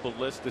disabled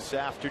list this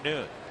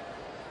afternoon,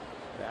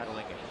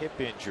 battling a hip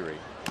injury.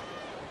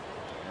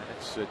 And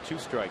it's a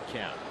 2-strike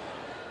count.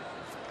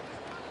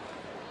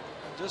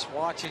 Just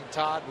watching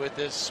Todd with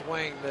this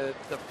swing, the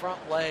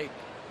front leg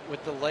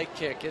with the leg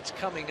kick, it's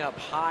coming up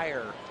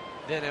higher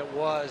than it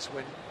was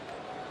when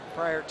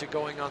prior to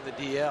going on the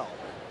DL.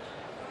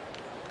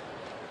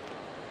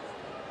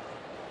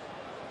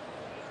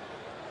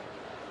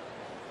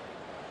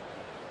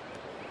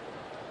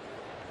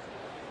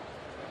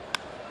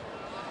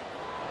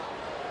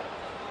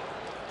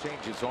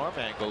 Change his arm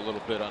angle a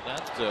little bit on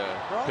that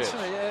pitch.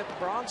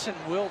 Bronson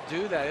will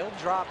do that. He'll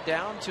drop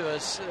down to a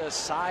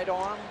side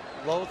arm,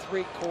 low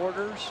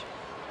 3/4,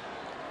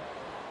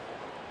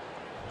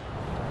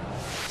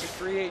 to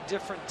create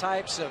different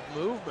types of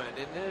movement.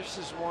 And this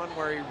is one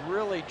where he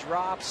really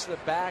drops the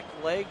back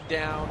leg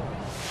down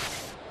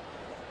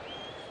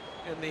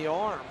in the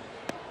arm.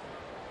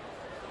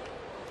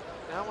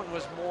 That one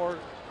was more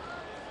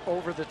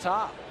over the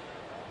top.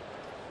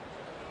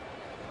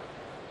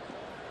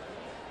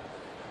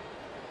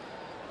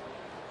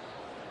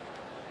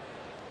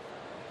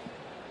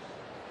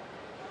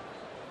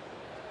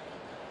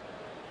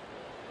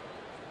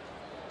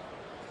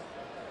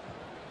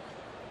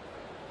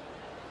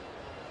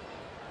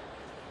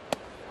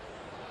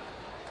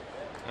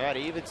 That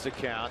evens the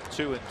count,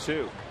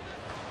 2-2.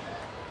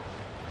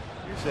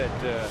 Here's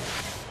that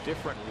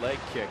different leg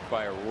kick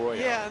by Arroyo.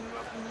 Yeah, and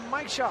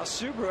Mike Shaw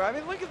Subaru. I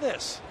mean, look at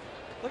this.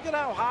 Look at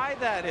how high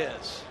that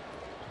is.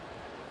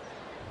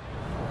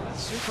 That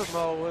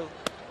Supermo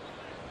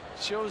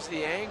shows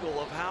the angle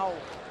of how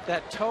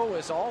that toe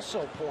is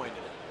also pointed.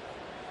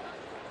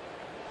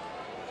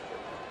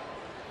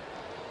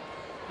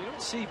 You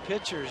don't see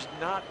pitchers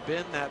not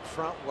bend that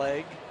front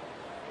leg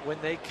when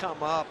they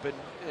come up and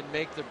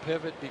make the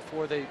pivot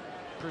before they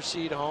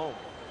proceed home.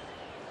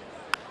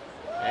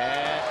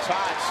 And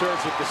Todd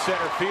serves it to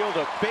center field.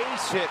 A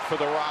base hit for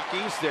the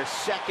Rockies, their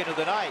second of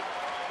the night.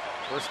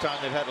 First time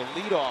they've had a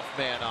leadoff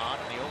man on.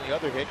 And the only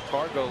other hit,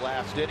 Cargo,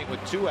 last inning with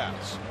 2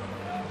 outs.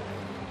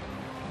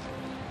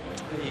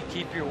 You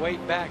keep your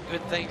weight back,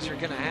 good things are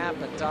going to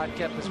happen. Todd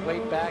kept his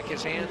weight back,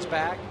 his hands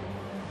back.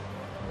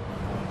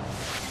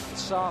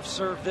 Soft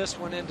serve this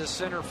one into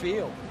center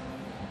field.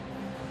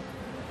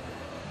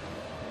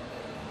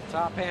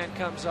 Top hand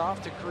comes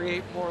off to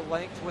create more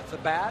length with the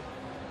bat.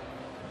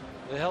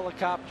 The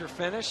helicopter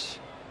finish.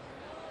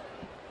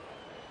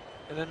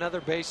 And another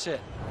base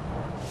hit.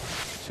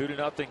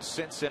 2-0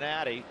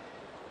 Cincinnati.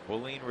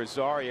 Willeen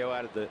Rosario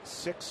out of the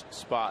 6th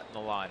spot in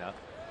the lineup.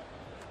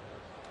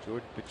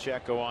 Jordan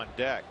Pacheco on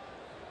deck.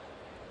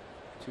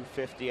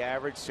 .250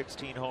 average,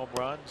 16 home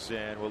runs,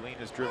 and Willeen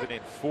has driven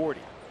in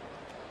 40.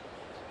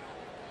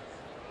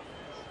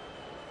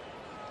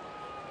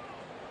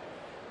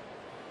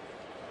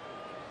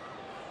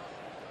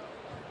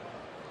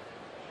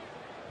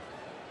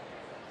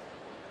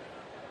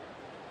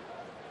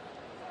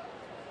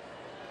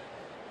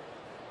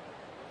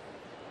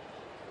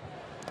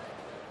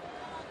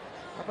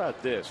 How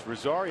about this?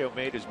 Rosario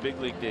made his big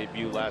league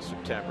debut last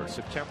September,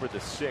 September the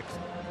 6th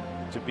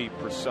to be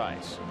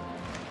precise.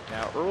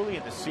 Now, early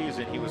in the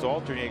season, he was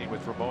alternating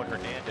with Ramon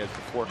Hernandez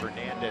before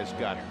Hernandez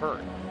got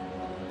hurt.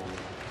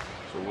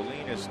 So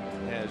Willeen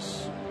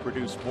has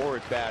produced more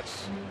at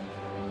bats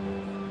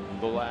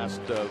the last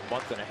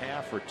month and a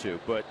half or two,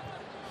 but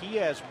he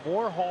has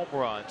more home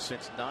runs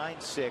since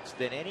 9-6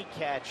 than any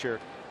catcher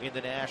in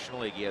the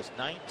National League. He has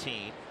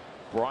 19.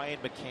 Brian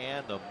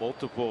McCann, the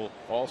multiple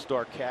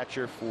all-star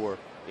catcher for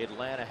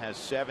Atlanta, has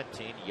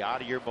 17.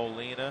 Yadier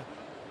Molina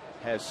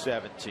has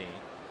 17.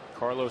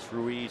 Carlos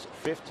Ruiz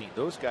 15.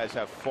 Those guys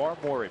have far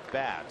more at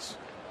bats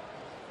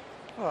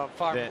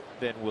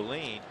than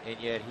Willeen, and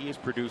yet he has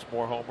produced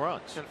more home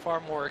runs and far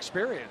more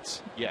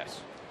experience.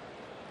 Yes.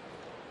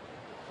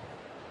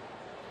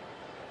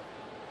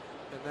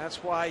 And that's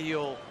why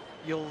you'll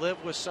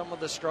live with some of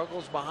the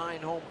struggles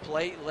behind home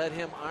plate. Let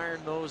him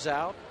iron those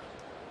out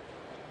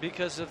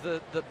because of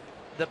the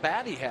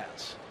bat he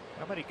has.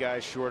 How many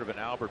guys short of an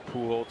Albert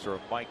Pujols or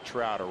a Mike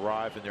Trout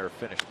arrive and they're a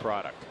finished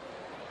product?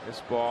 This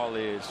ball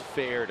is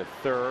fair to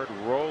third.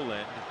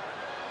 Roland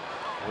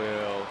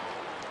will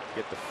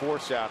get the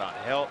force out on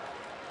Helton.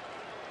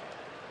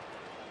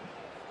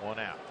 1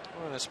 out.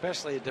 Well, and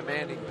especially a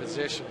demanding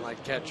position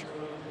like catcher.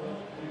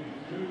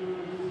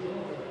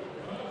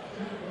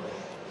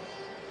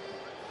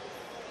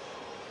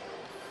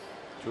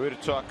 Joy to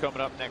talk coming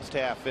up next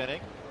half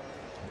inning.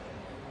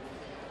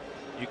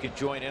 You can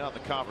join in on the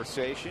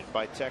conversation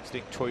by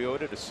texting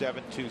Toyota to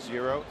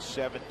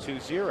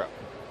 720-720.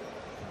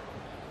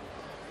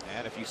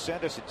 And if you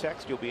send us a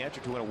text, you'll be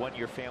entered to win a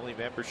 1-year family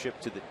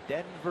membership to the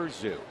Denver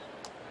Zoo.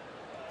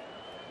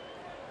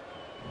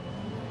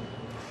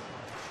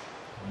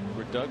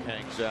 Where Doug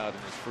hangs out in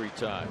his free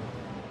time.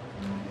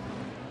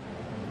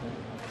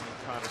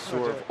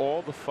 Connoisseur of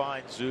all the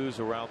fine zoos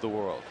around the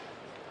world.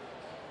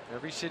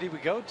 Every city we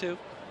go to.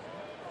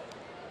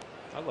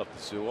 I love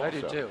the zoo also. I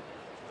do too.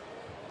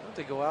 I want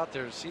to go out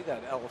there to see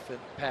that elephant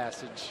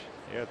passage.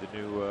 Yeah, the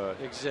new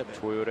exhibit.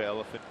 Toyota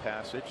Elephant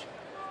Passage.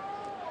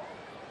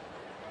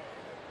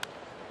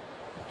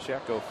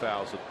 Checo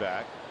fouls it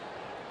back.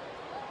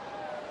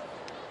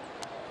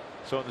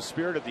 So in the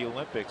spirit of the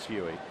Olympics,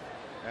 Huey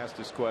asked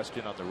this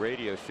question on the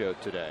radio show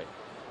today.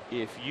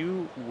 If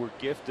you were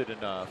gifted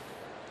enough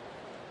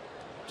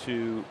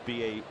to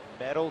be a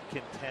medal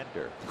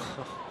contender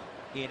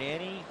in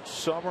any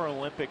Summer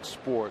Olympic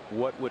sport,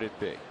 what would it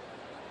be?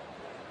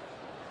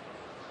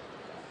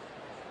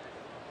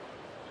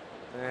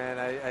 Man,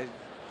 I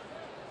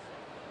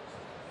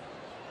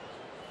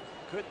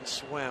couldn't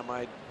swim.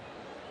 I'd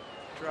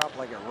drop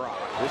like a rock.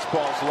 This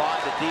ball's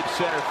lined to deep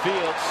center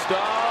field.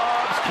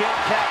 Stubbs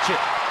can't catch it.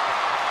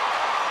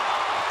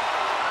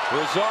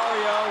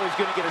 Rosario is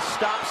going to get a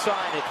stop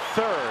sign at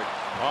third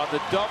on the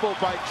double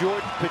by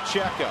Jordan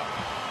Pacheco.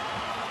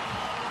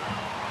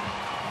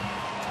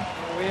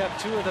 We have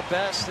two of the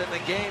best in the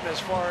game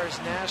as far as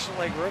National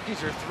League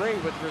rookies, or three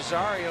with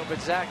Rosario, but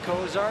Zach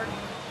Cozart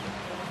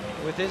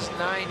with his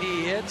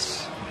 90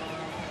 hits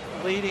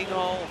leading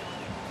all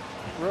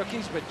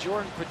rookies, but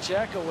Jordan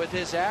Pacheco with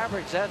his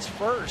average, that's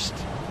first.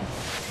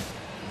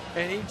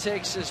 And he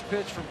takes this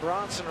pitch from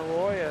Bronson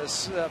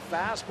Arroyo's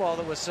fastball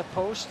that was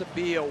supposed to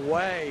be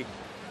away,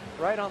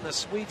 right on the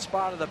sweet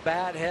spot of the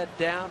bat, head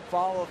down,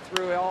 follow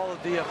through, all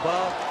of the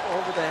above,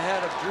 over the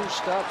head of Drew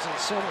Stubbs in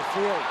center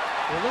field.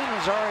 Willie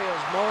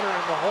Rosario's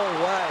motoring the whole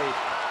way.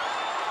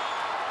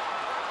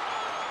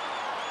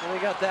 And we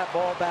got that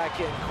ball back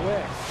in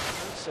quick.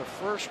 It's the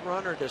first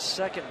runner to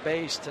second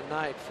base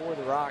tonight for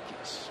the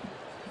Rockies.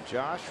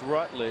 Josh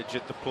Rutledge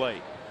at the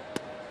plate.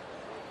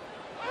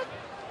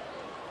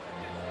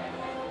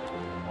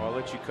 Well, I'll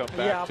let you come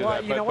back to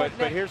that.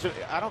 But here's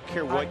I don't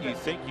care what you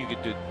think you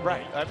could do.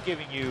 Right. I'm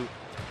giving you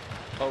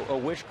a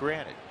wish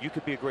granted. You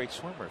could be a great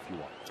swimmer if you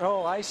want.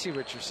 Oh, I see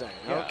what you're saying.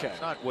 Yeah, okay.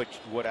 It's not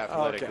what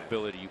athletic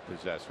ability you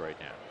possess right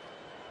now.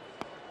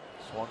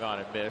 Swung on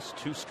and missed.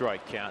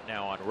 2-strike count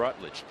now on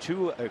Rutledge.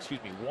 1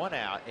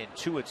 out and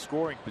 2 at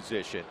scoring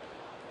position.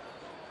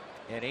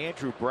 And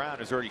Andrew Brown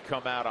has already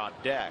come out on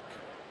deck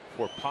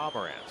for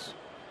Pomerantz.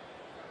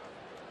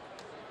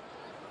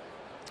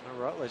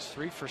 Rutledge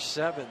 3 for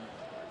 7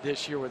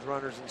 this year with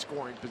runners in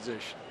scoring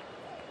position.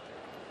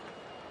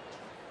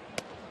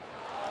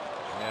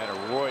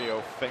 And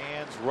Arroyo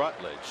fans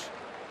Rutledge.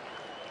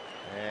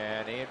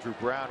 And Andrew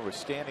Brown was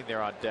standing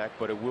there on deck,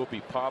 but it will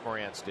be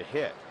Pomerantz to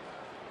hit.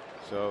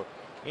 So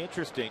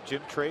interesting,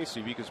 Jim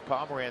Tracy, because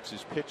Pomerantz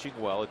is pitching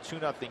well, a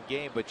 2-0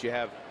 game, but you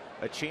have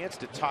a chance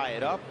to tie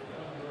it up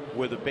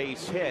with a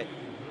base hit,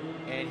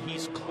 and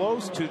he's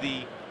close to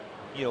the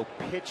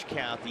pitch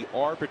count, the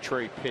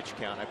arbitrary pitch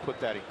count. I put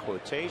that in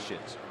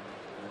quotations.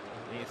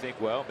 And you think,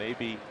 well,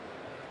 maybe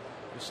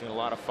we've seen a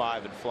lot of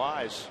 5 and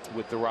flies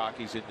with the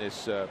Rockies in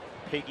this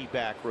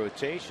piggyback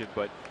rotation,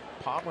 but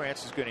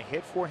Pomerantz is going to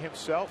hit for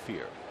himself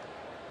here.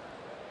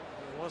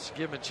 He wants to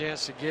give him a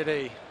chance to get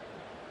a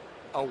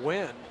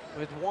win.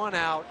 With 1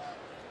 out,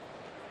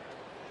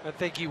 I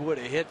think he would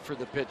have hit for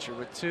the pitcher.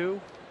 With 2,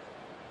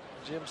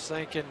 Jim's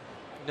thinking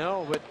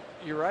no, but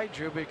you're right,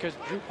 Drew, because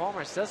Drew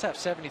Pomerantz does have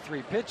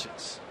 73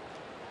 pitches.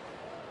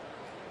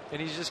 And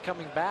he's just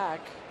coming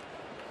back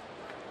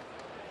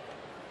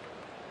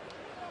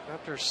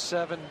after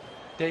 7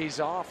 days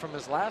off from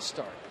his last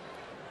start.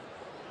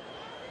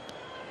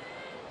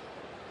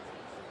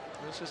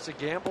 It's just a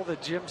gamble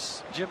that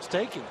Jim's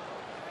taking.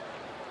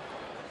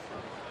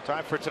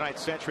 Time for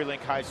tonight's CenturyLink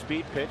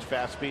high-speed pitch.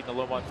 Fast speed and a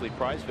low monthly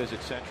price. Visit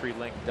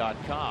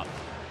CenturyLink.com.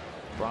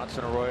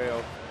 Bronson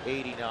Arroyo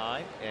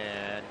 89,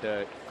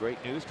 and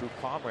great news, Drew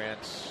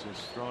Pomerantz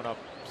has thrown up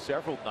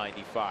several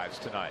 95s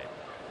tonight.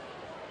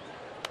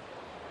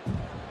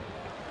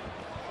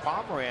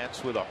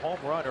 Pomerantz with a home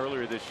run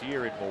earlier this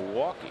year in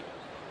Milwaukee.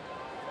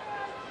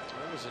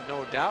 That was a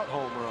no-doubt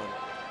home run.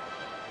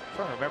 I'm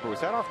trying to remember, was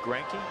that off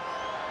Greinke?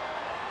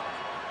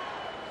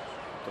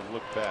 To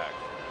look back.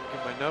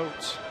 Look at my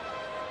notes.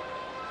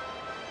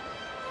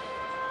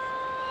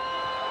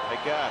 I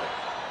got it.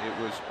 It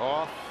was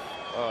off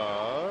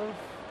of.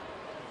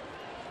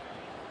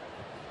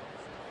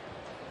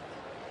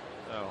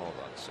 Oh, hold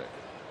on a second.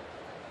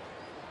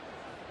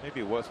 Maybe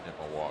it wasn't in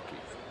Milwaukee.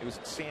 It was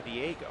in San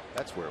Diego.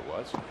 That's where it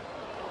was.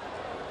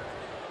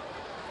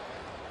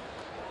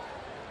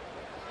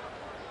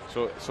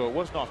 So it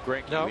wasn't off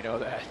Greinke. Nope. We know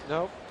that.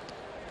 Nope.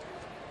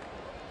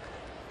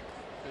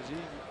 Because he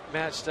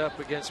matched up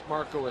against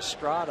Marco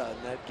Estrada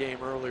in that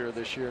game earlier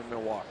this year in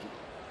Milwaukee.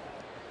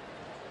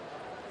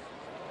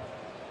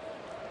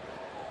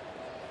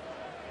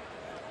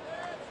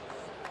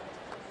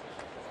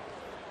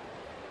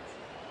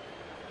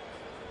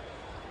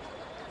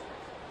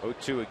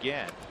 0-2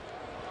 again.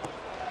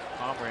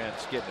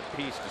 Pomeranz getting a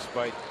piece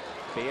despite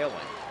failing.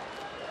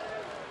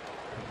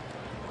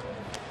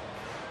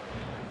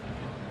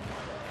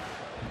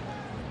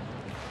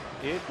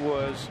 It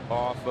was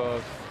off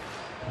of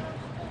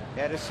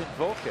Edison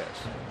Volquez.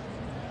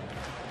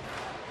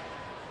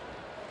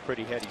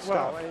 Pretty heady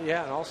stuff. Well,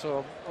 yeah, and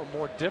also a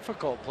more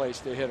difficult place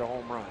to hit a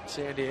home run,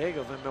 San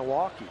Diego, than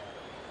Milwaukee.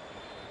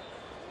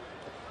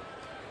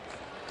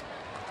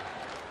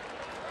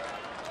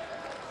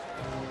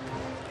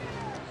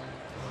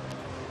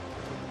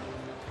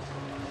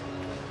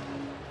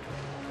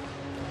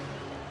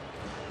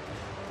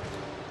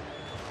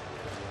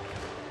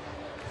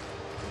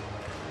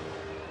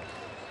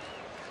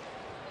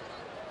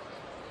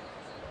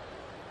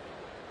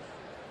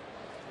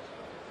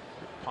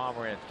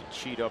 Pomeranz can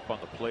cheat up on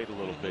the plate a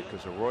little bit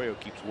because Arroyo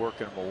keeps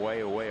working him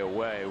away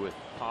with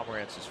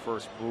Pomeranz's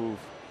first move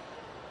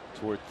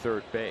toward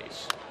third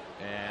base.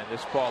 And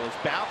this ball is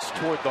bounced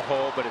toward the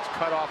hole, but it's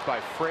cut off by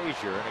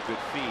Frazier, and a good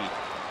feed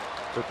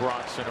for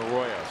Bronson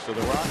Arroyo. So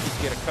the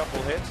Rockies get a couple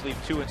hits,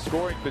 leave 2 in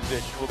scoring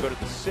position. We'll go to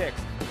the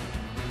 6th,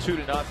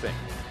 2-0.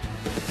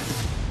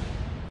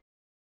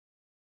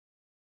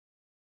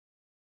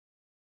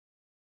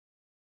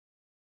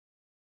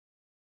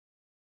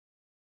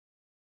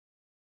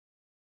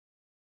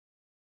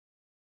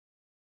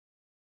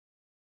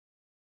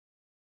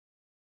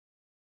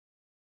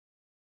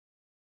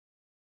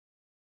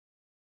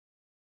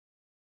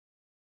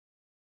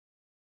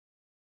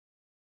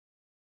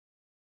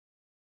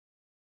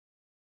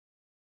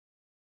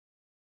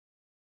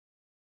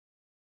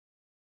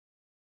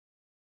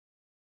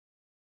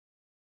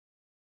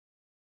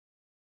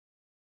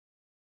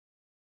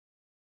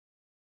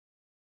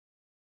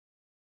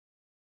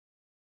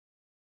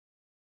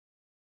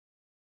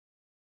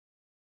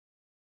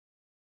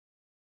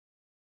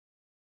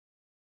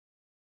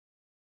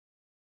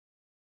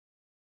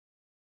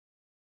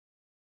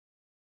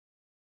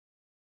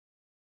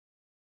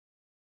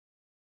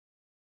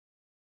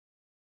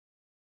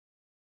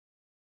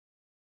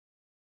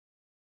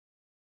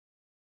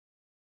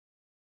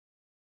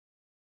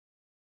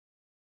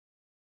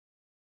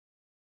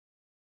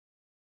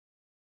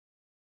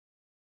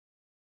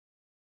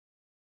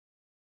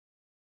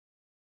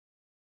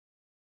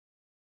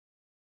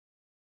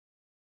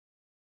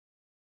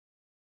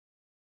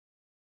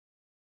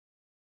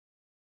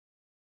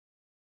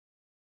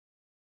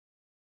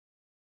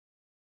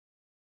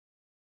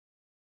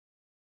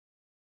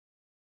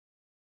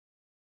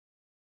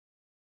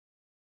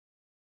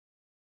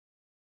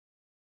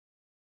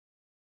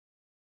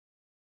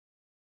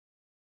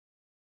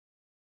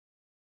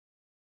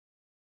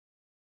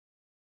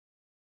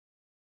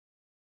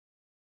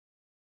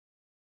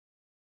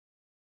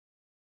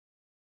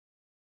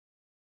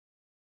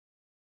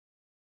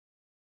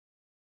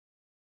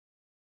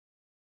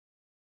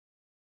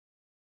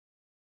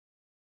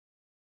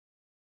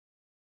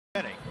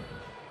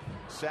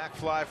 Sac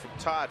fly from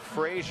Todd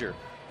Frazier.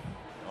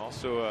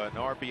 Also an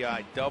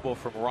RBI double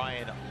from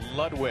Ryan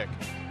Ludwig.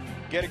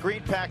 Get a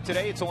green pack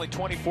today. It's only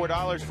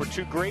 $24 for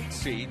 2 great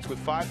seeds, with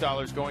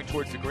 $5 going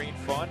towards the Green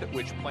Fund,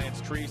 which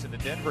plants trees in the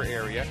Denver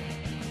area.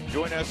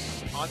 Join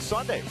us on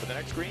Sunday for the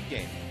next green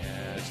game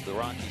as the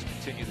Rockies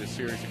continue the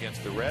series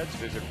against the Reds.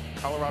 Visit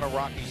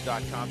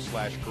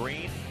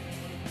coloradorockies.com/green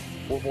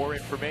for more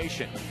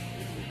information.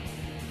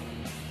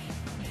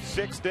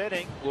 6th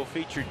inning will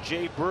feature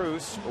Jay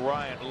Bruce,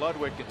 Ryan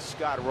Ludwig, and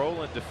Scott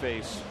Rowland to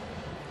face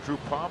Drew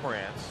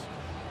Pomeranz,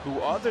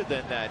 who, other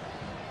than that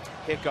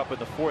hiccup in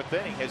the 4th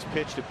inning, has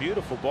pitched a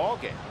beautiful ball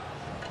game.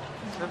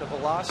 And the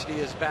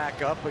velocity is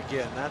back up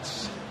again.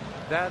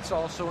 That's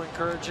also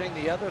encouraging.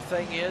 The other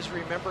thing is,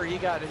 remember, he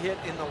got hit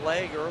in the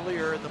leg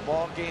earlier in the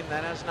ball game.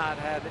 That has not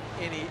had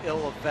any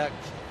ill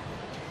effect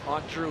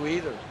on Drew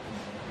either.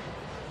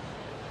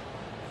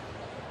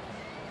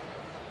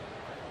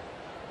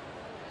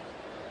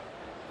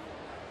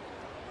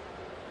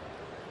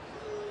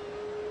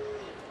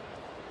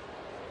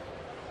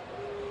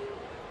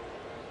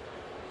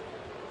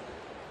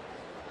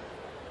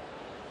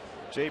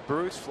 Jay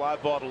Bruce, fly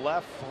ball to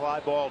left,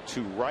 fly ball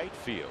to right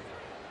field.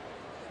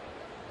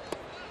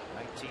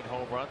 19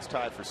 home runs,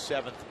 tied for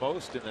 7th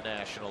most in the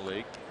National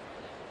League.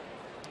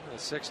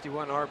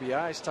 61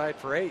 RBIs, tied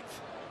for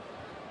 8th.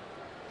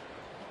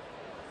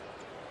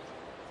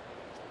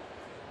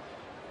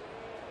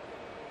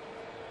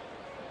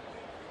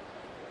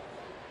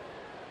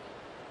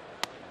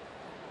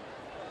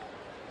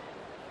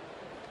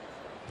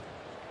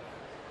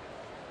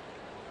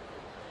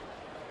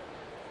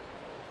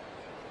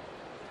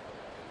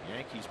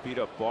 Yankees beat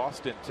up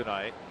Boston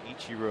tonight.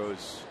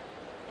 Ichiro's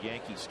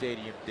Yankee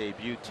Stadium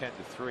debut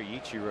 10-3.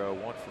 Ichiro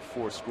 1 for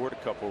 4, scored a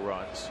couple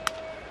runs.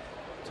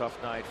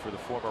 Tough night for the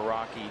former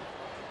Rocky.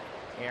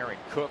 Aaron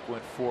Cook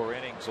went 4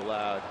 innings,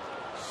 allowed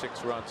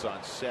 6 runs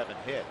on 7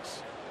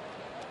 hits.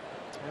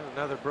 And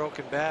another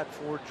broken bat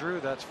for Drew.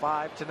 That's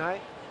 5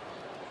 tonight.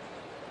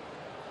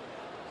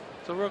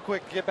 So real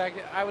quick, get back.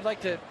 I would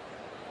like to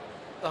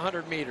the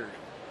 100-meter.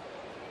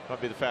 I'd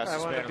be the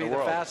fastest man in the world. I want to be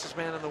the fastest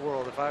man in the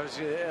world if I was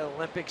an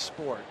Olympic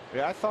sport.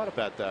 Yeah, I thought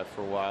about that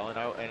for a while, and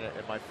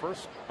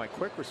my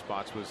quick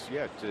response was,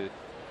 yeah, to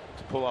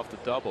pull off the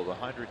double, the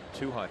 100 and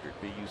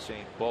 200, be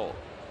Usain Bolt.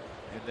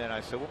 And then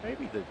I said, well,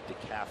 maybe the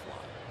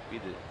decathlon,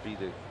 be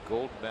the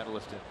gold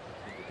medalist in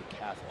the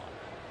decathlon.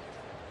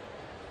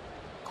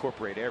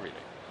 Incorporate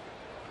everything.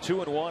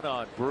 2-1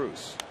 on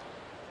Bruce.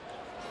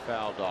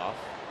 Fouled off.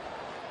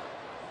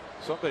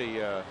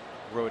 Somebody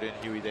wrote in,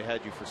 Huey, they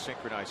had you for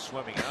synchronized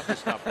swimming, and I'm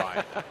just not buying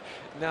it.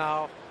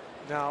 No.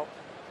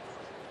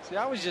 See,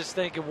 I was just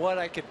thinking what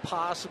I could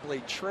possibly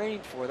train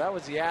for. That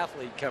was the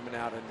athlete coming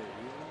out of me.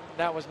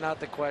 That was not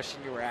the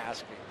question you were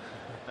asking.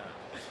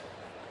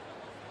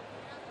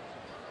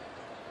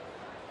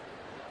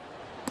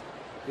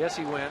 Yes,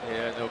 he went.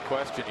 Yeah, no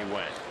question he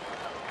went.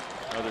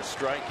 Another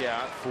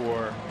strikeout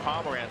for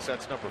Pomerantz.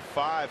 That's number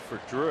 5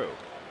 for Drew.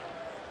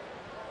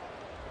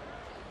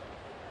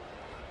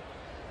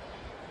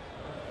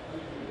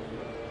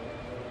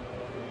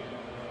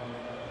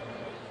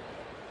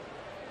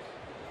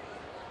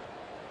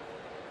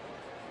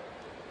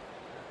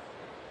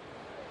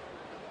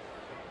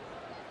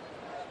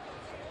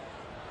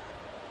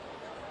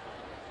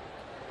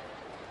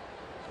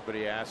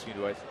 Somebody asked you,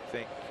 do I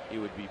think it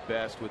would be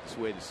best with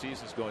the way the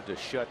season's going to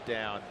shut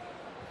down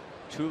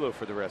Tulo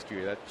for the rest of the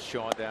year? That's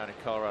Sean down in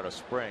Colorado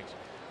Springs.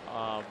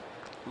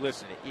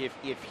 Listen,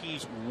 if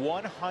he's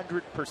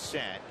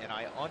 100%, and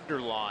I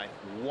underline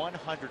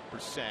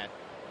 100%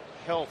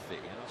 healthy,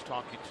 and I was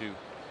talking to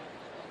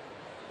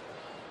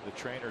the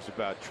trainers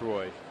about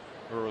Troy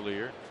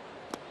earlier,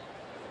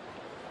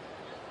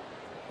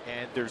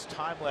 and there's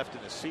time left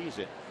in the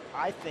season,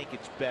 I think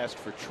it's best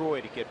for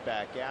Troy to get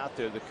back out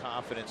there, the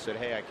confidence that,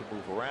 hey, I can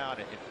move around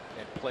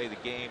and play the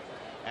game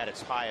at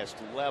its highest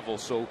level.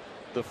 So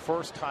the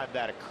first time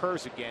that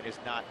occurs again is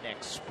not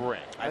next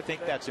spring. I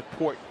think that's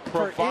important,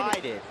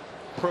 provided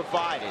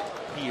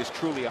he is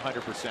truly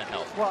 100%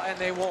 healthy. Well, and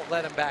they won't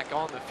let him back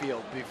on the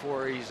field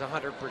before he's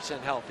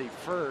 100% healthy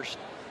first.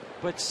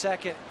 But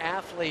second,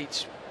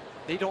 athletes,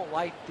 they don't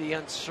like the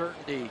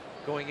uncertainty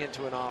going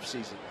into an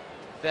offseason,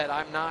 that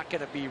I'm not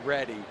going to be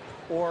ready,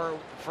 or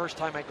the first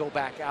time I go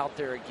back out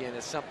there again,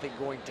 is something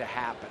going to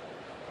happen.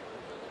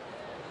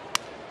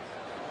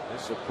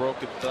 This is a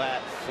broken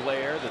bat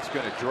flare that's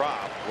going to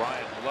drop.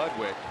 Ryan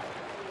Ludwig,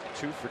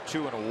 2 for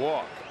 2 and a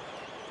walk.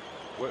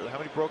 How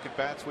many broken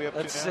bats we up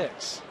That's to now?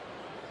 6.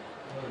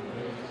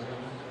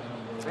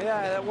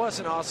 Yeah, that was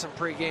an awesome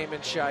pregame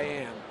in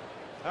Cheyenne.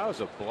 That was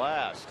a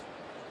blast.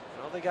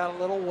 Well, they got a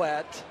little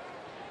wet.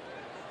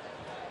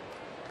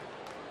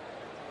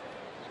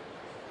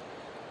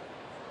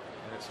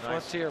 And it's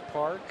Frontier nice.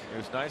 Park. It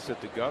was nice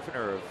that the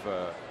governor of,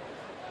 the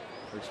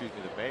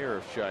mayor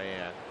of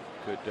Cheyenne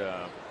could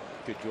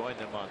join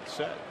them on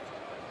set.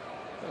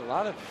 A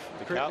lot of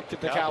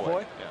the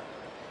cowboy.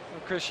 Yeah.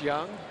 Chris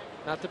Young,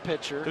 not the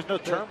pitcher. There's no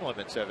term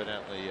limits,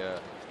 evidently.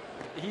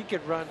 He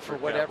could run for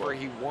whatever Cowboy.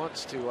 he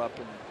wants to up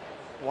in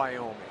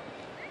Wyoming.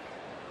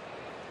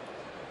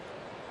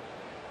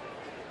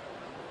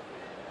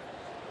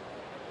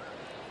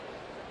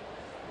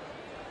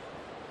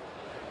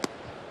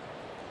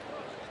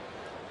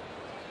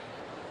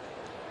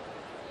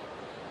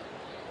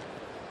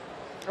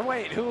 Oh,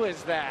 wait, who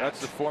is that?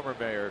 That's the former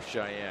mayor of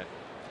Cheyenne.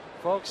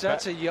 Folks,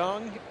 that's a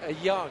young,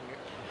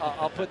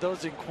 I'll put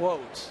those in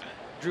quotes,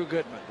 Drew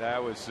Goodman.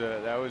 That was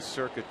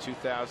circa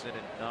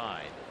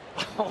 2009.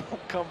 Oh,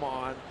 come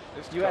on.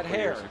 Just You had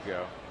hair. years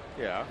ago.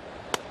 Yeah.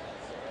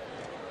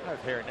 I have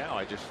hair now.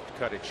 I just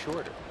cut it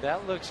shorter.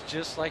 That looks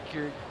just like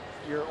your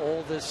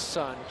oldest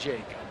son,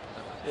 Jacob.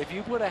 If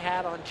you put a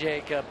hat on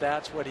Jacob,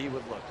 that's what he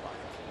would look like.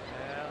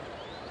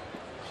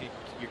 Yeah.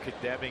 You're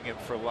condemning him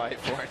for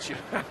life, aren't you?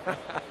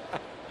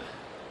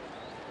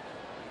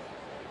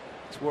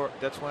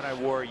 That's when I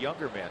wore a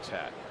younger man's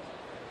hat.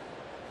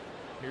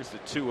 Here's the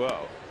 2-0.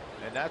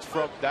 And that's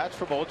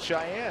from old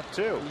Cheyenne,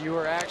 too. You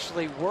were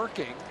actually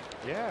working.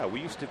 Yeah, we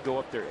used to go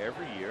up there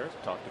every year.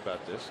 Talked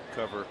about this.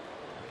 Cover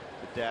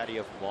the daddy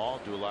of them all.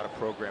 Do a lot of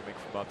programming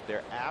from up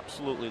there.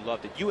 Absolutely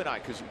loved it. You and I,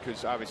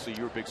 because obviously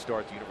you're a big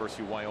star at the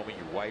University of Wyoming.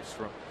 Your wife's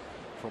from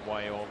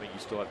Wyoming. You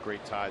still have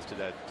great ties to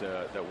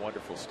that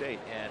wonderful state.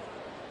 And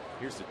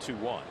here's the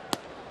 2-1.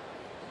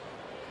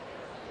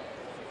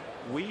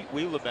 We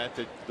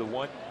lamented the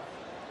one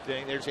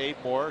thing. There's Abe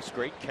Morris,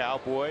 great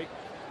cowboy.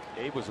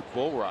 Abe was a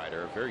bull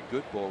rider, a very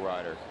good bull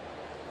rider,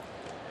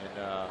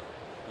 and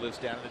lives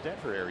down in the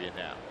Denver area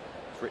now.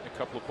 He's written a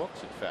couple of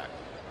books, in fact.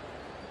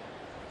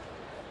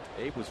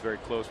 Abe was very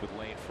close with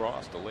Lane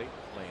Frost, the late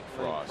Lane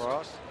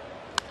Frost.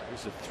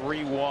 Here's a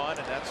 3-1,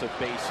 and that's a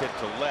base hit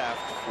to left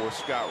for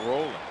Scott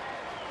Rowland.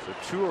 So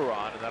 2 are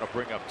on, and that'll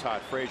bring up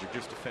Todd Frazier.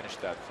 Just to finish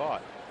that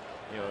thought,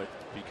 you know,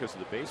 because of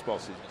the baseball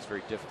season, it's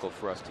very difficult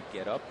for us to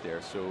get up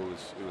there. So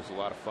it was a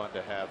lot of fun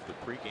to have the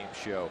pregame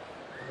show.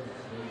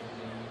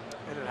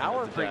 And an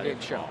hour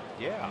pregame show.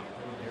 Yeah.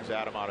 There's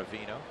Adam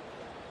Ottavino.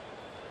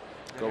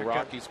 Go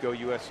Rockies, go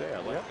USA. I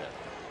like that.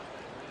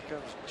 Here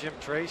comes Jim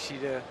Tracy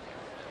to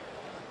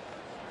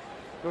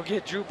go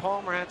get Drew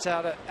Pomerantz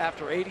out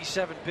after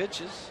 87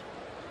 pitches.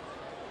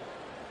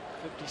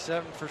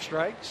 57 for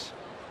strikes.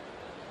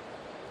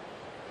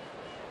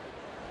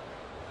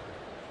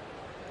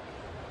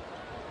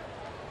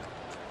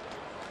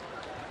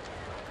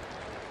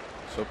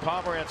 So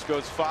Pomerantz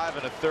goes 5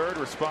 1/3,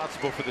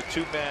 responsible for the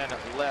 2-man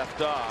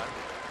left on.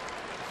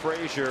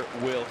 Frazier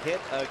will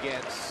hit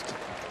against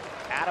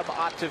Adam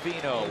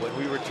Ottavino. When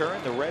we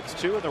return, the Reds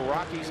 2 and the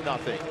Rockies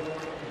nothing.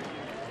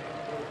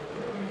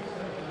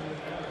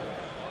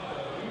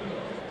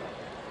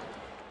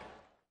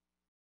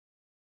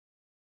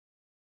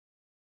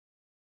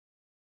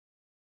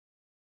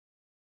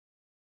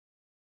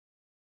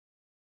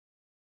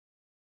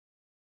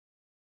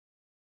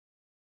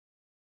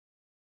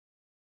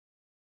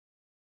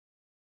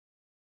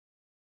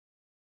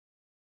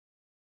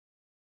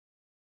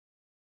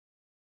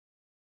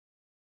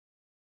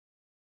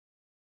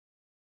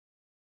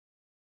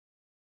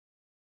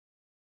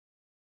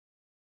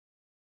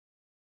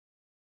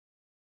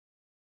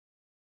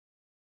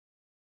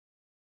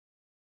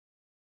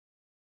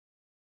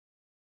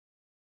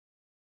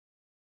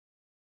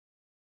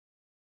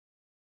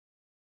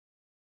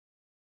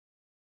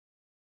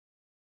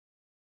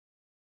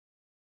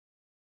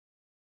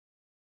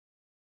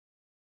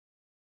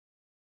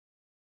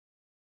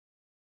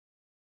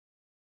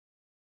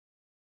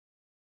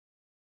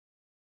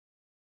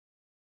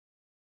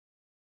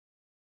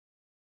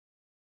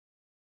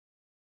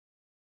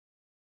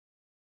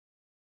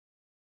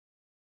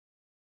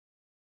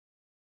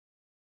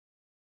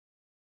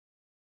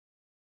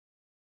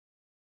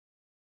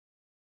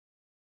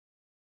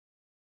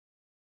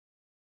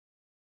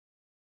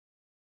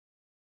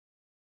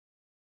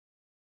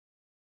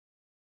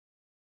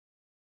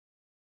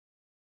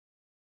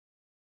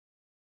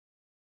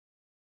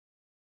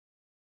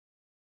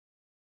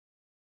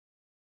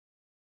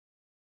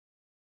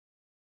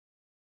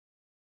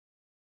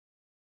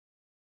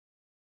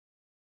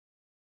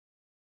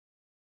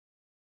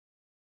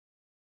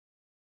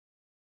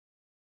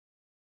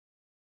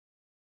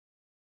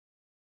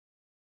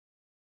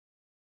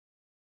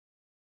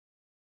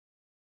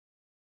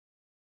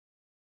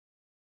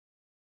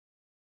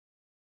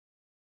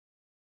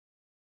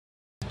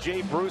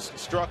 Jay Bruce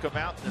struck him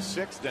out in the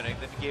 6th inning,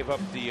 then he gave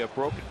up the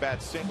broken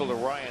bat single to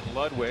Ryan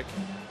Ludwig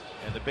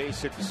and the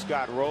base hit to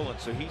Scott Rowland.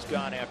 So he's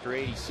gone after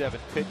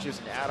 87 pitches,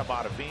 and Adam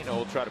Ottavino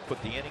will try to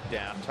put the inning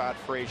down. Todd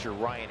Frazier,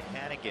 Ryan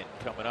Hannigan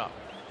coming up.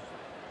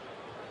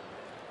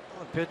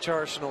 On pitch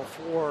arsenal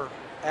for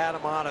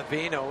Adam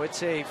Ottavino,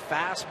 it's a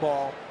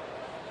fastball,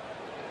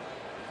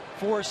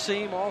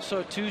 4-seam,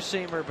 also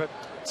 2-seamer, but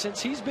since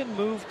he's been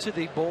moved to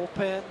the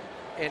bullpen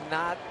and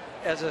not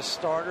as a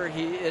starter,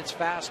 it's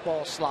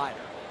fastball slider.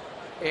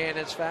 And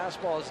his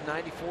fastball is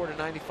 94 to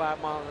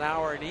 95 miles an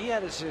hour, and he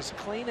had as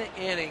clean an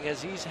inning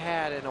as he's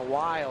had in a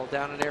while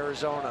down in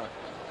Arizona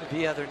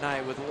the other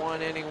night with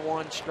 1 inning,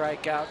 1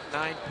 strikeout,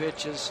 9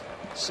 pitches,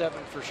 7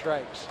 for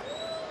strikes.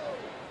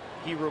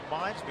 He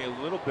reminds me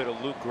a little bit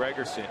of Luke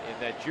Gregerson in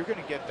that you're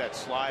going to get that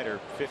slider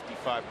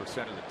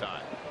 55% of the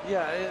time.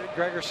 Yeah,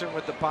 Gregerson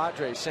with the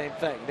Padres, same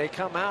thing. They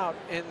come out,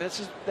 and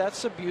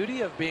that's the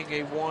beauty of being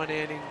a 1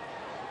 inning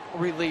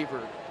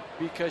reliever,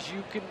 because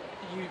you can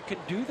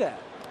do that.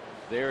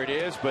 There it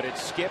is, but it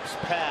skips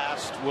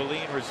past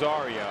Willeen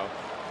Rosario.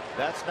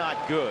 That's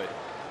not good.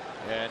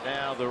 And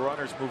now the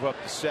runners move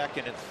up to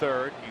 2nd and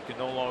 3rd. You can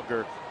no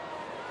longer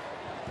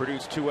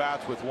produce 2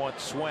 outs with 1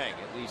 swing,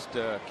 at least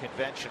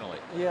conventionally.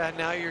 Yeah,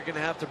 now you're going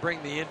to have to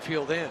bring the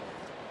infield in. And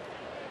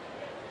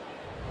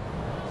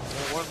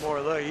one more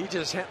look. He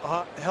just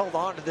held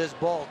on to this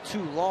ball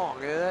too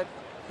long. And that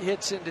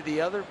hits into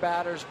the other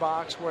batter's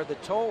box where the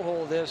toe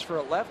hold is for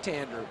a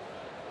left-hander.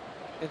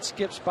 It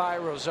skips by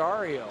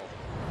Rosario.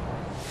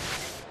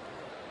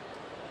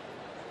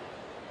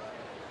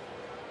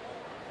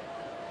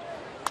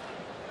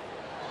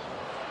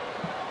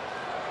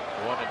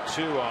 One and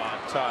 2 on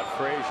Todd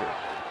Frazier.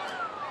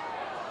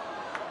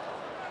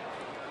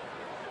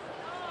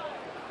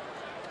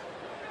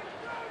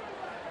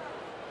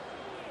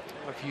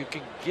 If you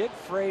can get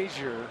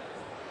Frazier with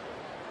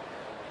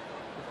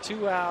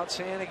 2 outs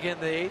and again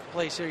the 8th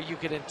place here, you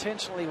could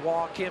intentionally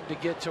walk him to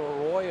get to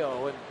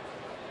Arroyo and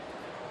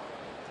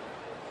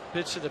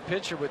pitch to the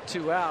pitcher with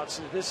 2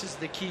 outs. This is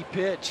the key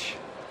pitch.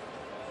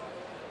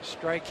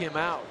 Strike him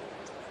out.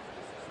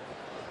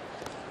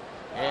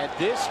 And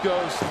this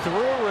goes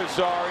through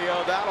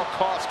Rosario. That'll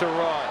cost a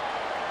run.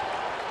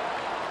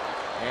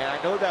 And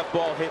I know that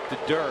ball hit the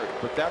dirt,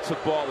 but that's a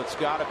ball that's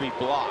got to be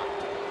blocked.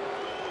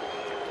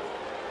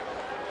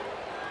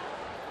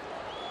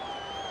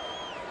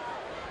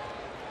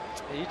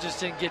 He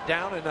just didn't get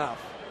down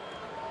enough.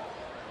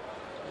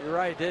 You're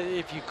right.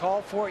 If you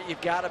call for it,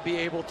 you've got to be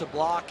able to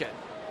block it.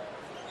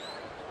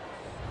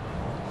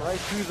 Right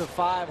through the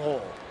 5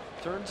 hole.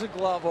 Turns the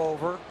glove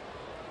over.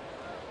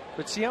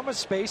 But see how much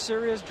space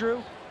there is,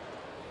 Drew?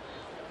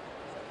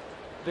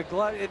 The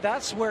glove,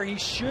 that's where he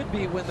should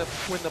be when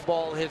the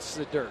ball hits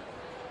the dirt.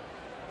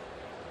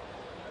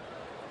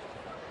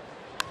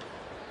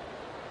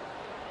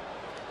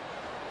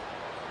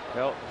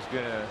 Helton's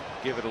going to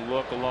give it a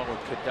look along with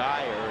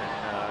Kadire,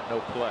 and no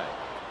play.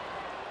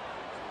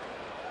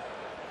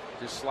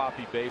 just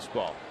sloppy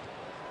baseball.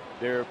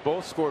 They're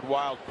both scored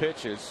wild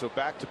pitches, so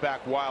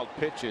back-to-back wild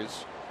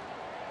pitches.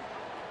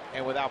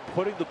 And without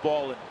putting the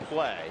ball in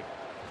play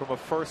from a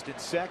first and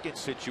second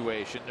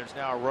situation, there's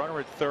now a runner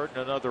at third and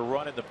another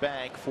run in the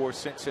bank for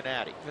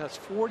Cincinnati. That's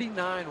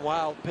 49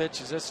 wild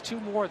pitches. That's 2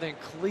 more than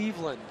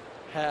Cleveland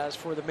has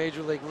for the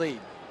major league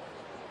lead.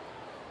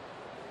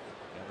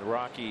 And the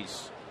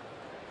Rockies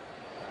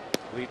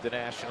lead the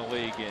National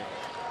League in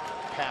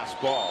pass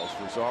balls.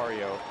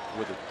 Rosario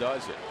with a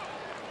dozen.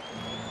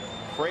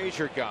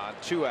 Frazier gone,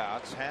 2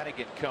 outs.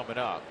 Hannigan coming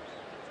up.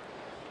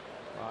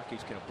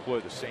 Rockies can employ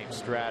the same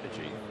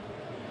strategy.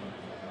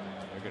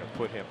 They're going to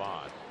put him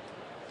on.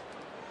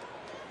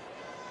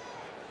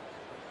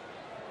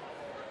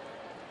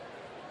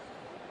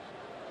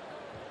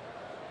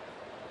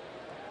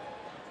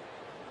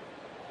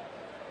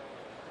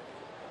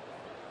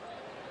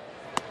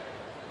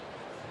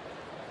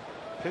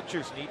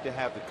 Pitchers need to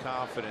have the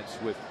confidence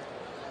with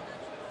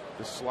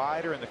the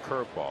slider and the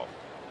curveball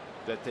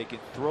that they can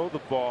throw the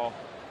ball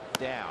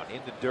down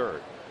in the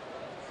dirt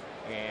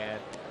and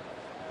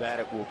that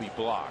it will be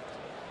blocked.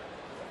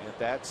 And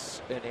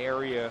that's an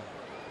area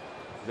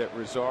that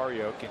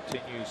Rosario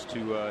continues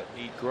to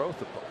need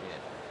growth in.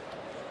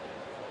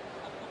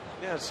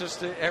 Yeah, it's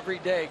just every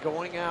day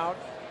going out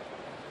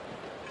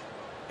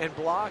and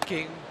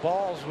blocking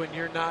balls when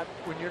you're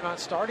not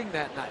starting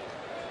that night.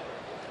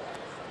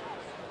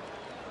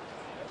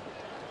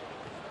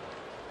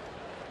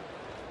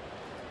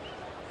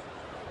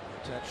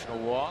 Intentional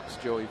walks.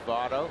 Joey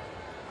Votto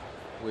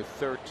with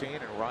 13,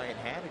 and Ryan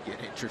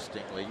Hannigan,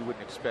 interestingly, you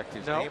wouldn't expect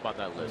his name on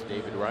that list.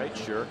 David Wright,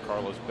 sure.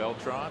 Carlos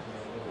Beltran,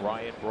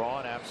 Ryan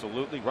Braun,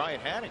 absolutely.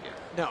 Ryan Hannigan.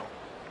 No.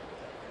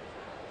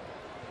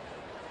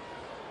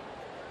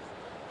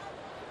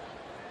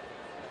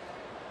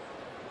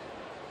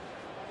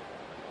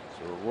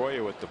 So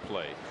Arroyo at the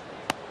plate.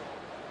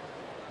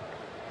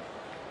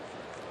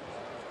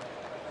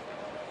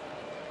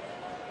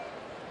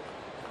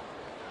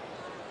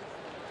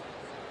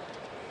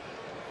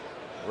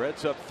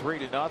 Reds up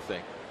 3-0.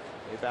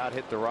 They've out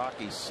hit the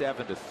Rockies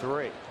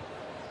 7-3.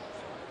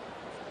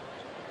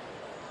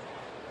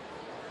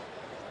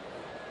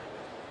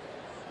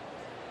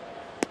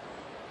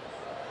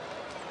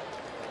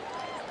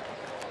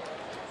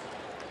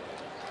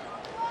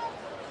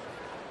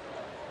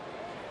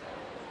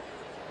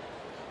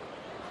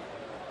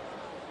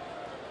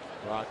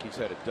 Rockies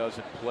had a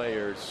dozen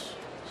players.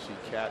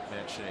 See Cat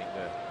mentioning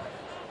the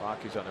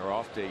Rockies on their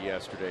off day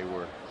yesterday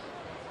were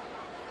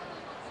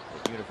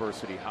at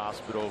University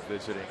Hospital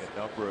visiting a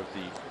number of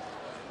the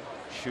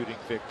shooting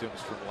victims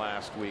from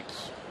last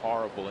week's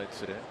horrible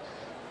incident.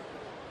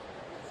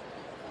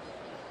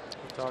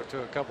 We talked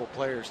to a couple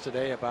players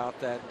today about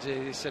that.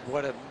 They said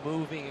what a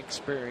moving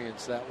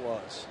experience that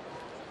was.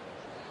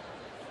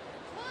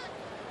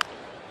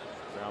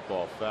 Ground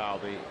ball foul.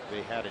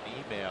 They had an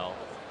email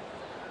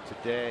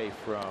today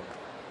from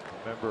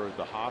a member of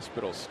the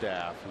hospital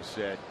staff who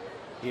said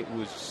it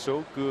was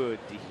so good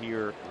to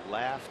hear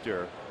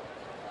laughter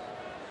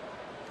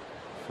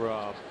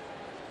from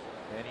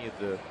many of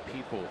the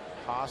people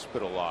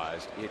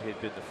hospitalized. It had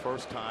been the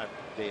first time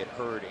they had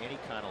heard any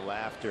kind of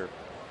laughter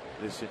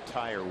this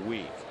entire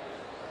week.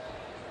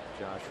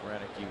 Josh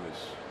Rennick was,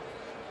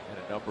 and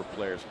a number of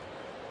players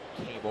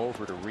came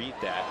over to read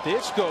that.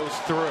 This goes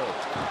through.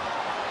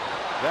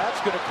 That's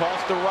going to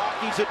cost the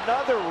Rockies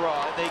another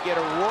run. They get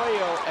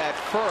Arroyo at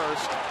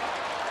first,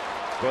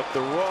 but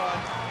the run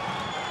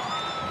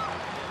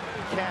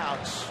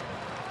counts.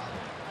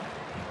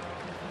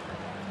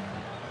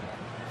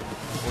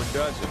 Or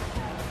does it?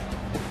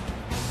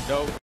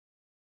 No.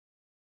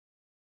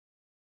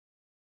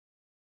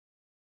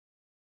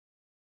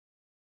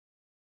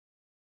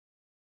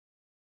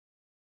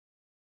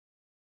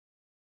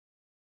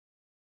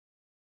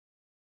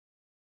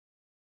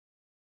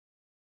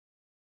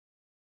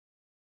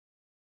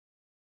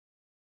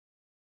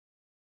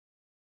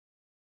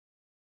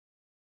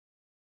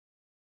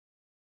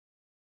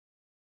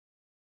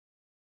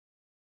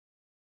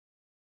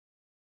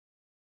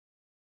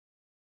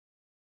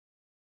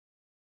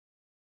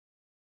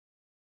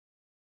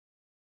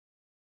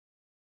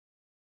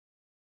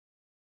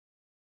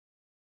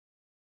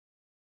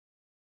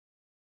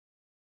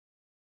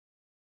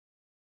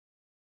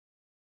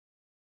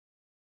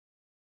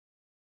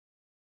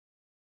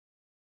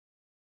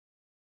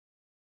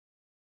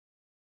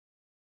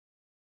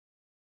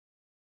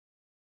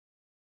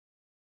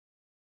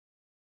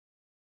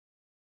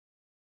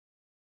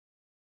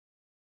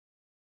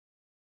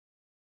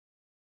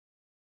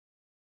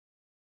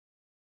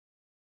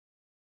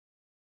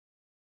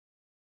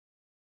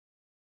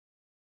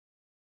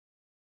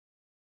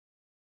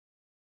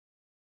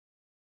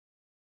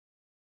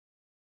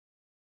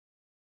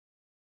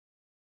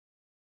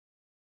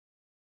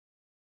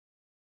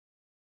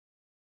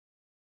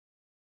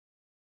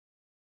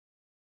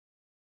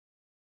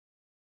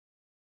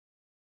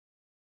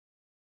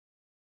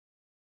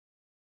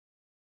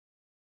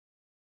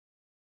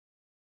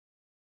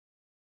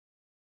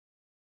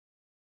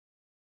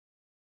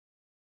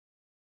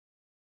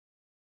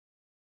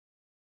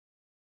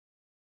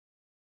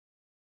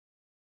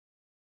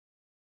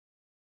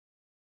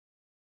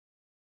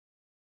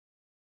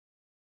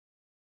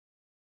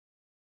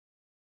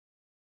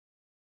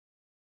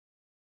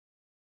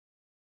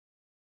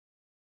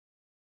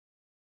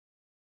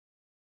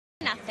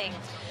 nothing.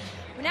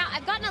 Now,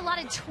 I've gotten a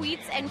lot of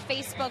tweets and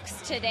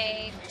Facebooks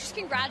today just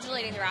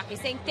congratulating the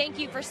Rockies, saying thank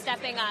you for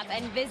stepping up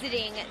and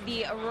visiting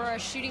the Aurora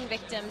shooting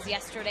victims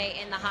yesterday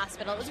in the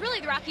hospital. It was really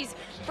the Rockies'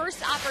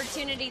 first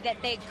opportunity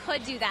that they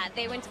could do that.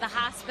 They went to the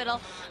hospital.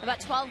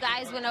 About 12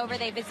 guys went over.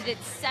 They visited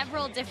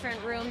several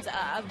different rooms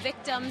of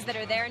victims that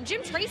are there. And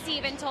Jim Tracy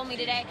even told me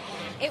today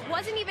it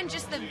wasn't even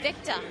just the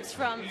victims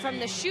from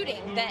the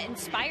shooting that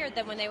inspired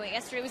them when they went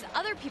yesterday. It was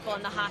other people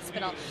in the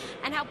hospital,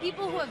 and how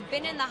people who have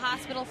been in the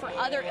hospital for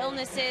other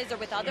illnesses or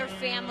with other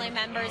family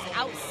members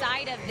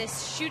outside of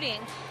this shooting,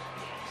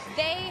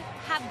 they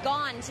have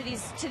gone to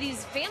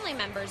these family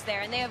members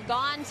there, and they have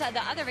gone to the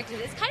other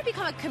victims. It's kind of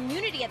become a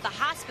community at the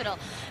hospital.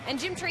 And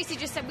Jim Tracy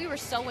just said we were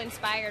so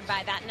inspired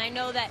by that. And I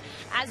know that,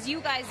 as you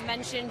guys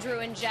mentioned, Drew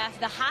and Jeff,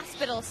 the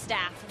hospital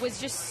staff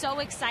was just so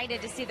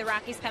excited to see the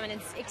Rockies come in,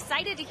 and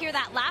excited to hear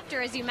that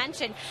laughter, as you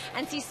mentioned,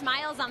 and see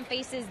smiles on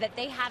faces that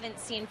they haven't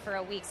seen for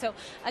a week. So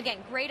again,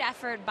 great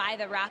effort by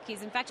the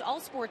Rockies. In fact, all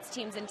sports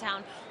teams in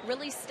town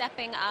really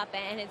stepping up,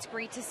 and it's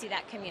great to see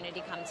that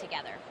community come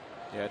together.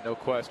 Yeah, no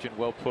question.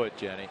 Well put,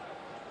 Jenny.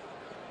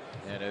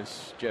 And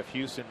as Jeff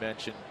Houston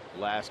mentioned,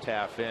 last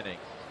half inning,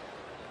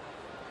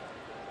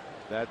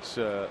 that's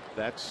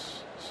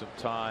some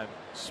time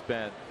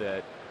spent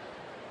that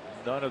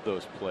none of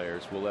those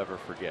players will ever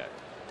forget.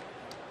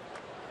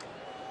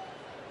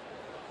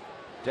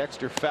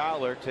 Dexter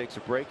Fowler takes a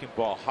breaking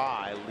ball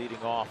high,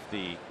 leading off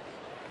the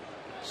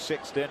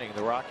 6th inning.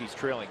 The Rockies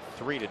trailing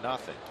 3-0.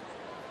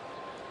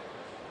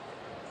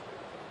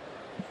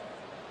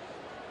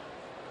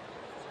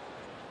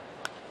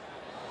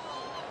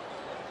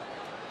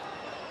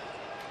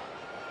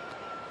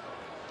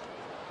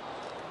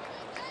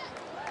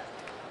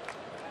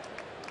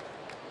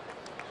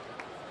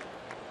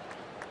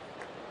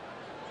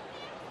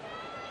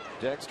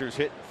 Dexter's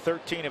hit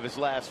 13 of his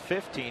last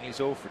 15. He's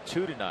 0 for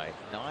 2 tonight.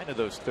 9 of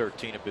those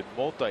 13 have been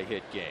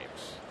multi-hit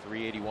games.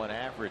 381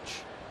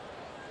 average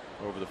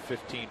over the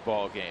 15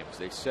 ball games.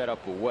 They set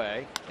up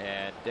away,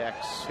 and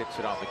Dex hits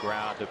it on the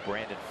ground to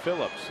Brandon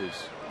Phillips,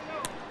 his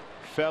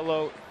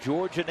fellow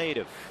Georgia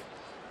native.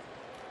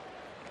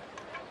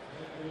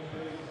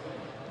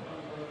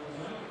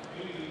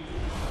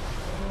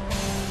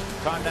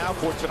 Time now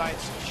for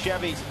tonight's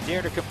Chevy's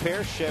Dare to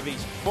Compare.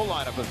 Chevy's full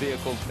lineup of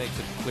vehicles makes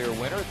it a clear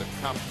winner. The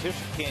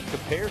competition can't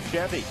compare.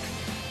 Chevy,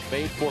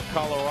 made for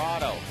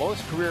Colorado.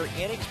 Most career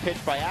innings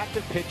pitched by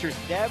active pitchers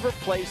never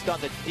placed on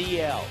the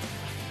DL.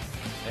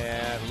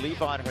 And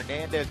Levon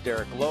Hernandez,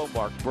 Derek Lowe,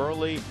 Mark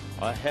Burley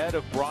ahead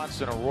of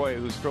Bronson Arroyo,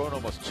 who's thrown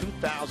almost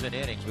 2,000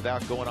 innings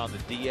without going on the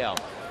DL.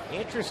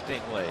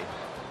 Interestingly,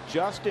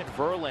 Justin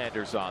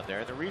Verlander's on there.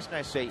 And the reason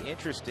I say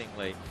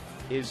interestingly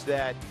is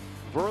that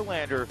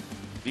Verlander,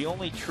 the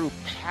only true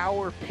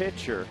power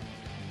pitcher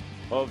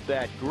of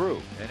that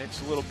group, and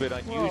it's a little bit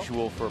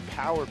unusual for a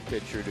power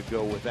pitcher to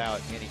go without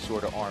any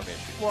sort of arm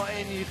issue. Well,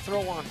 and you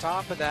throw on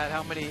top of that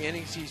how many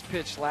innings he's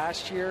pitched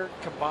last year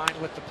combined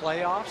with the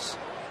playoffs,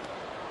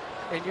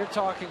 and you're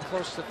talking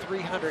close to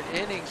 300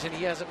 innings, and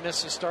he hasn't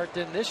missed a start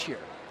then this year.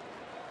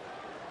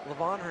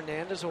 Levon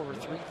Hernandez over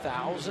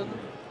 3,000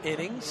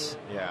 innings.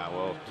 Yeah,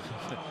 well,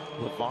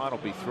 Levon will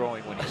be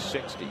throwing when he's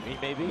 60. He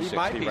may be 60 he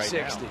might be right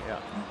 60. now.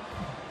 Yeah.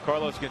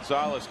 Carlos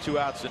Gonzalez, 2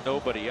 outs and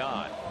nobody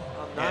on.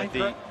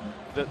 And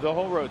the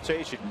whole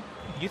rotation,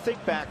 you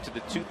think back to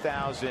the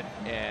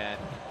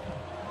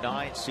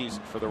 2009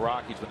 season for the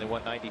Rockies when they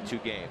won 92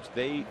 games.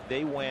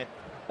 They went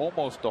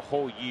almost a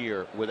whole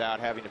year without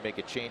having to make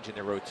a change in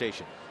their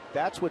rotation.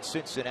 That's what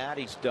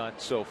Cincinnati's done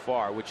so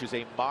far, which is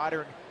a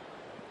modern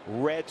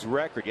Reds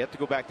record. You have to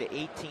go back to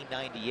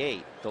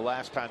 1898, the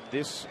last time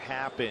this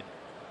happened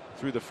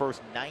through the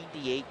first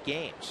 98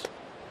 games.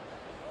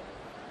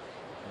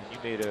 You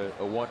made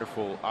a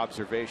wonderful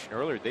observation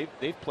earlier.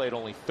 They've played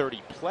only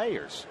 30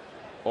 players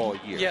all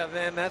year. Yeah,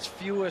 man, that's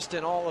fewest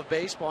in all of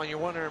baseball. And you're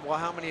wondering, well,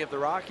 how many of the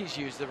Rockies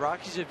used? The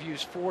Rockies have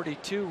used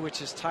 42,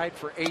 which is tied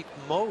for 8th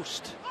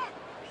most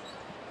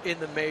in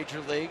the major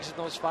leagues. And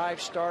those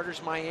 5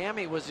 starters,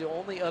 Miami was the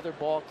only other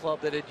ball club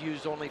that had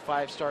used only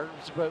 5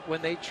 starters. But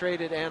when they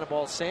traded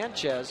Anibal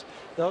Sanchez,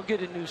 they'll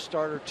get a new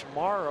starter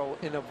tomorrow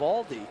in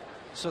Evaldi.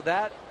 So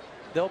that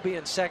they'll be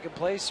in 2nd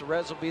place. The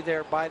Reds will be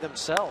there by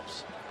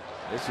themselves.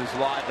 This is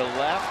line to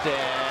left,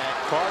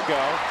 and Cargo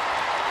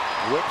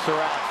whips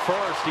around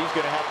first. He's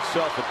going to have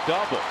himself a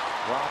double.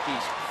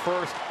 Rocky's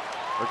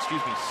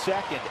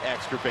second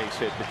extra base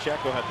hit.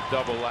 Pacheco had the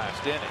double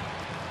last inning.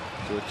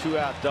 So a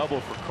 2-out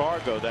double for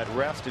Cargo. That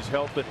rest is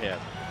helping him.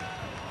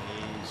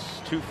 He's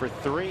 2 for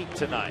 3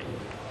 tonight.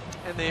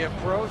 And the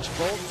approach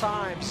both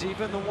times,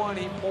 even the one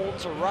he pulled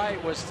to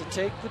right, was to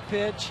take the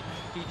pitch.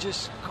 He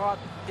just caught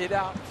it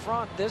out in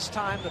front. This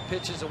time the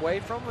pitch is away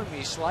from him.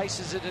 He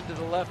slices it into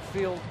the left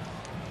field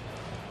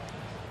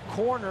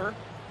corner.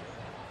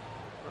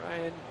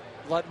 Ryan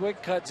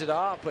Ludwig cuts it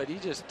off, but he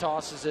just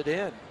tosses it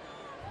in.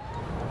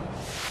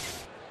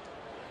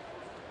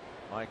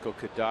 Michael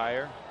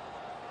Kadire,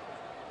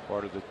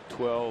 part of the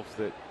 12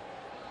 that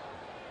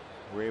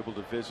were able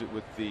to visit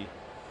with the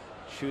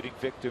shooting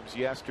victims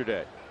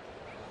yesterday.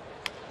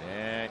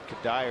 And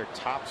Kadire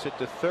tops it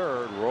to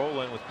third,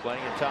 rolling with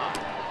plenty of time.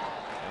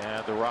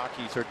 And the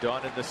Rockies are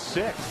done in the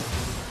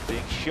sixth,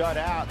 being shut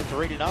out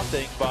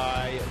 3-0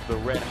 by the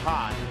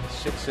red-hot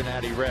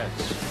Cincinnati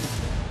Reds.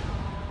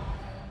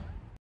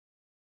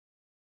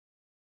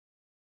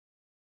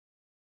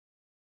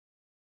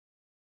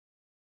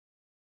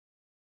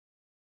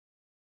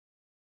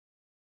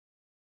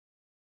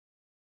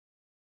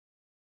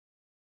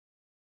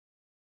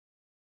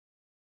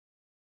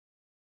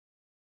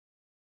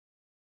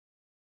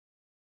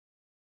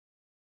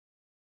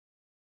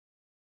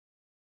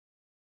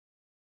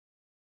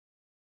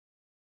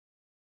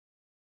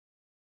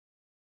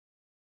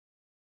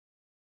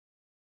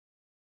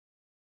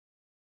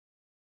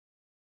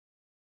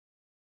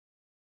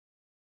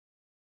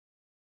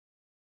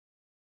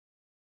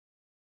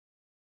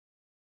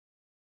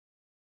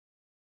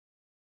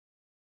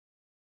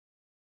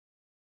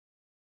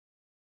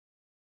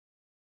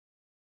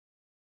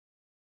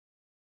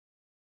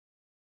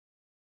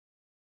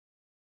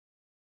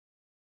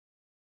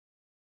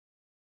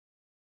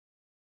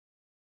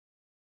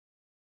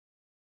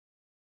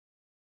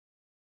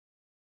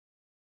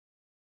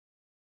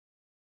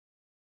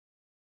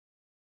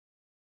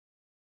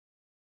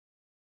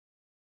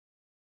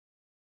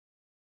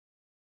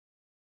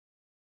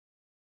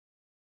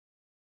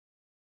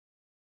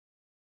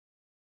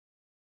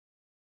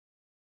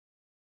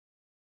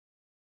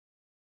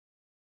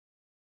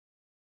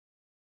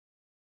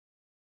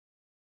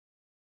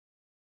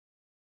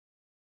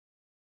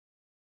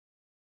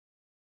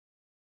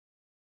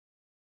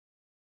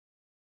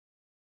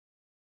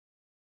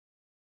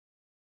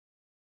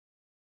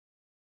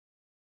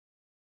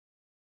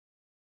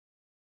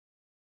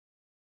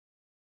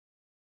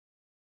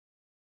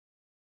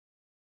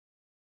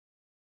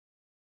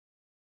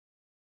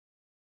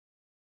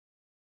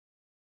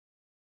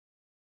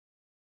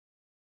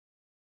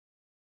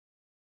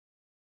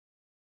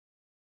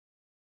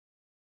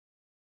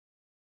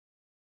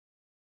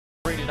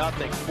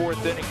 Nothing.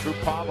 Fourth inning, Drew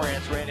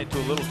Pomeranz ran into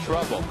a little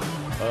trouble.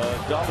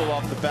 Double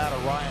off the bat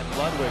of Ryan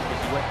Ludwig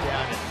as he went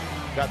down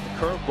and got the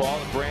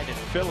curveball, and Brandon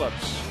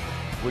Phillips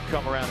would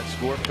come around and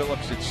score.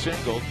 Phillips had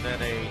singled, and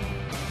then a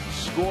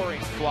scoring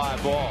fly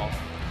ball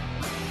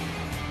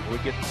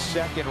would get the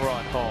second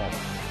run home.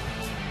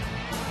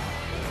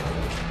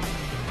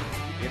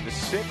 In the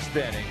sixth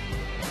inning,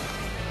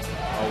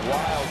 a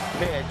wild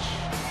pitch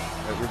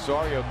that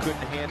Rosario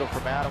couldn't handle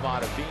from Adam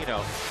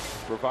Ottavino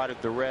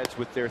provided the Reds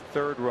with their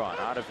third run.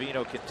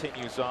 Ottavino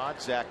continues on.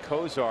 Zach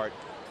Cozart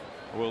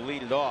will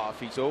lead it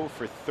off. He's 0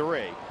 for 3.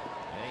 And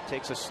he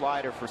takes a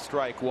slider for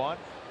strike one.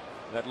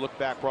 That look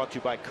back brought to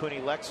you by Cooney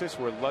Lexus,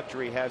 where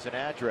luxury has an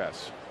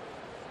address.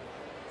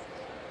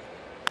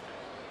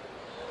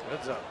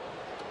 Heads up.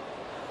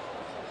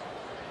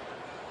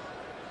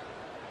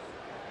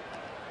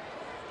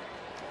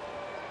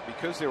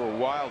 Because there were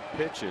wild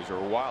pitches, or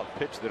a wild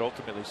pitch that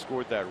ultimately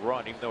scored that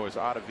run, even though it was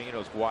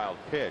Ottavino's wild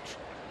pitch,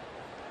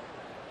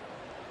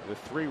 the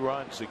 3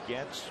 runs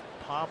against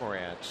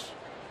Pomeranz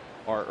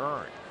are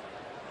earned.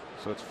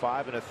 So it's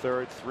 5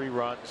 1/3, 3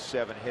 runs,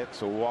 7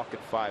 hits, a walk,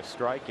 and 5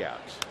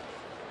 strikeouts.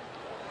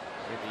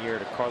 In the air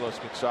to Carlos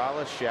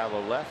Gonzalez, shallow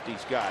left,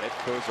 he's got it.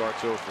 Cozart's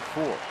 0 for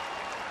 4.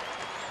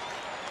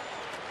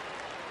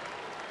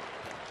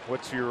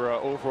 What's your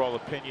overall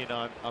opinion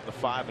on the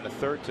 5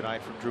 1/3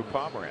 tonight from Drew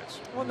Pomeranz?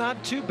 Well,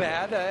 not too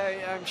bad.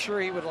 I'm sure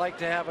he would like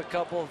to have a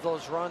couple of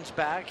those runs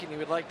back, and he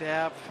would like to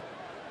have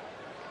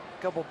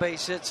couple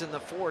base hits in the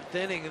fourth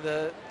inning.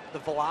 The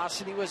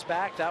velocity was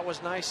back. That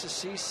was nice to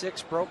see.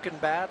 6 broken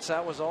bats.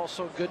 That was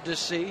also good to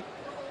see.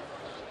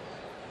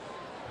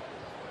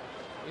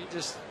 He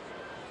just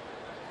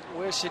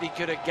wish that he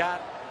could have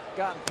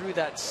gotten through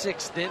that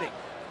 6th inning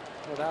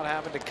without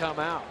having to come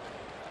out.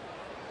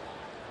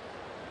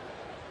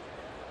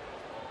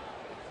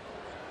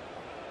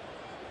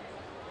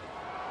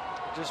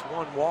 Just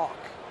 1 walk.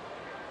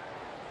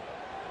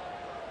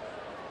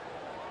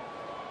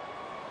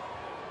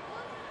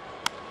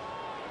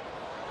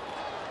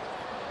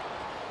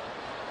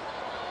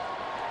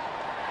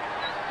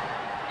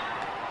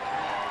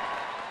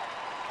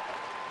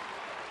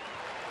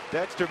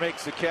 Dexter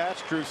makes the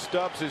catch. Drew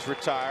Stubbs is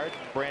retired.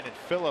 Brandon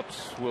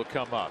Phillips will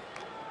come up.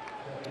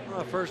 Well,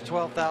 the first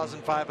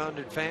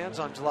 12,500 fans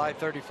on July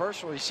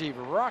 31st will receive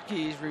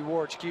Rockies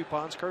rewards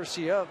coupons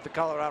courtesy of the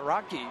Colorado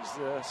Rockies.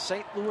 The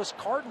St. Louis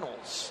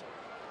Cardinals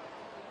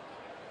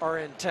are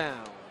in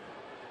town.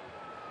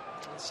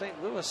 And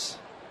St. Louis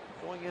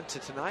going into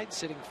tonight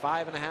sitting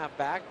 5.5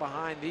 back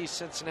behind the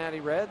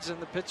Cincinnati Reds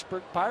and the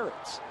Pittsburgh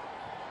Pirates.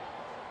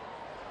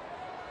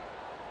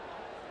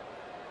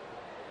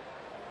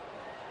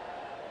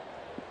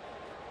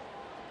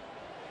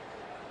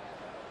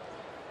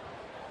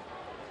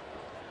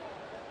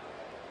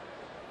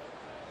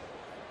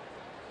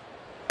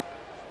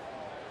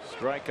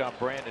 Strike on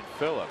Brandon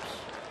Phillips.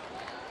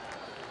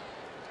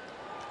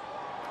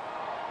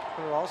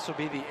 It will also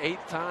be the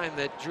 8th time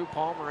that Drew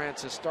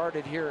Pomeranz has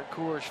started here at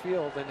Coors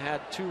Field and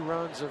had 2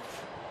 runs of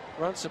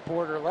run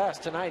support or less.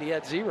 Tonight he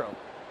had 0.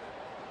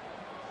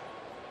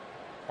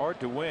 Hard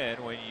to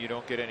win when you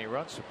don't get any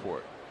run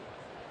support.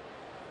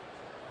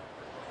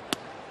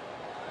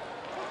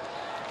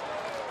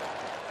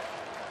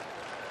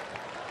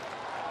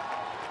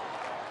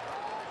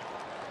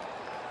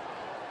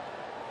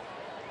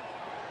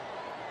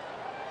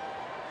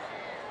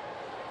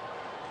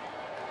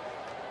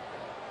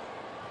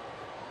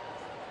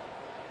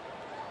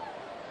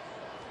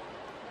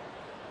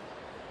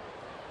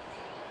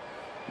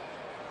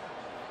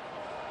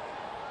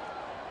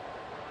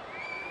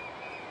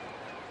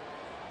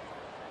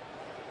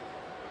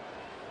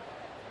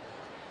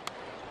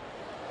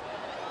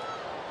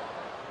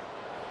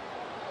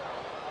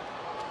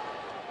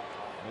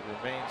 It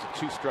remains a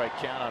 2-strike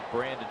count on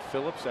Brandon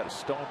Phillips out of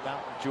Stone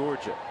Mountain,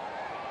 Georgia.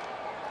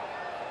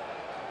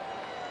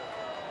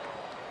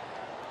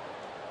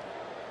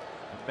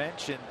 I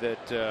mentioned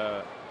that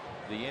the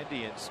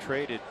Indians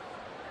traded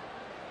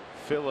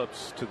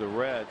Phillips to the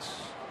Reds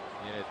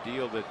in a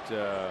deal that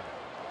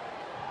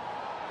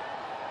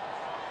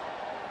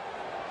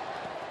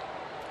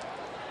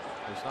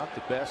was not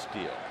the best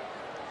deal.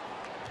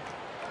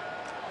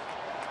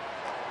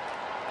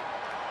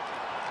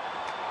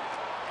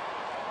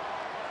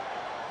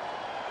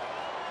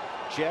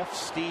 Jeff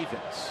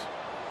Stevens,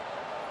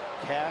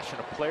 cash and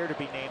a player to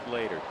be named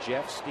later.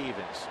 Jeff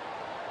Stevens,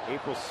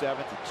 April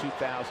 7th of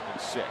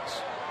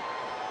 2006.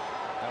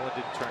 That one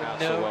didn't turn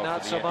out so well. No,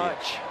 not for the so Indians.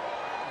 much.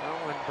 No,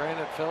 when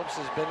Brandon Phillips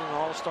has been an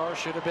all-star,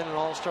 should have been an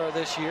all-star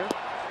this year,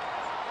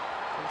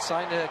 and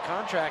signed a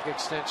contract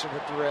extension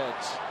with the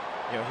Reds.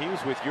 You know, he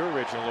was with your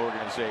original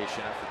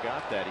organization. I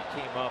forgot that. He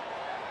came up.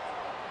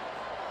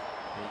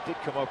 He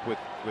did come up with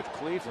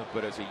Cleveland,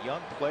 but as a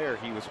young player,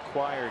 he was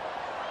acquired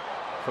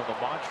from the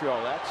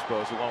Montreal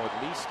Expos along with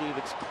Lee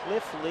Stevens,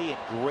 Cliff Lee, and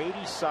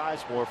Grady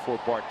Sizemore for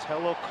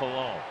Bartolo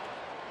Colon.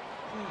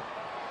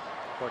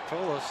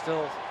 Bartolo's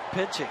still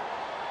pitching.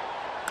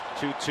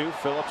 2-2.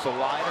 Phillips a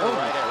liner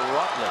right at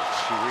Rutledge.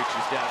 He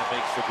reaches down and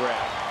makes the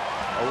grab.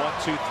 A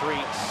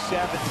 1-2-3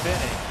 7th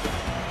inning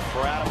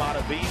for Adam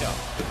Ottavino.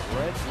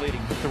 Reds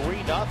leading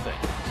 3-0.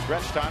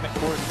 Stretch time at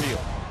Coors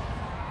Field.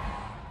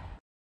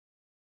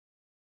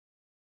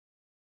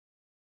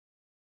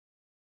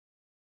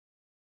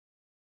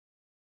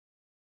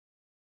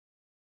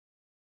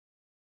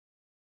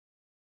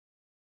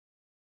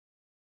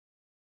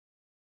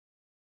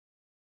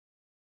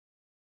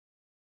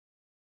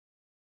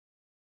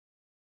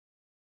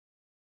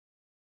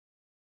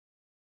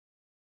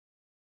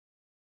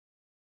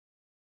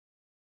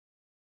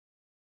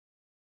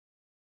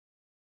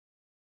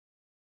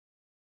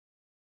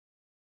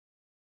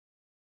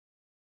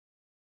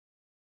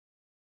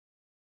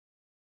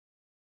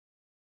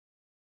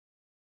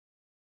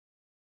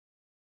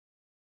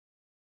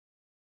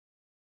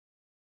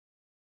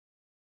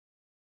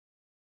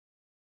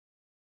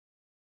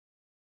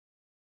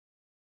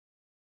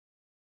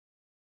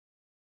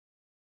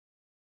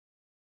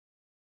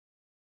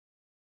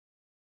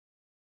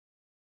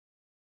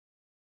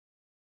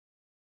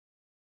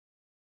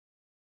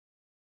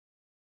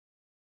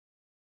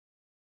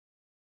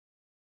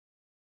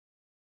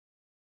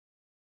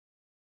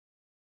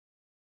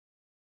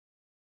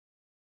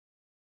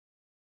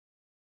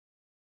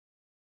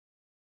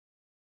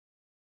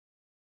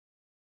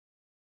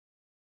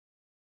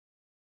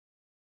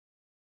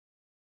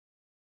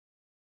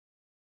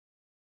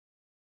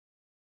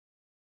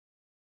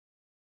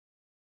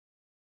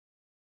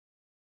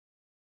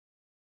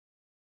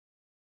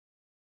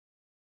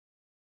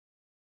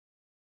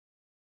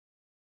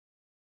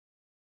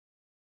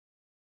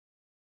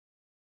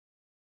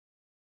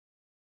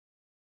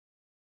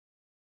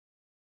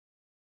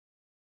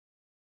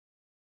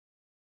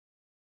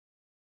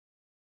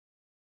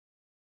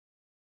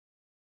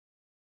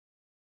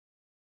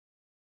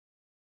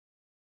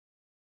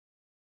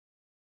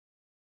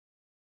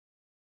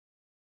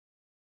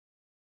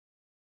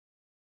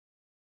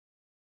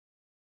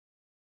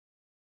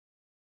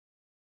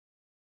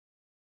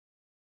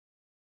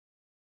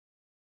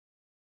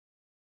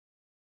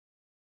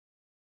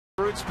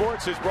 Root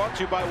Sports is brought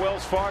to you by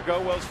Wells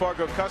Fargo. Wells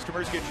Fargo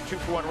customers get your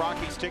 2-for-1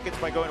 Rockies tickets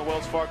by going to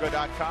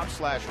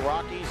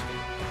wellsfargo.com/Rockies.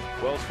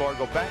 Wells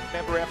Fargo Bank,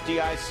 member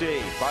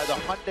FDIC. By the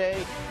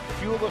Hyundai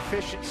Fuel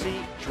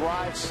Efficiency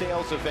Drive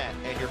Sales Event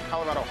and your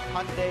Colorado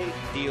Hyundai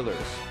dealers.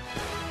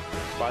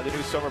 By the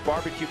new summer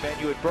barbecue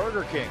menu at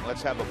Burger King.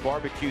 Let's have a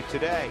barbecue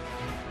today.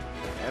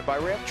 And by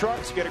Ram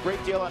Trucks, get a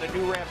great deal on a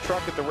new Ram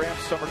truck at the Ram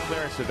Summer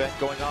Clearance Event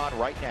going on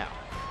right now.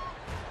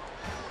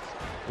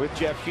 With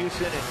Jeff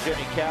Houston and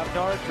Jenny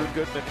Cavnar, Drew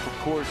Goodman from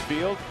Coors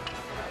Field.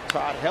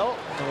 Todd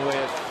Helton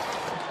with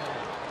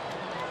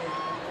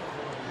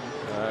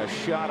a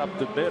shot up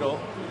the middle,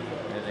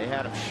 and they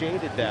had him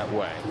shaded that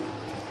way.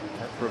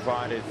 That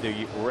provided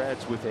the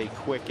Reds with a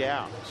quick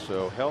out.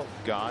 So Helton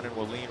gone, and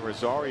Willeen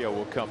Rosario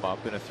will come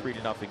up in a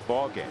 3-0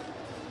 ball game.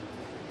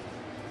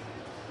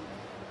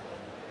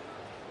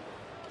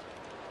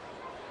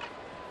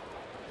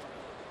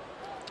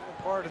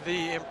 Part of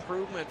the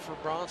improvement for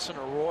Bronson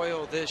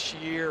Arroyo this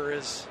year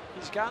is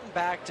he's gotten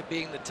back to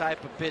being the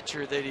type of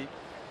pitcher that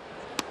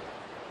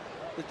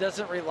that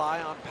doesn't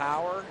rely on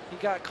power. He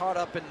got caught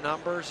up in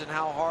numbers and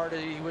how hard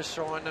he was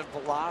throwing and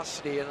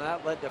velocity, and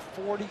that led to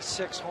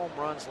 46 home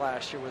runs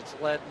last year, which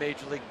led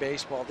Major League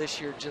Baseball. This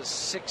year,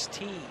 just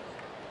 16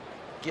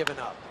 given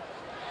up.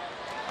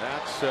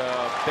 That's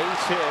a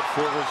base hit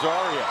for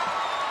Rosario.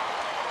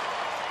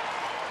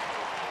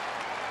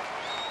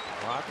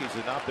 Rockies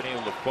have not been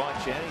able to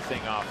bunch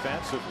anything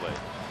offensively.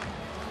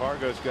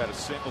 Fargo's got a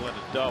single and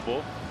a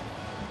double.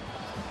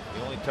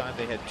 The only time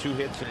they had 2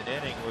 hits in an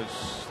inning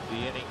was the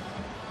inning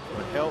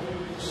when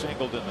Helton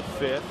singled in the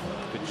 5th.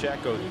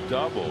 Pacheco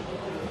doubled.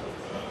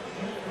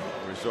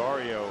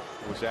 Rosario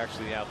was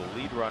actually now the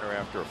lead runner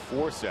after a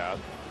force out.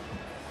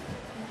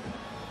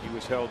 He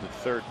was held at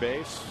third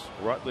base.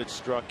 Rutledge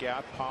struck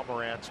out.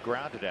 Pomeranz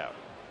grounded out.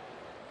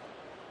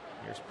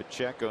 Here's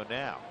Pacheco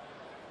now.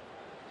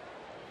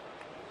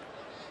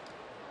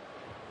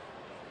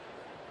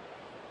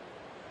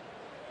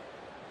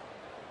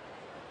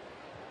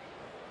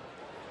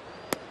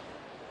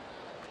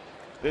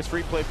 This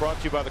replay brought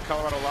to you by the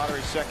Colorado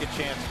Lottery Second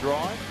Chance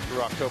Drawing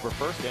through October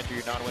 1st. Enter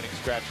your non-winning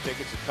scratch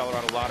tickets at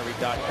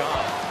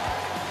coloradolottery.com.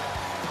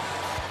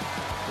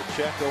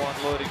 Pacheco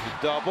unloading the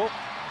double.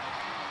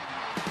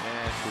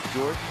 And for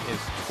Jordan, his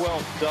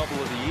 12th double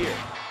of the year.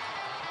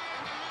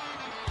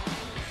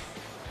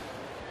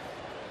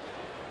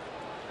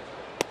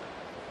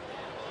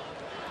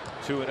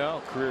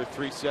 (2-0), career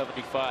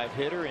 .375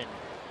 hitter in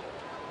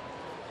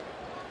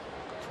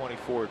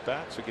 24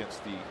 at-bats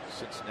against the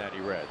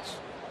Cincinnati Reds.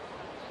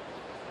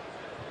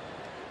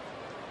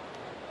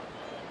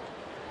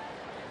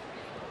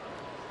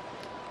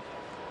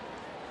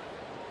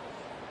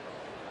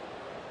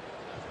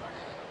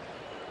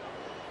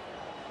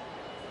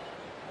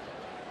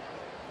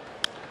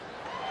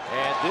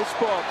 This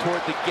ball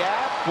toward the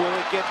gap. Will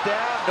it get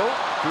down? Nope.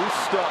 Drew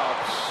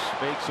Stubbs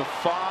makes a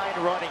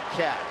fine running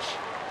catch.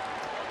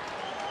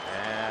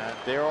 And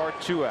there are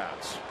 2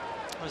 outs.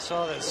 I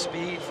saw that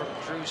speed from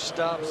Drew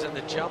Stubbs and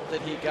the jump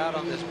that he got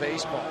on this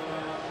baseball.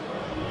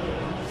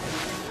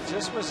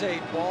 This was a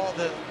ball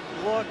that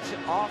looked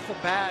off the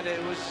bat.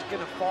 It was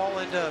going to fall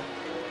into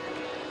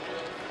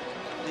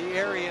the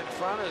area in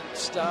front of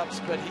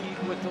Stubbs, but he,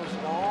 with those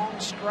long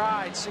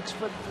strides,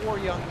 6'4"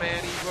 young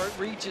man, he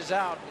reaches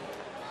out.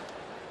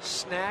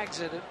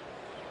 Snags it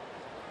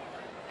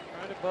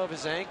right above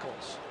his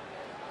ankles.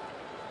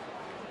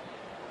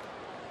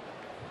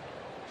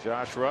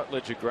 Josh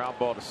Rutledge, a ground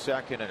ball to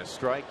second and a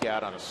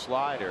strikeout on a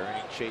slider,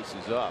 and he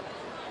chases up.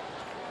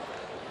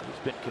 He's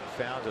been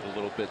confounded a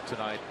little bit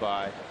tonight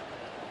by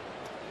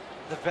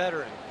the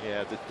veteran.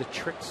 Yeah, the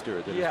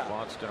trickster that is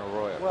Bronson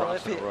Arroyo. Well,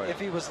 if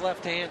he was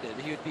left-handed,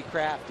 he would be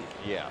crafty.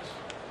 Yes. I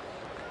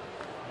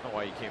don't know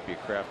why you can't be a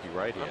crafty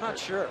right-hander. I'm not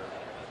sure,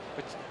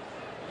 but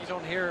you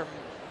don't hear him.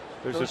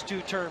 Those 2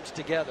 terms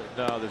together.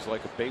 No, there's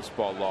like a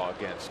baseball law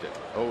against it.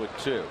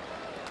 0-2.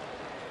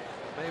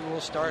 Maybe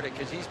we'll start it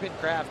because he's been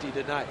crafty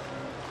tonight.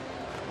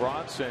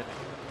 Bronson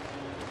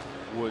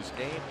was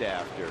named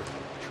after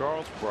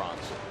Charles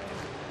Bronson.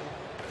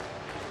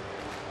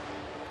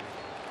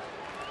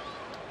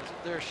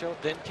 Isn't there a show,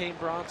 Then Came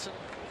Bronson?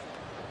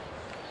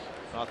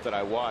 Not that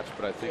I watched,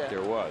 but I think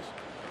there was.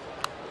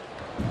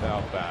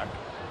 Foul back.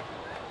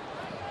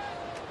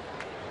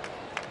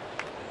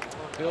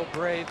 Bill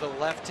Bray, the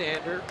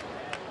left-hander.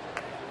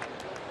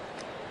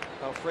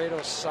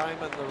 Alfredo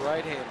Simon, the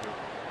right-hander.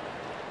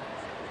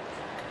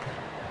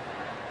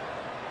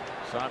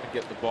 Simon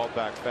getting the ball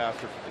back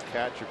faster from the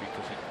catcher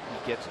because he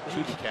gets it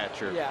to the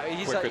catcher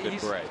quicker than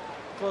Bray.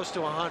 Close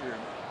to 100.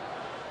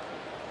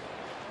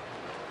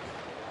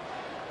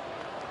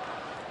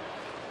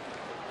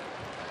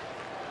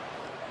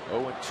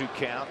 (0-2)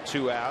 count,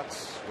 2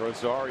 outs.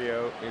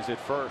 Rosario is at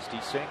first. He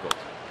singled.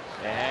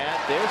 And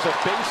there's a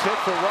base hit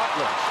for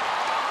Rutledge.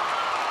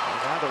 And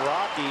now the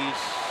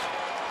Rockies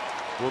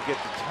will get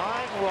the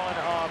tying run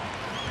up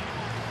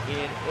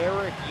in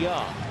Eric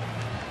Young.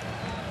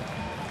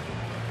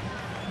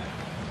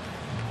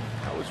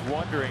 I was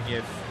wondering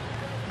if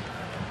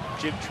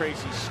Jim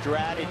Tracy's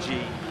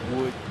strategy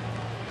would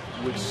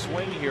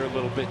swing here a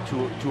little bit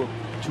to a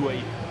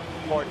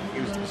pardon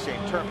using the same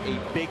term, a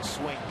big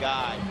swing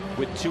guy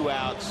with 2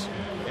 outs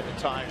and the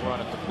tying run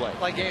at the plate.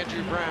 Like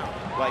Andrew Brown.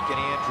 Like an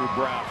Andrew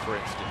Brown, for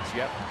instance.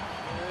 Yep.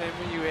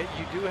 And you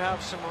do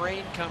have some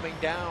rain coming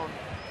down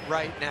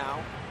right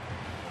now.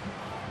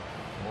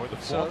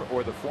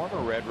 Or the former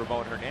Red,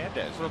 Ramon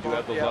Hernandez. You do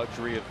have the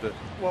luxury of the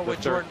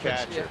third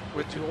catcher.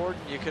 With Jordan,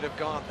 you could have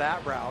gone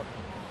that route.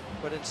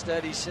 But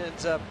instead, he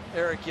sends up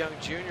Eric Young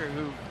Jr.,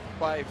 who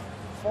by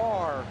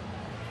far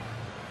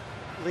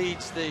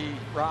leads the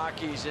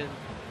Rockies in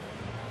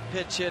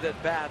pitch hit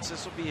at bats.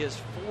 This will be his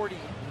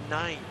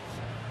 49th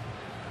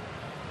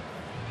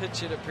pitch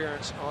hit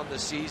appearance on the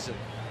season.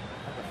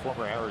 And the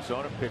former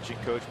Arizona pitching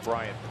coach,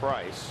 Brian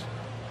Price.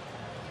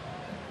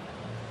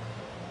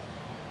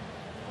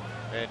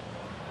 And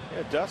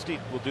Dusty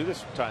will do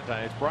this from time to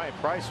time. It's Brian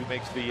Price who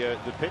makes the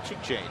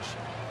pitching change.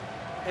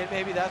 And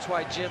maybe that's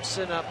why Jim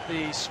sent up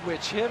the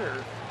switch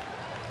hitter,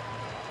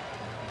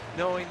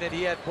 knowing that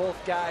he had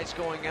both guys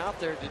going out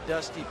there to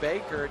Dusty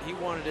Baker, and he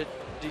wanted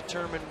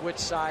determine which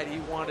side he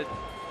wanted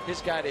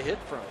his guy to hit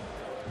from.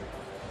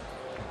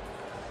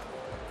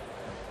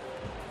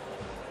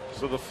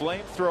 So the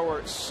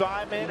flamethrower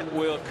Simon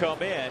will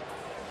come in.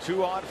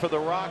 2 on for the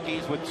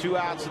Rockies with 2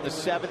 outs in the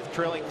 7th,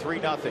 trailing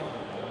 3-0.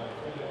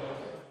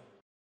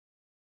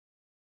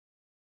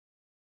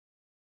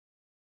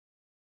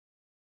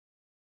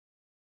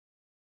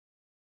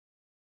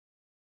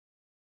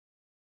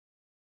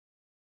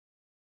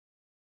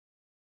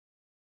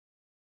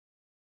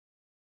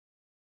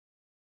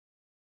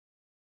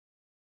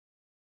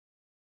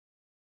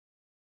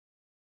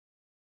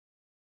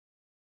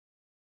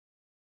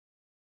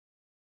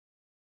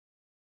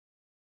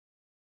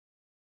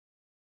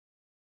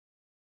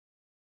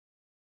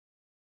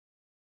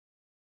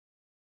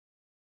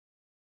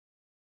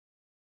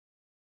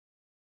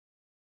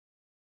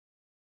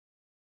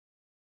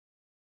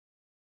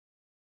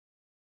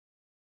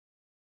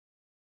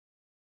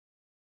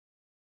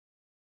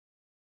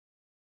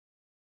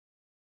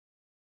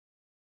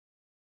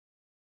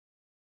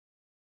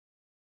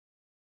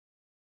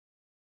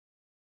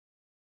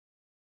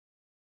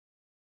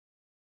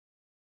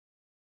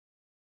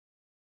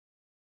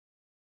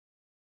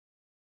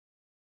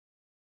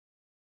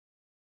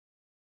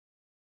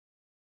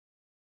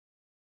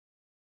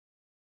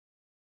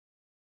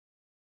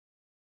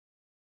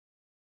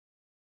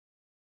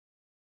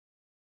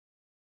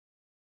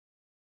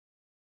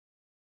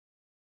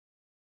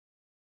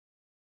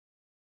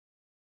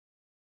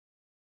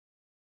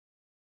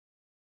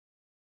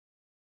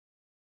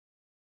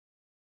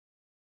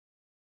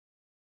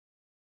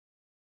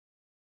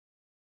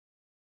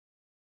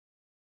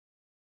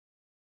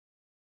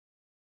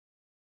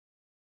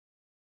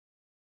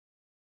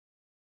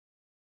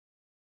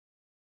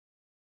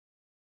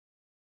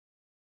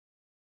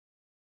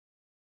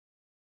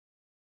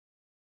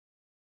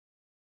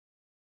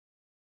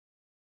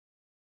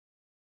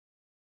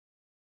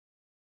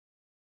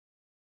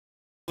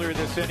 Earlier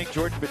this inning,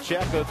 George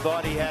Pacheco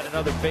thought he had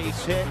another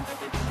base hit,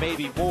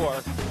 maybe more.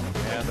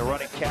 And the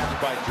running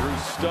catch by Drew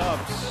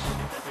Stubbs.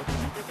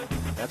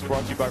 That's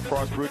brought to you by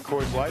Frost Brewed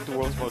Coors Light, the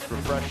world's most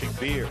refreshing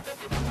beer.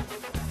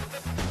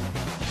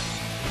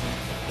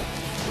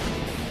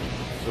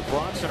 So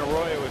Bronson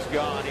Arroyo is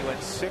gone. He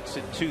went 6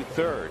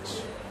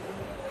 2/3.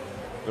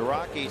 The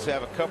Rockies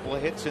have a couple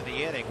of hits in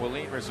the inning.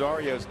 Willeen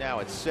Rosario's now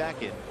at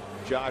second.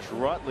 Josh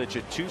Rutledge,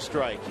 a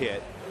 2-strike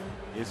hit,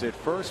 is at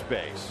first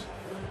base.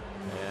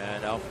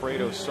 And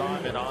Alfredo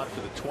Simon on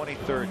for the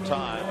 23rd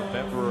time, a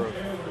member of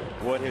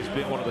what has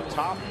been one of the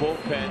top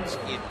bullpens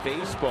in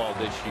baseball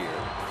this year.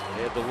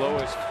 They had the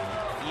lowest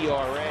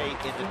ERA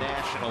in the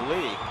National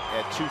League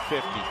at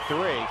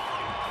 2.53.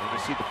 And you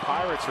see the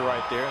Pirates are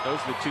right there, and those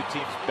are the 2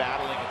 teams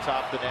battling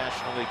atop the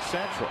National League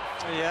Central.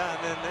 Yeah,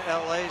 and then the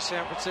LA,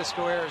 San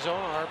Francisco,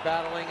 Arizona are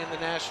battling in the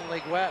National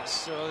League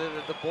West. So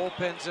the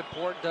bullpen's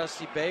important.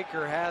 Dusty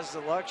Baker has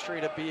the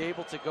luxury to be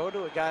able to go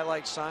to a guy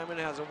like Simon,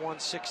 has a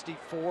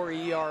 1.64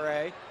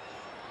 ERA.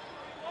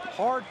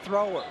 Hard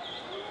thrower,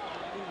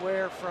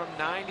 anywhere from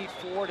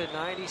 94 to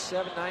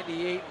 97,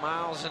 98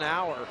 miles an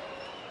hour.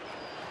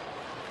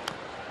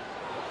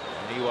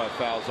 Eli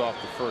fouls off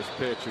the first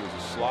pitch. It was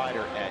a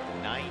slider at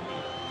 90.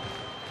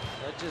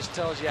 That just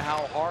tells you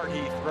how hard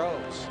he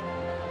throws.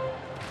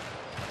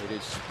 It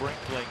is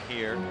sprinkling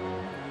here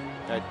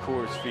at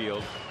Coors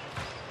Field.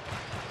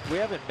 We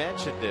haven't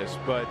mentioned this,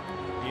 but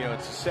you know,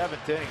 it's the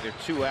 7th inning. They're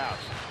 2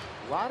 outs.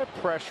 A lot of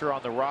pressure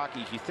on the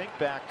Rockies. You think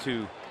back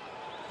to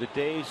the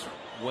days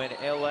when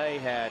LA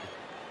had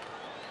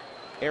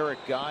Eric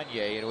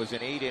Gagne and it was an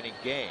 8-inning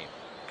game,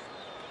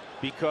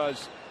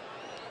 because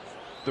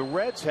the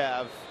Reds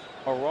have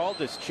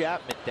Aroldis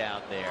Chapman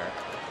down there.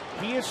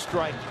 He is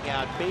striking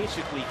out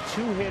basically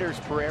 2 hitters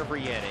per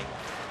every inning.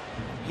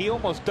 He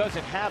almost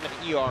doesn't have an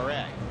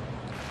ERA.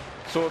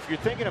 So if you're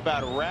thinking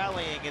about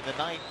rallying in the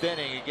 9th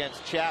inning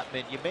against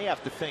Chapman, you may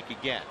have to think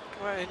again.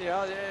 Well, and, you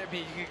know, I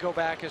mean, you could go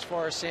back as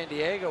far as San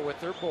Diego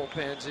with their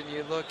bullpens, and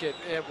you look at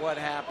what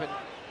happened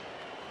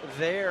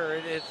there.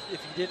 And if you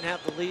didn't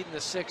have the lead in the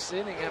 6th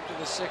inning, after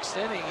the 6th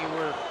inning,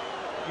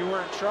 you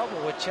were in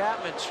trouble with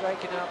Chapman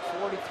striking out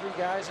 43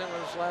 guys in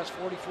those last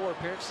 44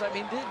 appearances. I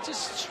mean,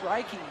 just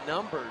striking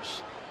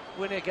numbers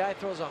when a guy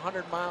throws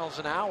 100 miles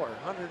an hour,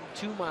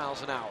 102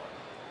 miles an hour.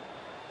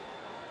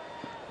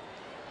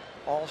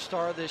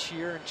 All-star this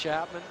year in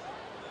Chapman.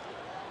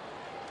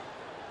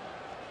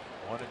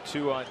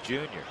 1-2 on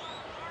Junior.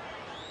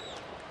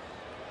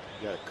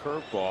 You got a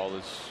curveball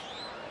as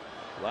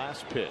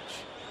last pitch.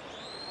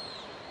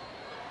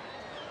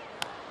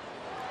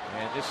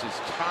 And this is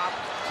topped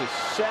to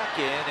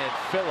second, and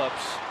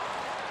Phillips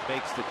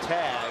makes the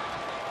tag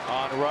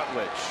on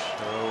Rutledge.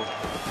 So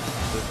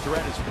the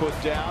threat is put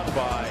down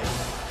by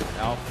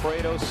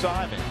Alfredo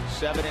Simon.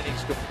 7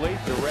 innings complete.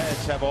 The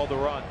Reds have all the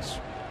runs.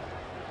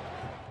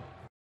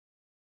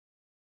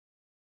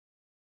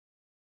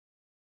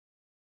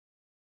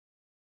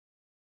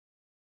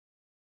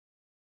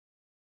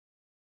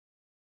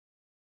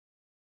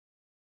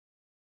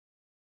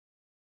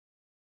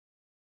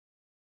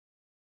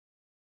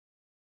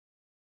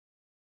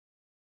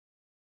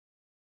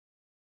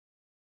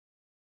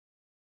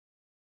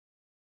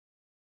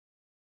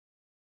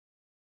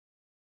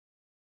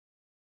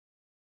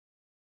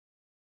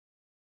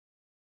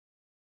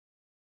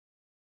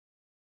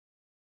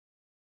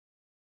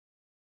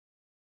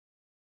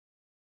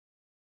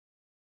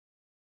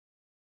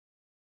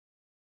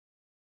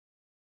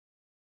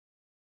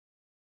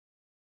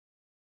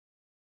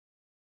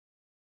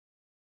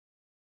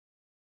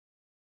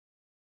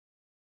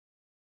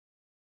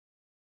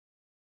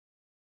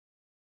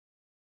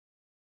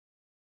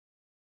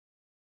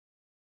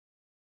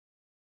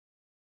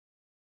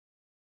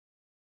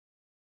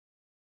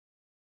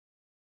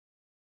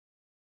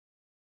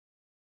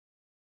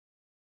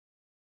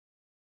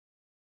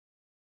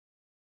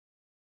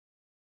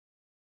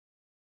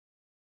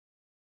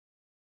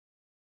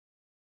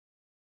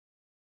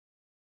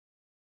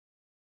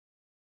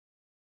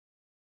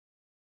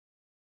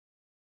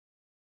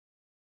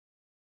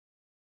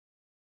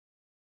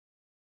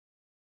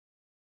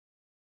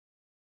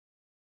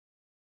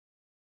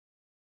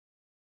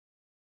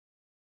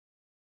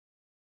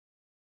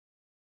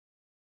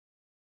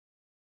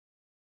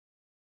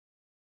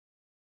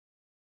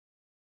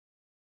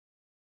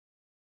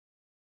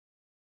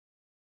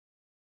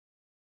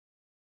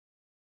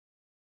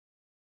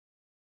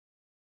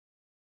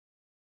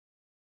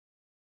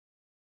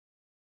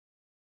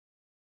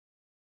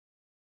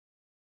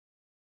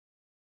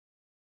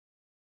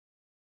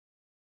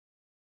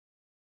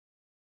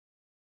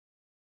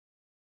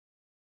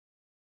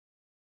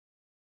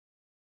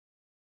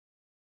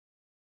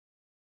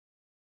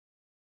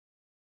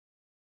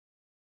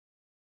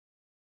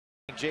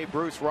 Jay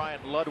Bruce,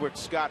 Ryan Ludwig,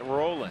 Scott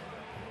Rowland.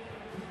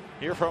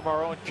 Hear from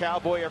our own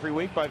Cowboy every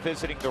week by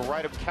visiting the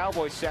Write Up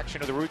Cowboy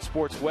section of the Root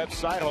Sports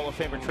website. Hall of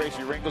Famer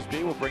Tracy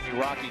Ringlesby will bring you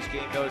Rockies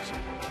game notes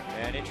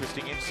and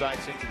interesting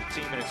insights into the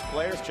team and its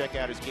players. Check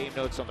out his game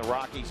notes on the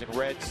Rockies and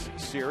Reds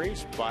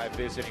series by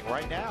visiting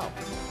right now,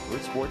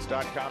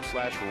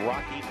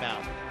 rootsports.com/Rocky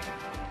Mountain.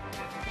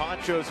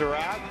 Ponchos are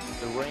out.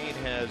 The rain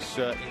has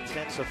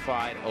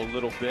intensified a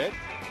little bit.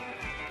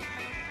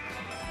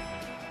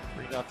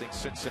 3-0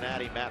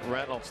 Cincinnati. Matt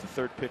Reynolds, the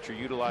third pitcher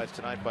utilized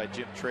tonight by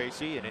Jim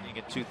Tracy. An inning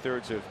and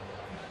 2/3 of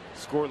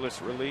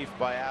scoreless relief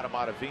by Adam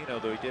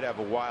Ottavino, though he did have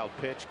a wild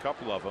pitch, a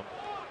couple of them.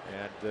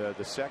 And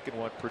the second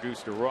one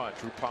produced a run.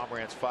 Drew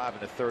Pomeranz 5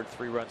 in the third,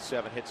 3 runs,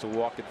 7 hits, a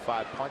walk, and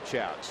 5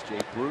 punch-outs. Jay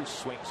Bruce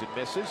swings and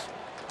misses.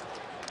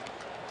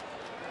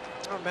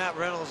 Well, Matt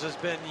Reynolds has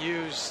been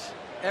used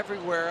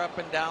everywhere up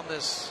and down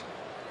this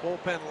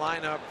bullpen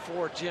lineup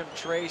for Jim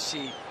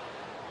Tracy.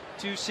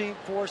 2-seam,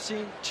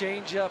 4-seam,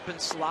 changeup,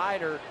 and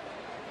slider.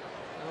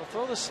 They'll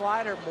throw the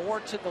slider more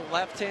to the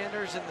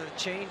left-handers and the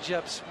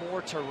changeups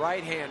more to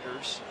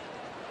right-handers.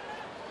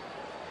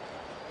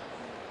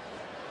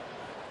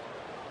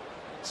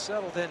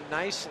 Settled in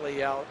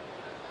nicely out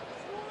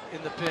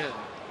in the pen.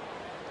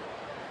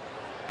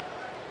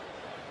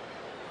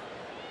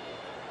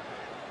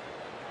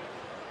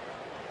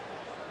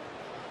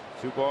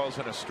 Two balls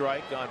and a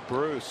strike on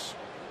Bruce.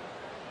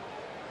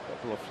 A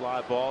couple of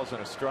fly balls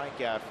and a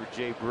strikeout for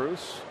Jay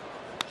Bruce.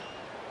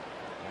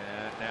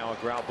 And now a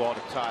ground ball to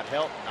Todd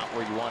Helton. Not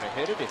where you want to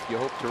hit it if you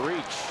hope to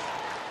reach.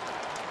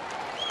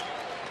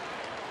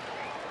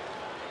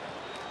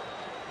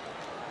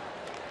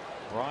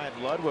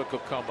 Ryan Ludwig will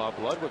come up.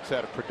 Ludwig's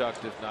had a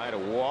productive night. A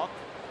walk,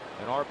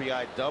 an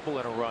RBI double,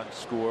 and a run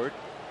scored.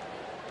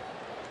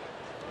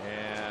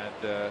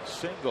 And a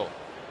single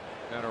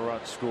and a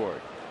run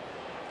scored.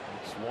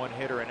 It's one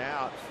hitter and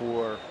out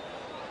for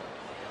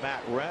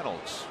Matt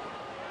Reynolds.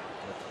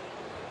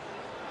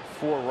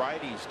 4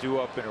 righties due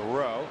up in a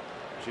row.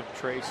 Jim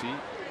Tracy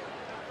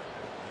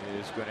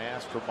is going to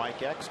ask for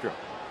Mike Ekstrom.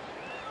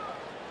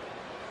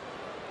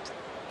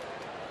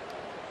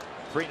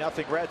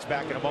 3-0 Reds.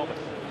 Back in a moment.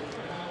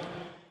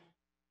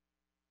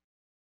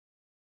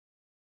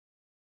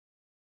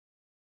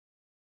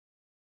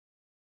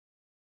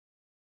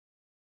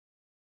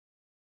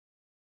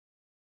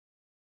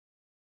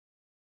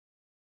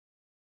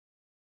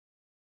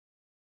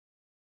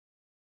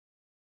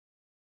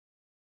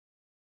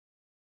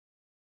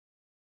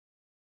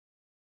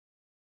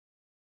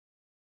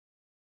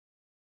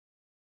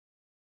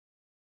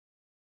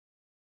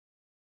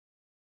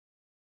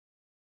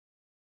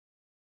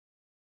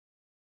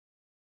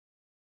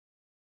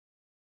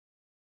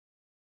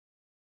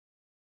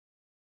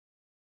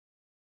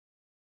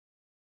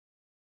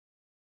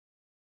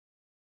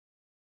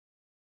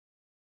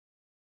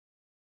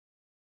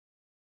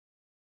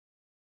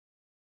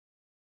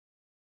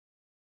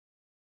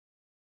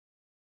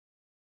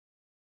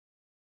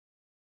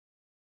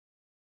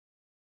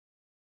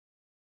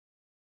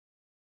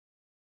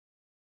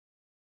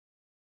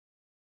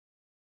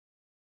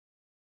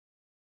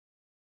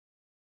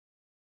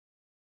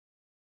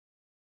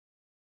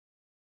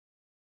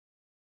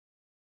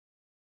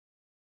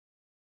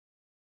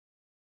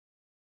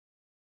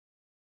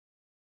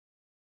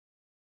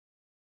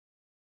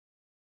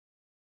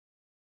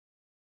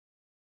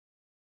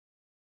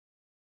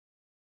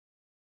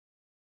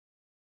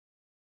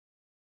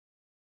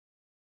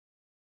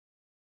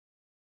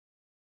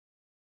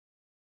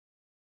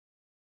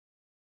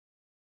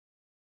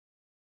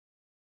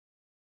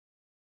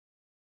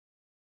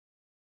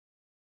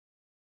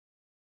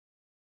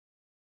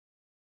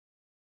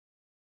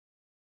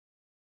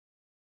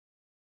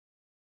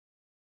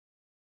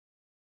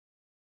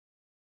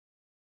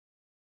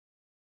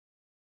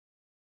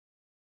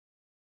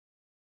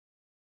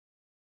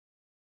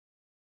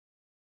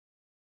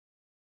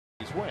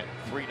 Win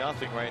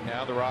 3-0 right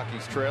now. The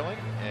Rockies trailing,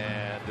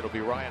 and it'll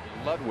be Ryan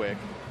Ludwig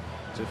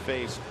to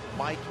face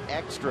Mike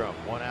Ekstrom.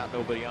 1 out,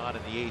 nobody on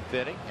in the 8th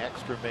inning.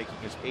 Ekstrom making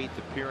his 8th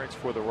appearance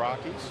for the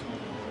Rockies.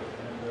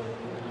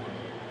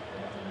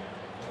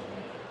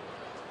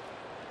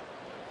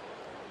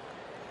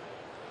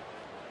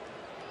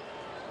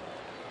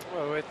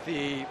 Well, with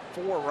the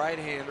 4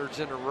 right-handers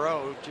in a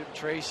row, Jim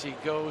Tracy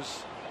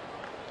goes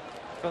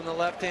from the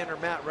left-hander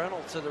Matt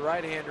Reynolds to the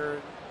right-hander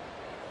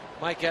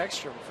Mike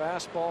Ekstrom.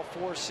 Fastball,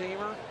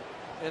 4-seamer,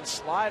 and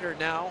slider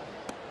now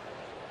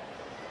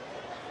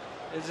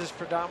is his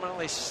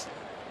predominantly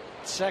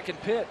second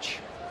pitch.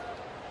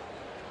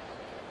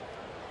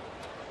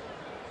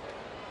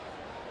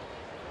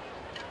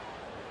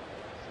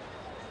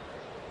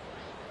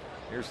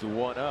 Here's the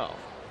 1-0.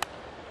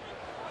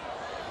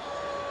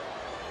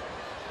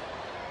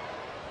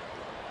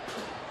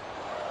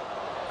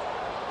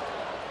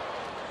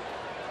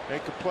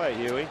 Make a play,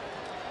 Huey.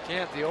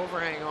 Can't. The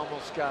overhang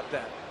almost got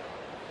that.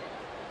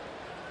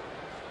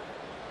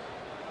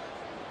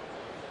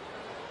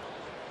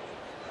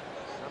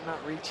 I'm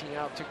not reaching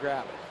out to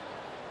grab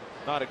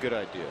it. Not a good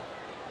idea.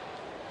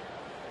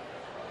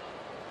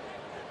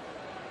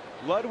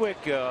 Ludwig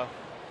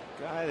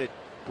Guy that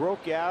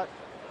broke out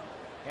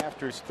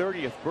after his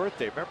 30th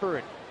birthday. Remember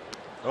in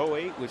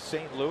 08 with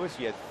St. Louis,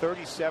 he had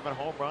 37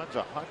 home runs,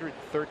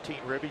 113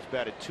 ribbies,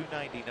 batted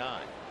 .299.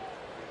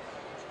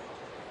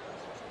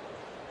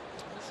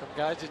 Some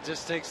guys, it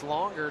just takes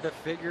longer to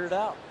figure it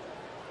out.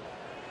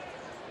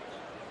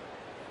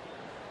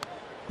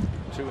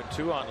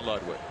 2-2 on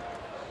Ludwig.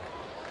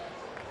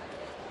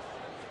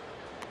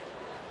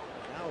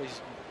 Now he's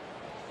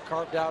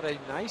carved out a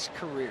nice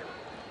career.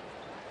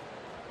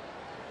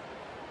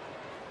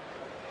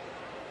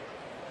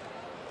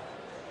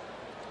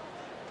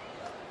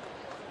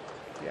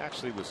 He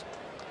actually was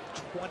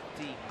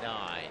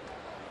 29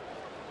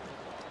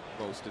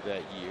 most of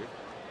that year.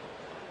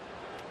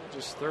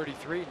 Just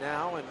 33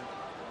 now and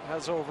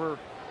has over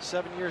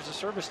 7 years of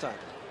service time.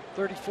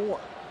 34.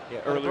 Yeah,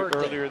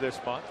 earlier this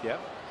month. Yeah.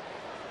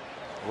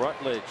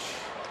 Rutledge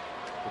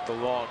with the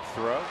long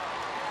throw.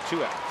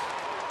 2 outs.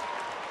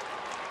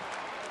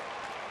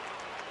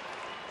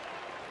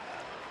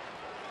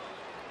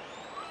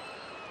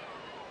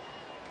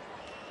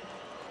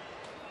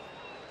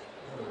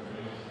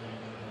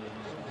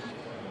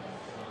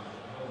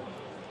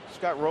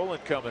 Scott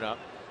Rowland coming up.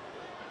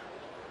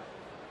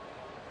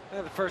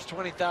 And the first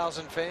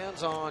 20,000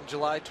 fans on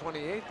July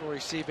 28th will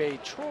receive a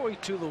Troy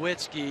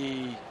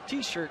Tulowitzki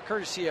t-shirt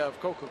courtesy of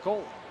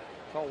Coca-Cola.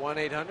 Call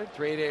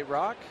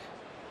 1-800-388-ROCK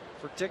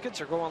for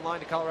tickets or go online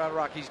to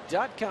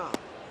ColoradoRockies.com.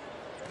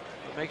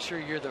 But make sure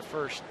you're the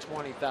first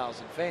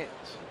 20,000 fans.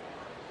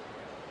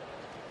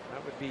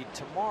 That would be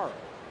tomorrow.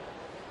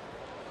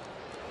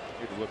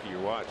 You had to look at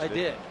your watch. I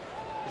did.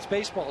 It's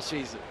baseball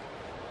season.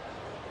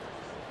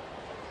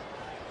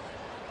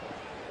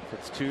 If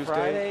it's Tuesday.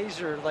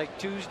 Fridays are like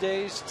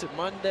Tuesdays to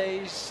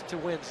Mondays to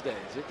Wednesdays.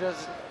 It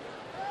doesn't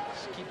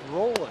just keep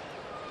rolling. I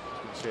was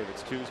going to say if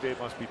it's Tuesday, it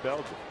must be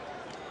Belgium.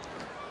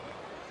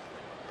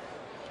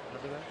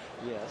 Remember that?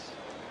 Yes.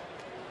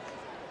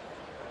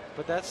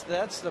 But that's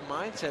the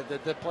mindset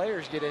that the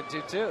players get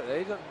into too.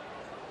 They don't.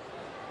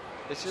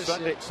 It's just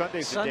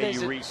Sunday's the day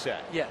you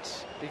reset.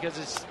 Yes, because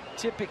it's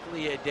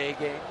typically a day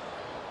game.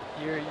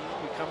 You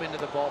come into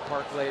the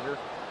ballpark later.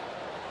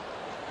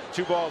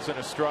 2 balls and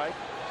a strike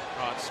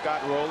on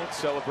Scott Rowland,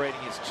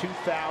 celebrating his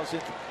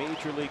 2000th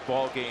Major League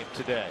ball game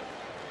today.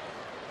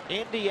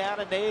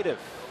 Indiana native.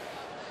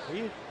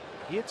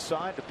 He had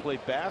signed to play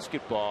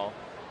basketball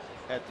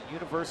at the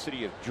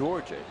University of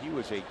Georgia. He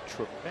was a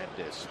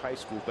tremendous high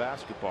school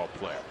basketball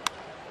player.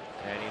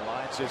 And he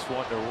lines this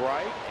one to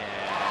right,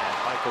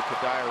 and Michael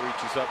Kadire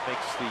reaches up,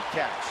 makes the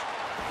catch.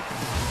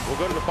 We'll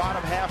go to the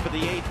bottom half of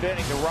the 8th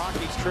inning. The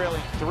Rockies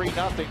trailing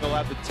 3-0. They'll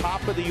have the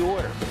top of the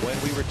order when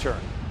we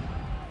return.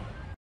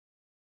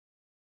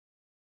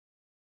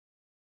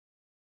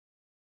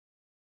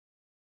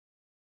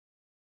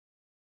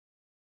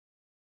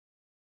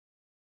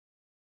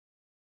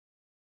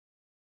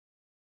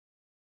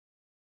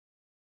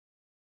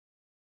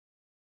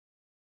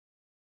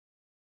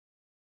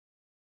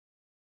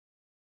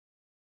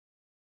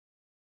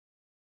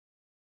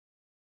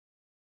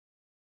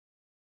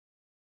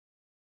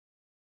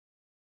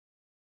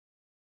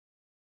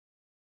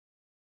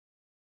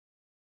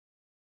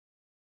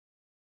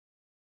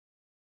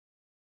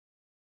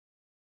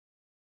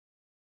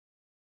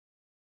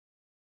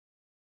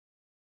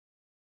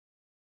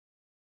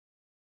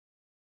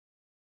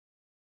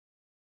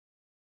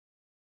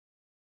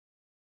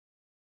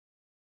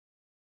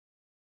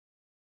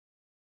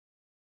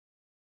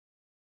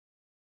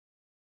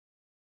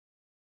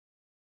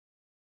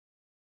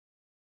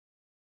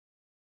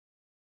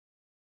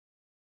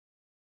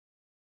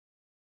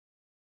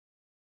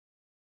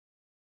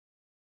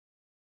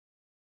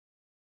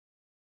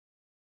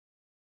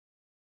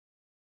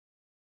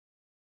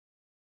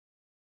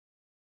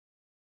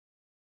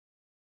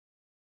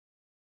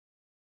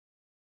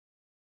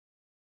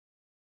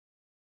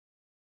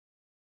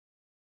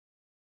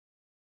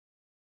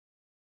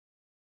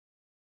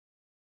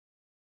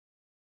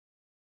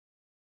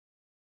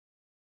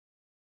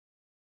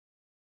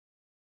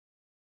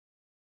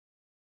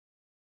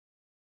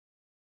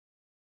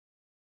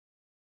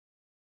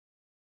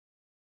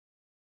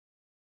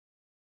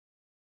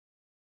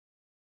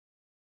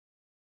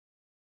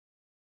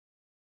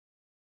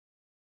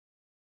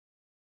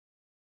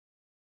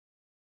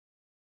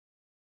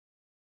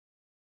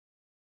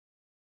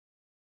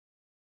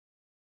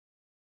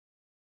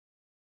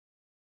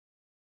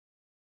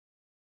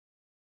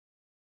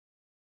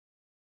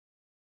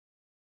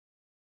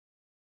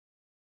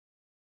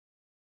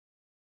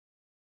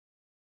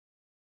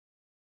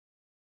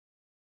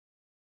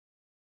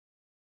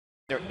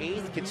 Their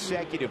 8th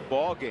consecutive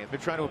ball game. They're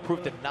trying to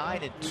improve to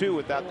 9-2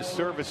 without the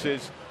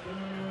services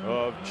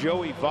of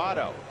Joey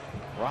Votto.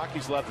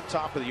 Rockies left the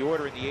top of the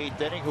order in the 8th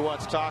inning. Who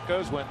wants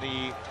tacos? When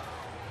the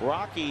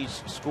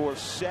Rockies score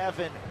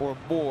 7 or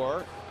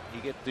more,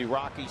 you get the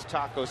Rockies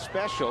Taco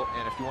Special.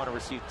 And if you want to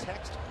receive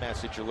text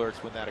message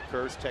alerts when that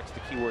occurs, text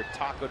the keyword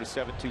taco to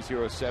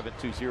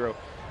 720-720.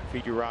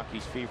 Feed your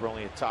Rockies fever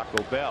only at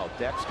Taco Bell.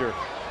 Dexter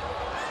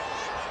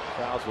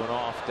fouls one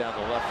off down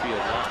the left field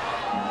line.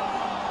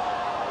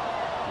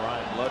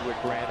 Ryan Ludwig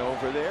ran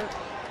over there.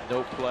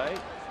 No play.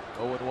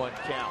 0-1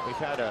 count. We've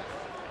had a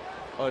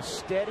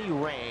steady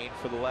rain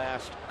for the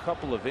last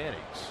couple of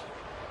innings.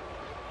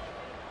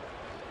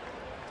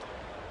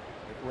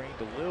 It rained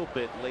a little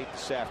bit late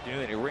this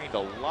afternoon. It rained a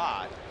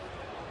lot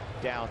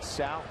down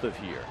south of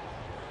here.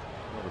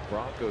 Well, the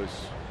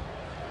Broncos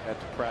had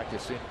to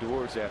practice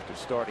indoors after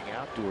starting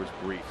outdoors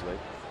briefly.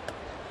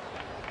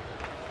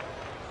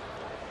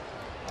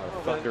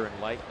 Thunder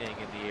and lightning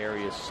in the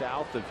area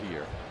south of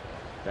here.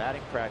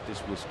 Batting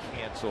practice was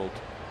canceled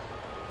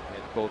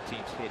and both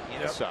teams hit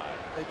inside.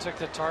 They took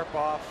the tarp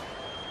off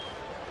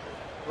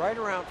right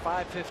around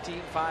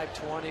 5:15,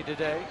 5:20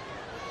 today.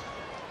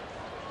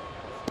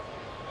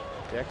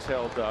 Dex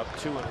held up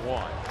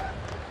 2-1.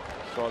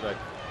 Saw that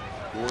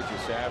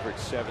gorgeous average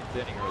 7th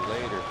inning or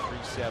later,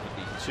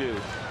 372.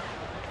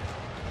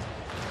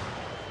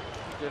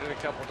 Did it a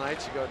couple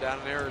nights ago down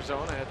in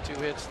Arizona. Had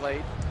 2 hits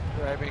late,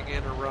 driving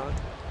in a run.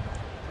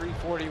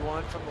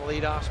 341 from the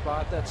leadoff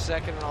spot. That's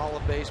second in all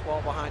of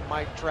baseball behind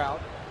Mike Trout.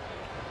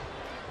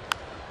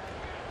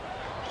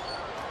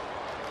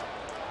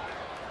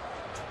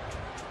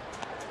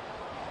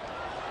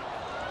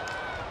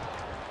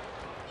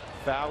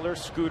 Fowler,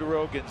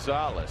 Scudero,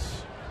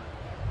 Gonzalez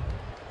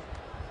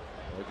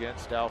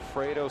against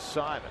Alfredo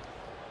Simon.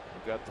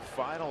 We got the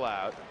final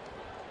out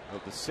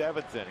of the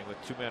 7th inning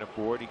with 2 men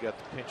aboard. He got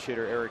the pinch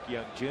hitter Eric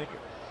Young Jr.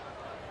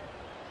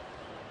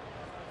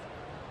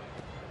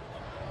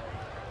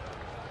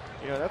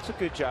 You know, that's a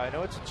good job. I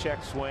know it's a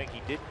check swing.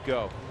 He didn't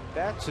go.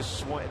 That's a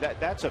swing.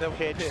 That's a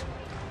pitch.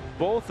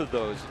 Both of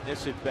those in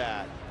this at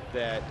bat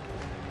that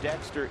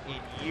Dexter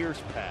in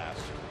years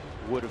past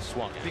would have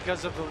swung at.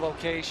 Because of the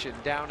location,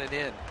 down and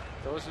in.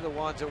 Those are the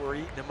ones that were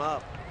eating him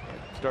up.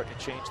 Starting to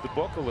change the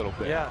book a little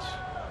bit. Yes.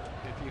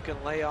 If you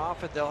can lay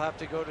off it, they'll have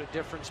to go to a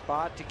different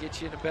spot to get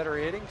you in a better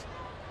hitting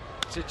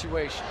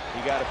situation.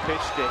 You got a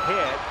pitch to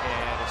hit,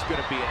 and it's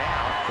going to be an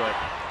out, but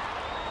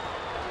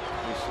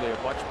obviously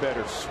a much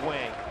better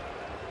swing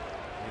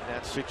in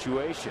that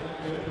situation.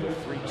 The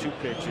 3-2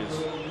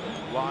 pitches,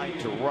 line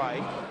to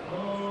right.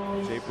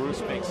 Jay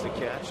Bruce makes the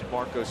catch, and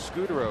Marco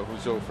Scudero,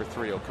 who's 0 for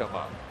 3, will come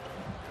up.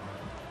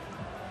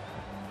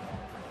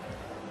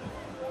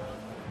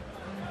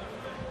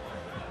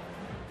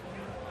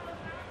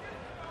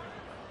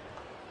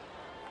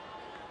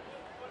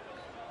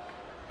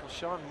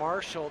 Sean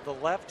Marshall, the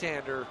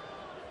left-hander,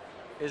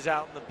 is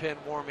out in the pen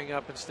warming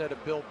up instead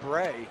of Bill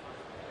Bray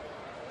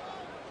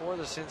for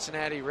the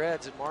Cincinnati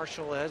Reds, and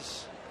Marshall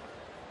has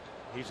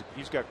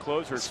he's got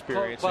closer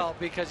experience. Well,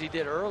 because he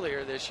did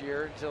earlier this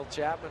year until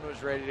Chapman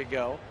was ready to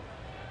go.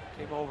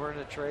 Came over in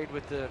a trade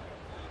with the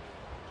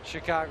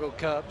Chicago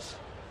Cubs.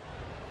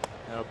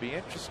 Now, it'll be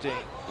interesting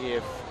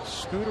if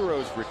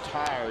Scudero's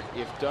retired,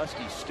 if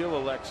Dusty still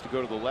elects to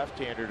go to the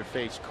left-hander to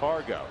face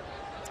Cargo.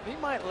 He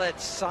might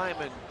let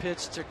Simon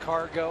pitch to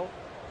Cargo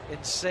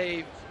and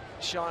save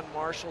Sean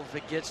Marshall if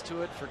it gets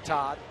to it for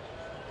Todd.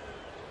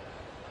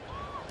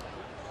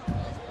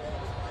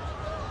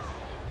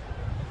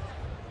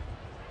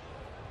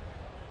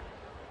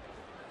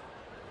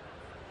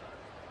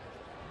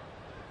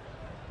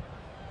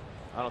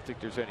 I don't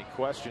think there's any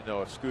question,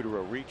 though, if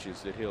Scudero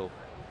reaches that he'll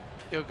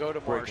go to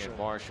bring in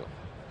Marshall.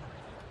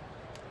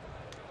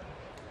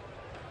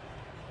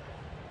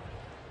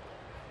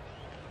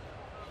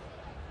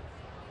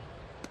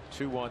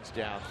 2-1's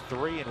down,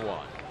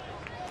 3-1.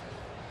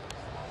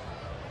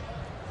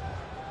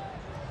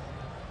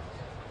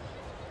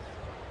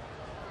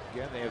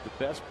 Again, they have the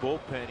best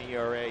bullpen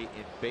ERA in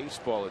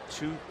baseball at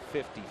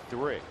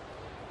 2.53.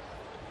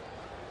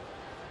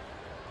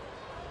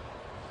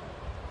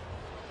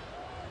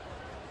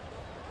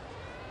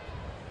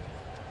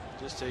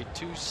 Just a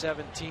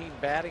 217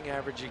 batting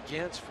average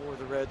against for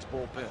the Reds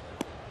bullpen.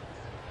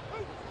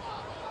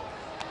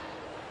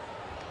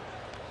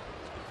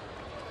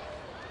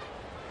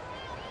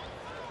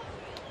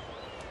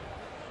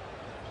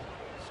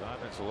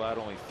 Simon's allowed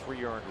only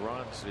 3 earned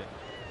runs in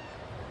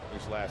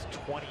his last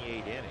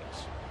 28 innings.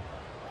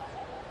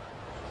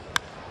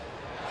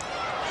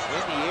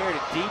 In the air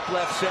to deep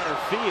left center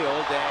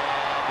field,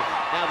 and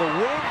now the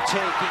wind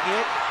taking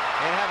it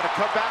and having to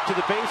come back to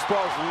the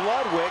baseball's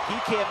Ludwig. He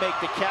can't make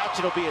the catch.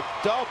 It'll be a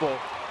double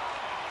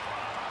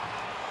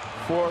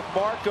for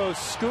Marco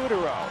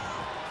Scudero.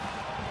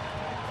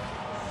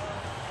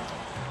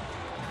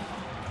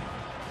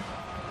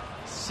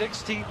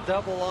 th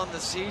double on the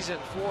season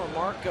for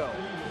Marco.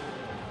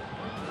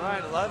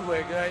 Ryan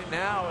Ludwig right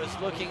now is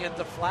looking at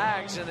the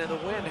flags, and the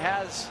wind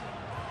has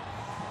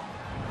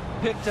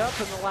picked up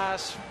in the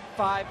last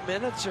 5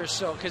 minutes or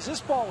so, because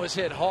this ball was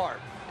hit hard.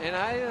 And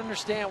I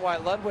understand why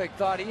Ludwig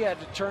thought he had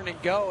to turn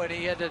and go, and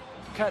he had to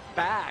cut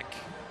back.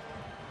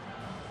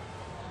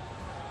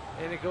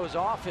 And it goes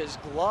off his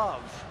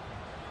glove.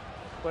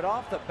 But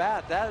off the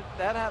bat, that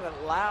had a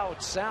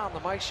loud sound.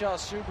 The Mike Shaw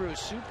Subaru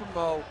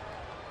Supermo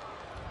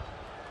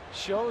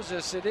shows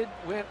us that it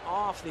went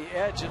off the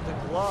edge of the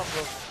glove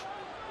of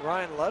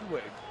Ryan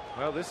Ludwig.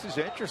 Well, this is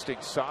interesting.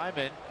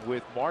 Simon,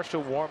 with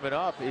Marshall warming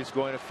up, is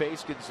going to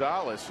face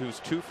Gonzalez, who's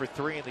 2 for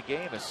 3 in the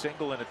game, a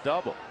single and a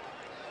double.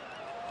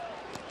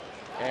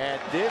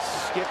 And this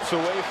skips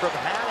away from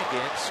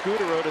Hannigan.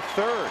 Scudero to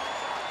third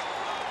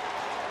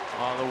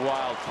on the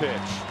wild pitch.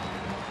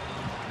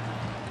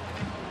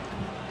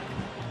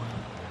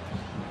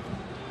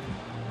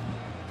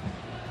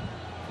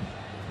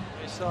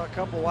 We saw a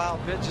couple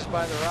wild pitches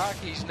by the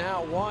Rockies,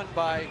 now one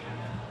by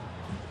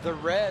the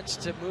Reds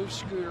to move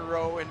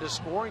Scudero into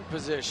scoring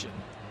position.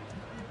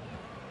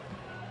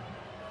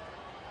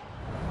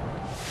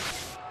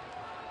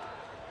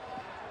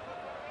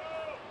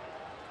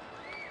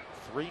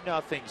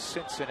 3-0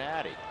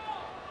 Cincinnati.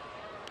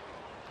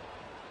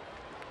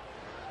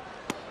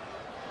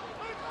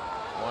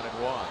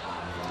 1-1.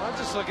 I'm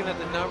just looking at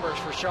the numbers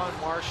for Sean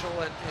Marshall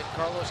and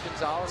Carlos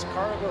Gonzalez.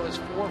 Cargo is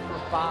 4 for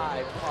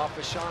 5 off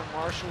of Sean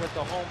Marshall with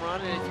the home run.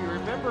 And if you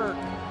remember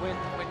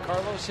when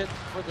Carlos hit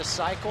for the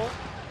cycle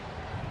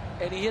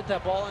and he hit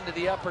that ball into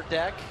the upper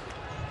deck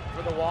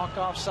for the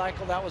walk-off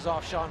cycle, that was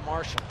off Sean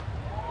Marshall.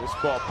 This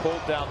ball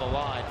pulled down the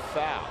line,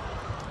 foul.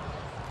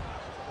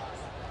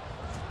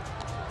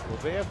 Well,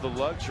 they have the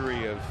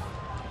luxury of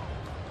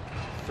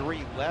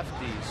 3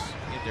 lefties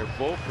in their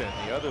bullpen.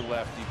 The other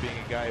lefty being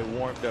a guy who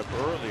warmed up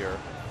earlier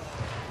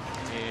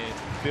in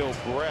Bill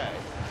Bray.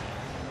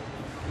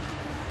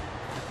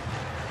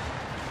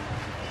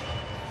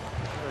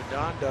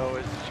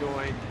 Redondo has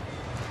joined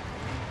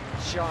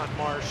Sean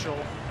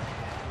Marshall.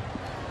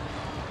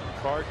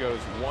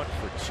 Cargo's 1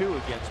 for 2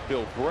 against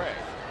Bill Bray,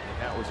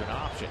 and that was an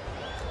option.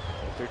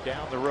 If they're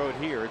down the road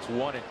here, it's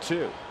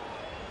 1-2.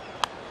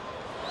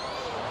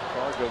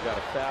 Cargo got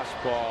a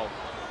fastball.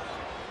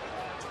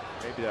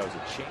 Maybe that was a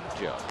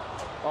changeup.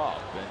 Oh,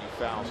 then he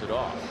fouls it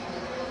off.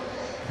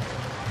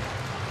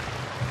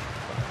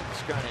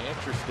 It's kind of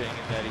interesting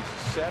in that he's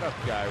a setup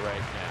guy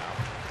right now.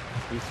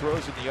 He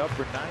throws in the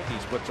upper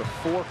 90s, but it's a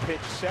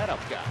 4-pitch setup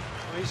guy.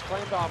 Well, he's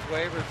claimed off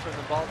waivers from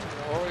the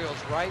Baltimore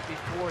Orioles right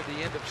before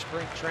the end of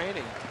spring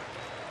training.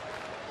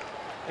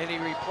 And he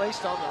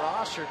replaced on the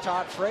roster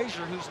Todd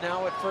Frazier, who's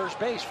now at first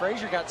base.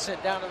 Frazier got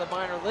sent down to the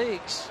minor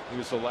leagues. He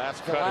was the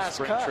last cut of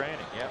spring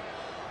training. Yep.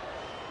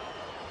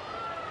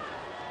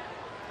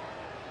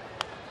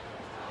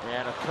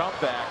 And a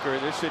comebacker.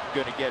 This isn't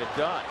going to get it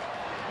done.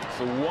 It's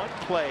the one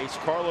place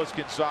Carlos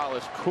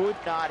Gonzalez could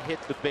not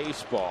hit the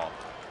baseball.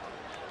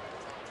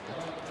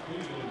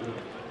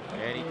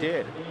 And he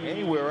did.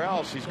 Anywhere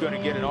else, he's going to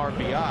get an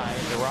RBI,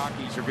 and the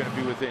Rockies are going to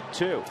be within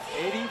 2.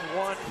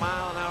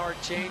 81-mile-an-hour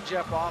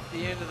changeup off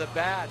the end of the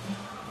bat.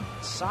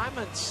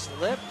 Simon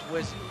slipped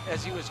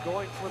as he was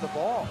going for the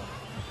ball.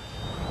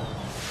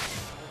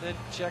 And then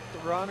checked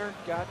the runner,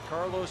 got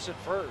Carlos at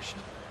first.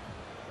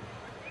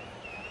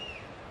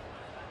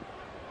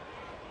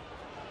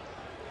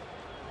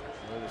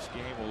 Well, this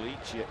game will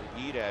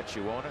eat at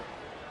you, won't it?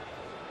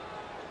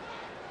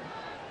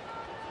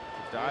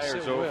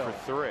 Dyer's 0 for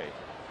 3.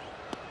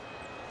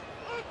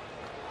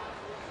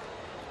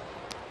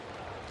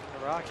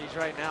 The Rockies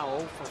right now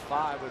 0 for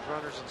 5 with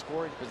runners in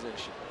scoring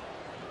position.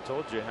 I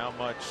told you how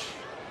much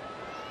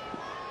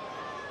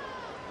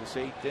this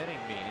 8th inning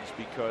means,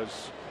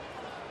 because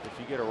if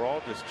you get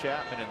Aroldis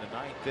Chapman in the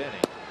 9th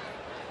inning,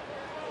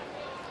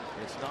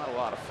 it's not a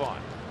lot of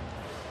fun.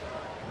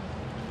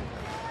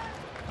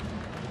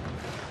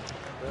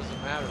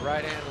 Doesn't matter,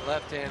 right-handed,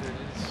 left-handed.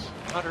 It's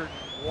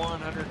 101,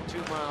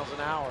 102 miles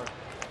an hour.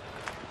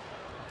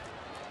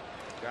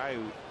 Guy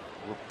who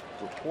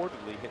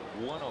reportedly hit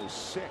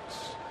 106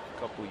 a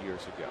couple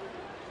years ago.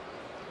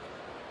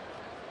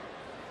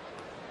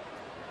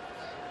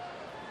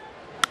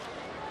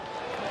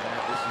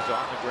 And this is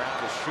on the ground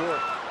to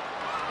short.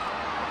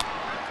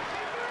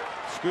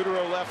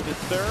 Scudero left at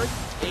third.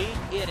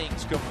 8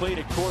 innings complete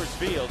at Coors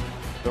Field.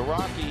 The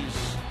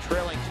Rockies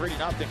trailing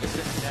 3-0 to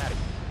Cincinnati.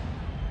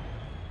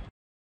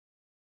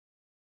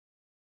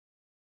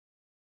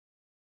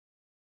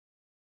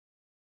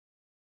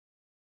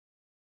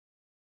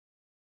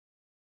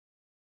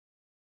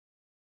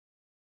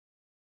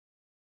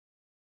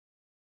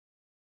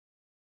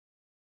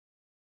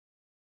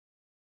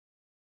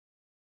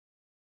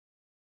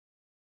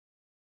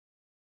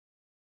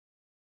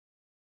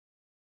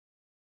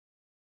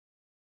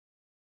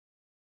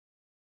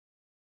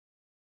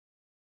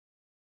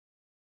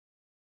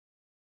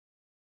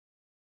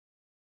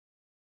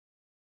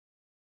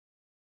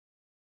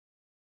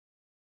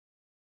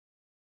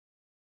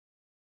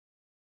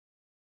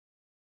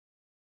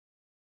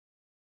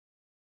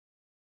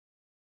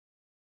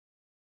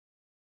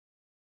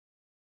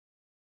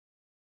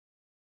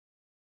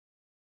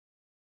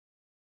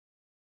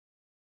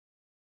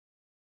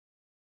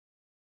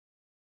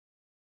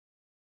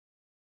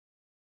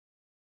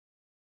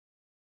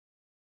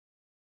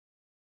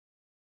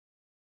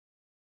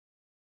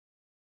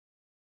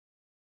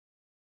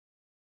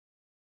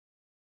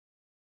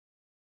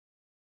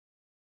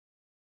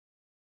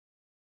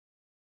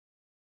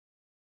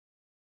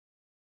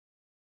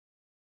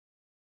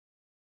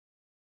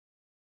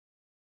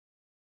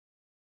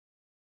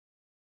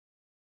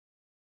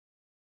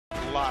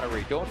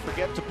 Lottery. Don't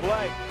forget to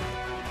play.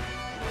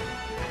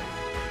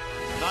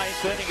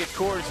 9th inning at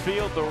Coors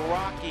Field. The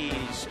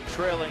Rockies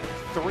trailing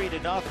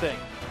 3-0.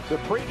 The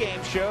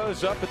pregame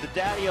shows up at the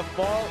Daddy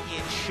Mall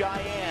in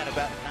Cheyenne,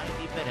 about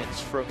 90 minutes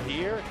from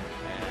here.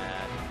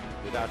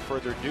 And without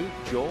further ado,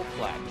 Joel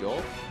Platt.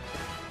 Joel.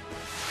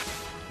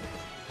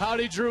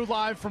 Howdy, Drew,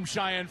 live from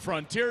Cheyenne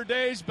Frontier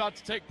Days. About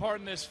to take part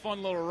in this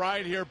fun little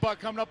ride here. But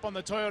coming up on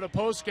the Toyota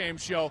postgame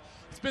show,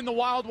 it's been the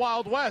wild,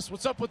 wild west.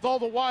 What's up with all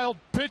the wild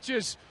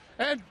pitches?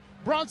 And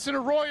Bronson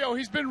Arroyo,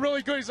 he's been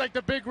really good. He's like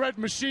the big red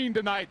machine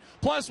tonight.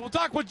 Plus, we'll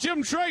talk with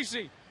Jim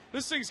Tracy.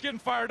 This thing's getting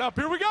fired up.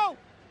 Here we go.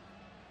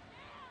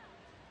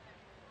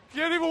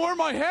 Can't even wear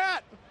my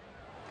hat.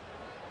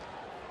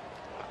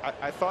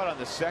 I thought on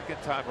the second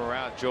time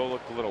around, Joe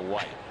looked a little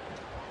white.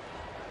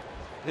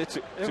 It's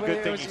a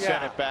good thing he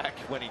sent it back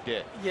when he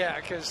did. Yeah,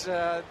 because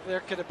there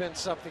could have been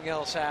something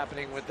else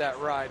happening with that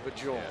ride with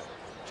Joel.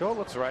 Yeah. Joel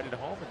looks right at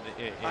home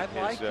in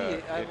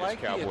his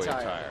cowboy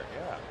attire.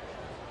 Yeah.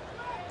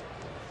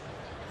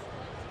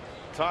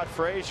 Todd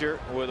Frazier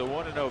with a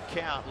 1-0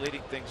 count,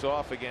 leading things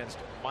off against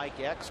Mike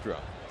Ekstrom.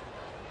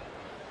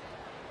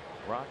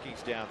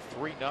 Rockies down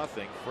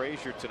 3-0.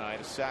 Frazier tonight,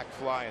 a sac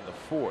fly in the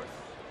fourth.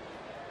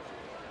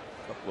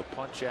 A couple of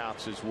punch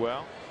outs as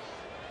well.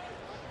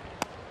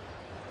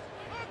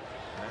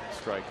 And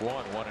strike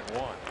one,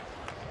 1-1.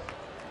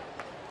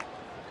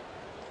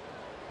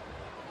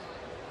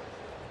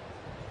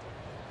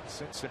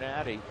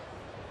 Cincinnati.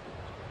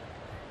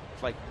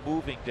 It's like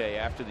moving day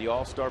after the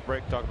All-Star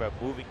break. Talk about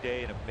moving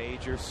day in a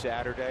major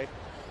Saturday.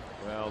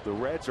 Well, the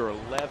Reds are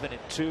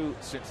 11-2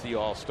 since the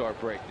All-Star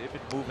break. They've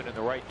been moving in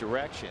the right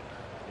direction.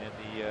 And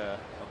the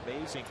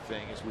amazing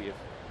thing, as we have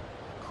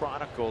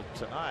chronicled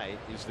tonight,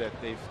 is that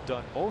they've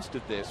done most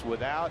of this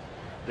without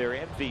their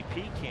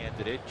MVP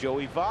candidate,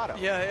 Joey Votto.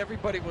 Yeah,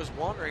 everybody was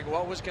wondering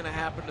what was going to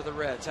happen to the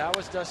Reds. How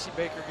was Dusty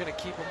Baker going to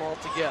keep them all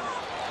together?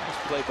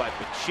 Nice play by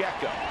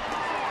Pacheco.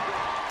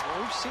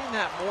 Well, we've seen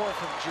that more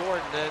from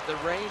Jordan, the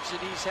range that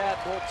he's had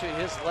both to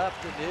his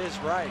left and to his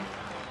right.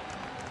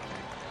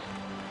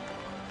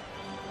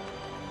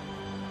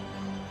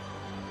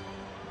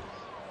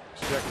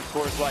 Second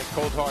Coors Light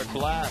Cold Hard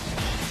Blast.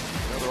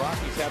 You know, the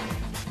Rockies haven't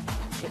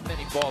hit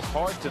many balls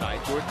hard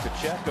tonight. Jordan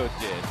Pacheco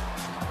did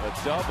a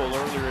double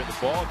earlier in the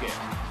ball game.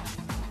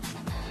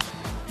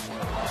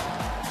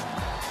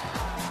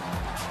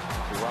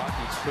 The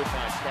Rockies could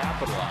not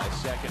capitalize.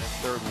 Second and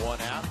third,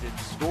 one out, didn't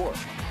score.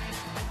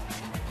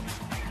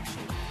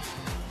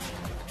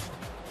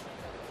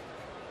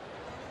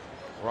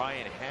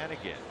 Ryan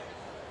Hannigan.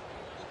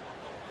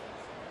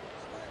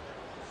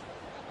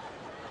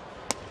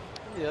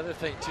 The other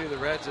thing too, the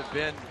Reds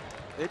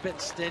they've been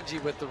stingy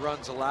with the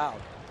runs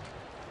allowed.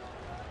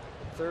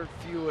 Third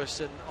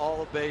fewest in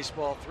all of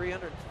baseball,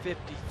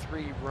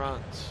 353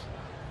 runs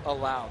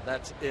allowed.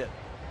 That's it.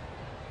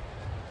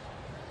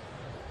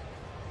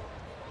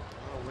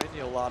 That'll win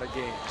you a lot of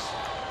games.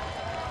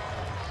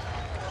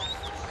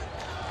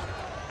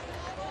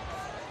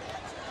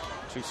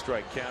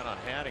 Two-strike count on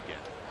Hannigan.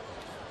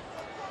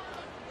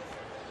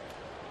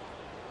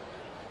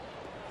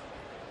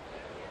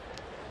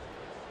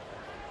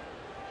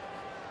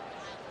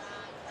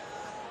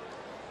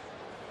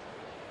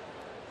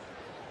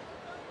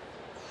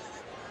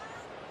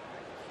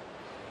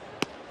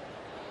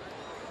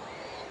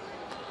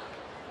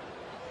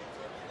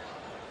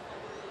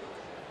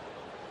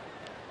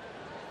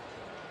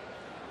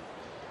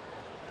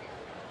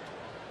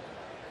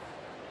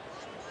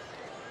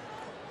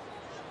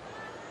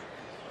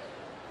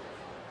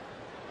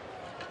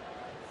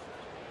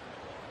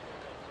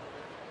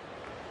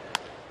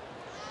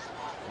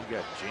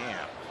 Got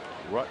jammed.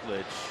 Rutledge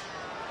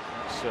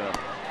is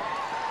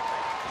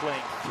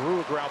playing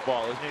through a ground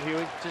ball, isn't it,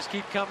 Huey? Just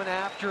keep coming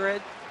after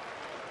it,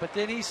 but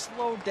then he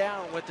slowed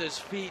down with his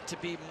feet to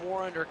be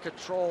more under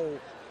control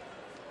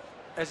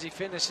as he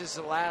finishes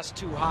the last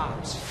two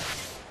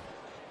hops.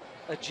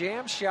 A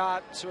jam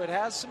shot, so it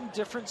has some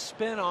different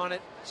spin on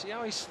it. See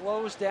how he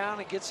slows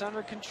down and gets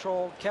under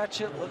control, catch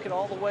it, look it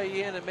all the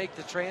way in and make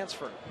the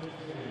transfer.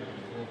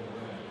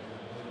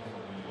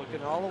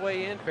 Looking all the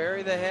way in,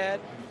 bury the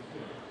head,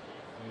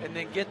 and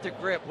then get the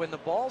grip. When the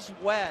ball's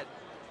wet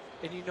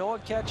and you know a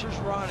catcher's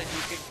running,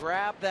 you can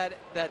grab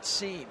that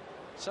seam.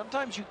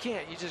 Sometimes you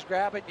can't. You just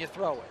grab it and you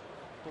throw it.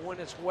 But when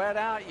it's wet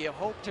out, you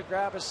hope to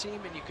grab a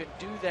seam, and you can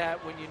do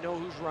that when you know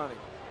who's running.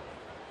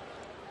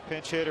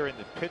 Pinch hitter in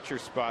the pitcher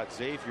spot,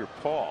 Xavier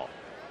Paul,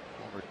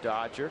 former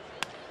Dodger.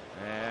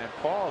 And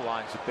Paul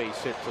lines a base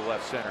hit to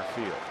left center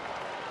field.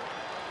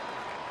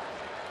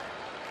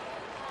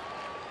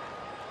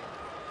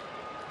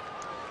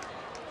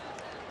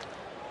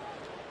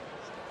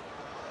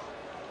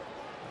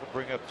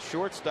 Bring up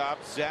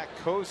shortstop Zach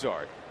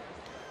Cozart.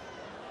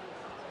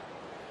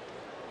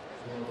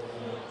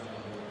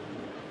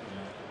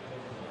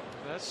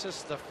 That's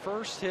just the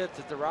first hit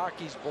that the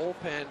Rockies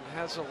bullpen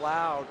has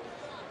allowed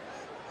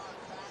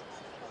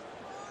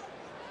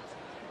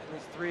in the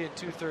 3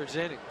 2/3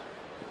 inning.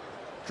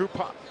 Drew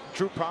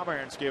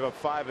Pomeranz gave up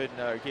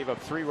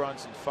 3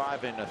 runs and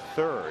 5 in a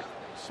third.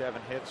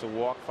 7 hits, a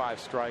walk, 5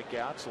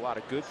 strikeouts, a lot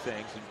of good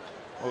things. And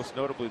most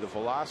notably, the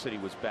velocity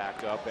was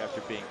back up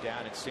after being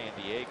down in San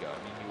Diego.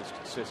 I mean, he was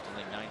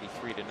consistently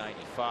 93 to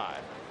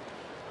 95.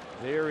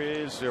 There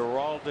is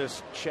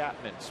Aroldis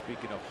Chapman,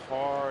 speaking of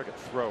hard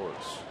throwers.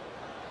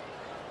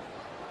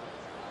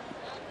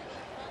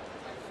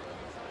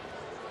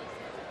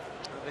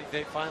 I think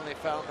they finally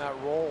found that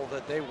role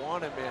that they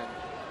want him in.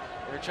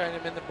 They're trying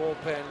him in the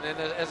bullpen and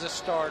then as a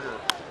starter.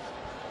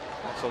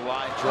 That's a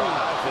line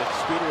drive that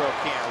Scudero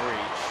can't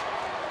reach.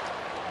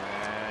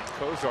 And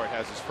Cozart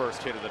has his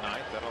first hit of the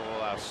night. That'll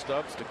allow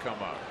Stubbs to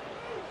come up.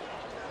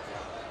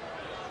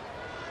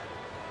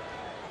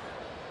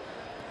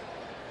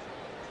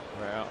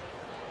 Well,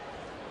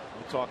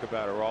 we'll talk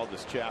about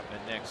Aroldis Chapman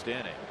next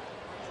inning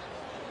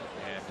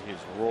and his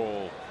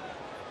role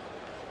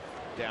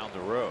down the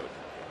road.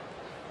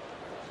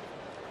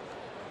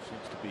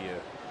 Seems to be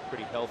a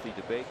pretty healthy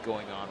debate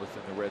going on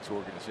within the Reds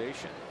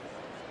organization.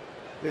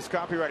 This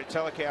copyrighted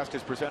telecast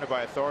is presented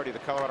by authority of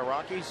the Colorado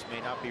Rockies,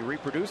 may not be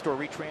reproduced or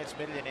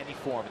retransmitted in any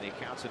form, and the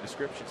accounts and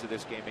descriptions of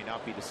this game may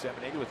not be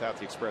disseminated without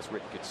the express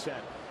written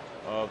consent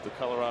of the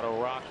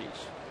Colorado Rockies.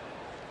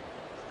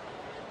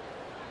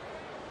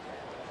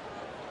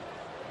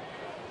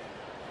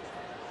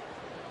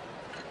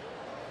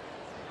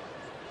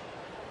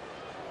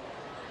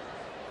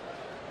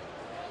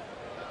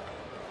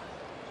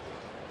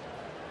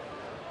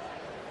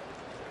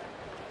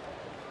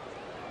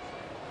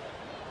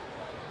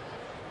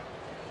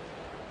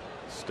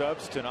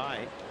 Stubbs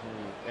tonight,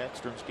 who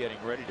Ekstrom's getting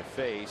ready to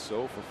face.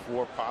 0 for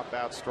 4, pop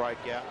out,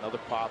 strikeout, another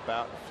pop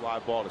out, and fly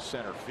ball to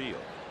center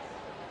field.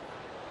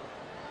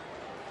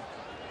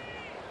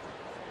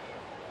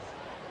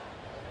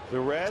 The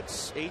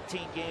Reds,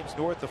 18 games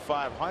north of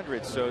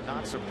 500, so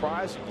not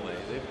surprisingly,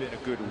 they've been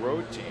a good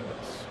road team.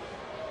 It's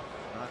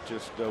not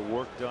just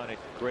work done at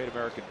Great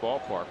American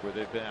Ballpark, where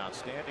they've been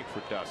outstanding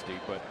for Dusty,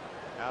 but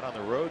out on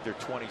the road, they're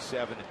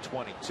 27 and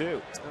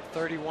 22.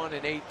 31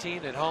 and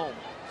 18 at home.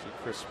 See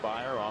Chris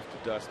Spire off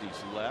to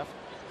Dusty's left.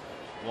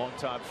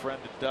 Longtime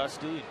friend of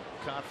Dusty and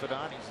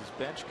confidant. He's his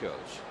bench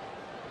coach.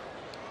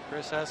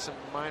 Chris has some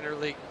minor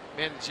league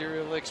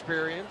managerial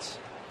experience.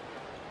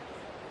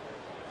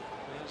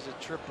 He was at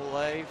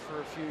AAA for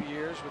a few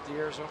years with the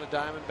Arizona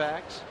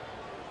Diamondbacks.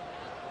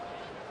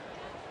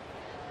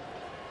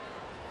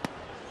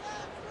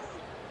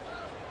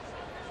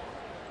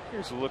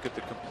 Here's a look at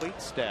the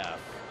complete staff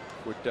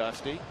with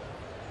Dusty.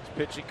 His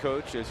pitching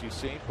coach, as you've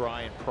seen,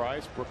 Brian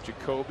Price. Brooke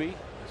Jacoby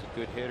is a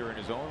good hitter in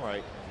his own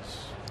right. His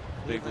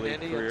big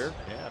league career.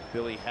 Yeah,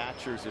 Billy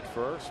Hatcher's at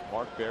first.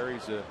 Mark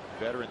Berry's a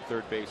veteran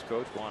third base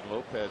coach. Juan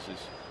Lopez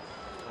is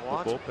the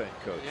bullpen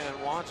coach. Yeah,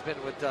 and Juan's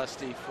been with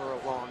Dusty for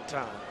a long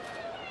time.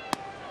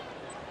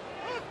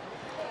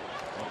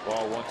 1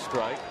 ball, 1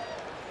 strike.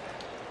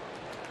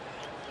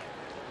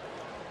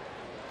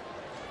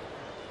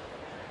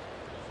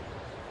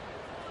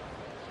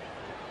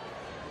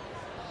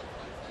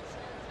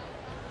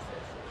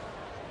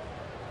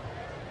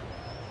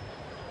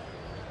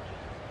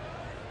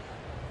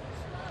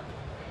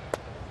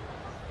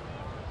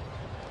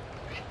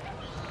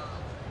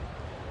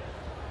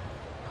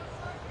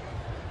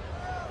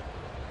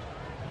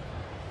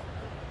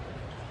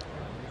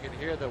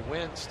 Hear the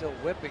wind still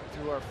whipping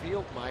through our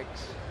field mics.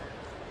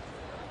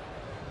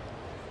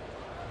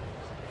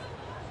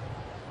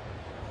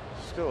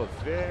 Still a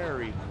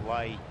very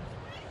light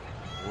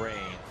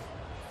rain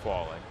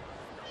falling.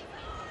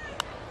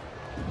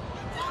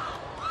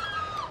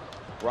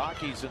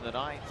 Rockies in the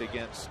 9th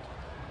against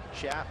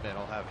Chapman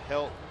will have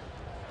Helt,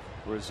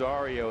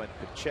 Rosario, and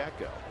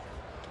Pacheco.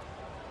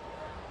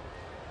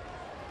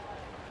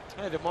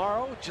 Hey,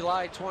 tomorrow,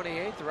 July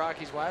 28th, the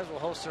Rockies Wives will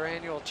host their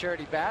annual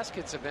charity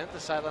baskets event. The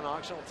silent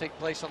auction will take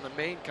place on the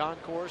main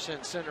concourse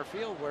in center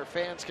field, where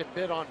fans can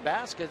bid on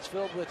baskets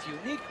filled with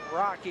unique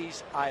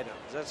Rockies items.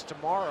 That's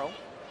tomorrow.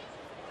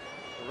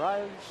 The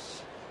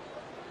Wives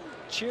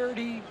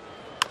charity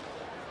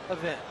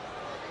event.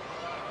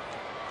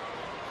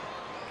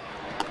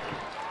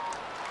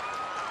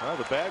 Well,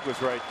 the bag was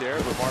right there,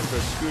 but Marco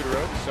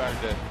Scudero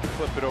decided to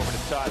flip it over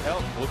to Todd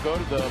Helton. We'll go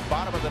to the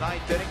bottom of the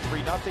 9th inning,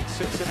 3-0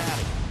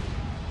 Cincinnati.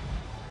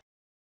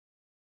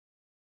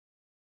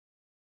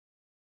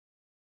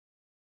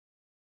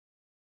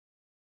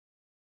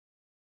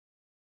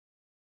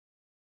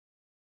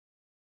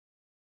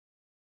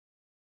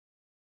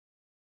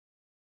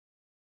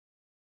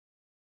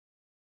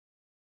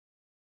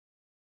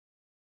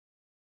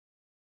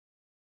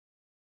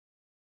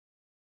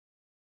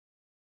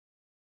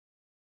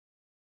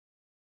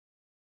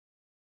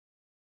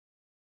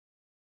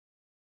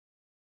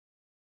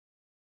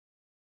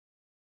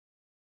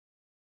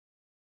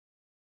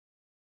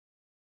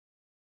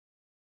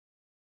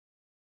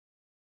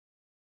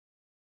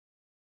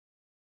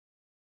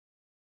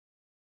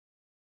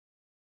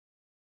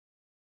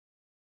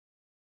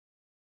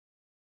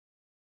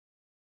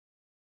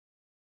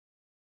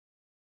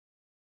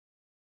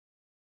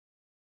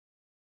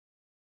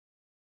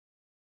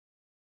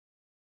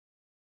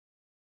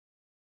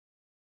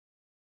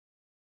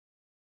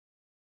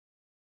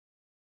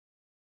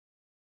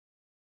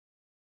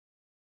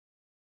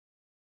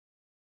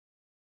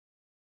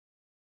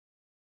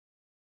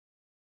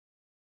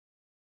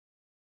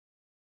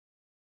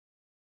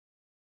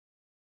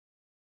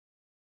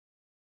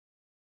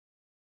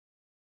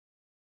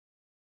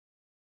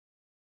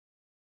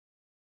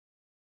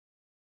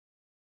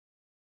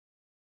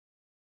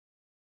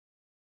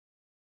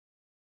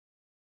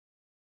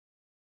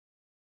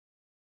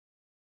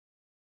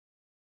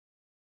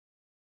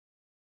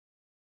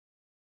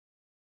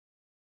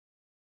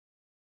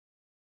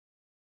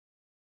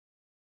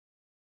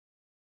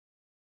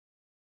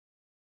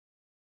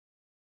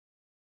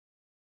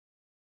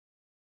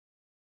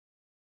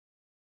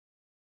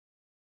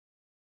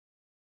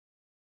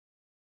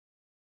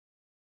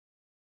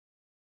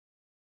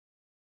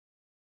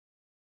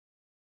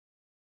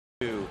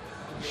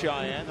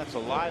 Cheyenne. That's a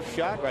live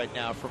shot right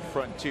now from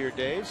Frontier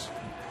Days,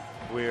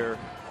 where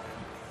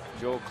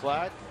Joel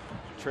Klatt,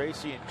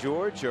 Tracy, and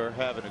George are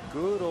having a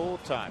good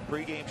old time.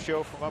 Pre-game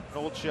show from up in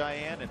Old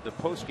Cheyenne, and the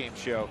post-game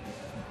show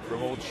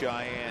from Old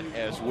Cheyenne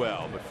as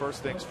well. But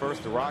first things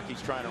first, the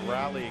Rockies trying to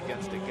rally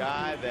against a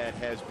guy that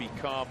has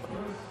become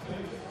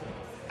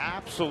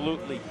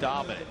absolutely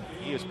dominant.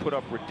 He has put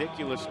up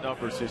ridiculous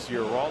numbers this year.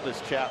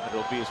 Aroldis Chapman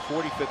will be his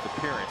 45th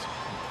appearance.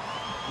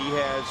 He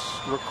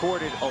has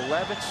recorded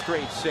 11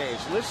 straight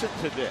saves. Listen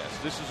to this.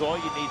 This is all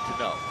you need to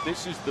know.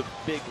 This is the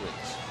big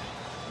leagues.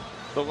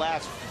 The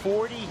last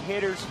 40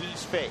 hitters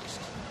he's faced,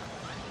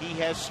 he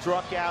has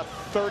struck out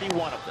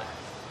 31 of them.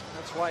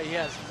 That's why he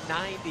has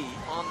 90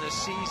 on the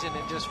season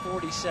in just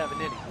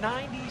 47 innings.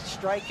 90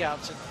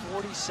 strikeouts in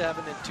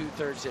 47 and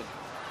 2/3 innings.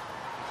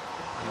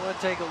 You want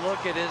to take a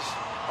look at his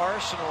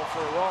arsenal for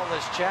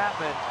Aroldis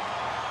Chapman.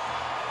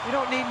 You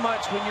don't need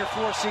much when your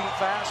four-seam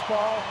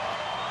fastball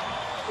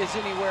is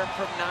anywhere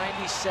from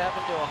 97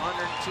 to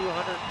 102,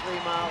 103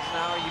 miles an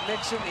hour. You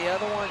mix in the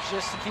other ones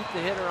just to keep the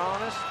hitter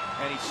honest.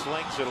 And he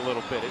slings it a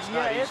little bit. It's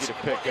not easy to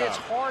pick up. It's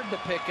hard to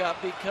pick up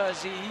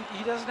because he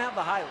doesn't have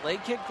the high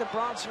leg kick that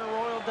Bronson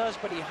Arroyo does,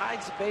 but he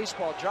hides the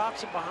baseball,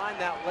 drops it behind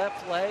that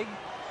left leg,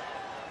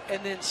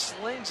 and then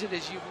slings it,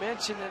 as you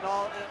mentioned, and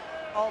all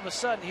of a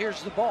sudden,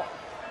 here's the ball.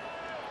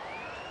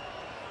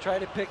 Try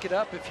to pick it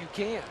up if you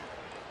can.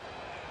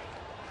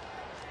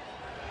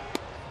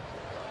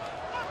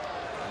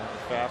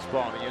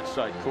 Fastball on the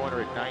inside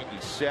corner at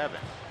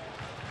 97.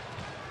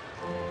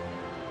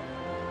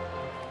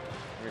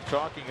 You're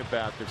talking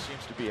about, there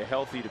seems to be a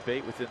healthy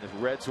debate within the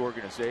Reds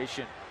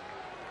organization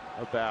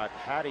about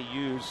how to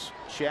use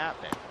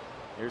Chapman.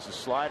 Here's a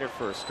slider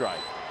for a strike.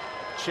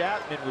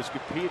 Chapman was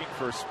competing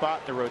for a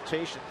spot in the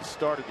rotation at the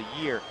start of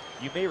the year.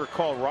 You may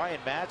recall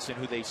Ryan Madsen,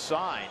 who they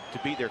signed to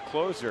be their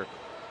closer,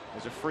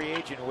 was a free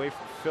agent away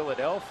from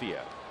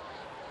Philadelphia.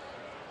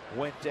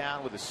 Went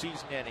down with a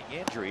season-ending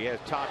injury. He has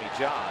Tommy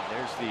John.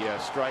 There's the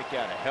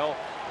strikeout of help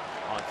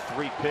on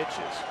 3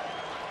 pitches.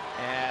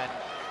 And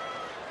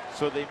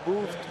so they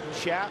moved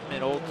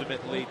Chapman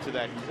ultimately to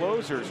that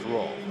closer's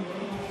role.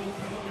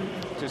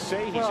 To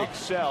say he's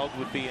excelled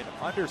would be an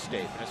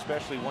understatement,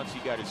 especially once he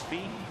got his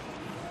feet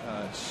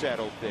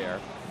settled there.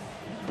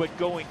 But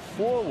going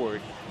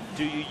forward,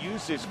 do you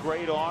use this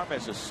great arm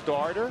as a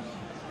starter,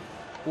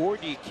 or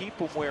do you keep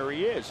him where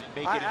he is and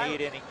make it an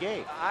 8-inning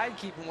game? I'd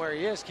keep him where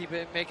he is,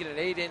 make it an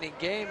 8-inning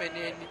game,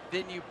 and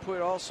then you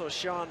put also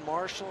Sean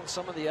Marshall and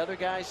some of the other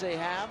guys they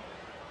have.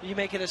 You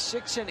make it a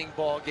 6-inning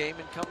ball game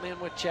and come in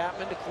with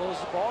Chapman to close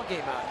the ball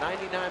game out.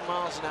 99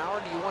 miles an hour.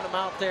 Do you want him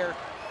out there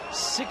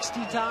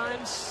 60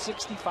 times,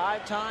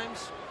 65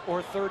 times,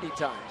 or 30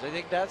 times? I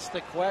think that's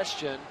the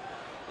question.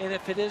 And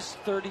if it is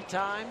 30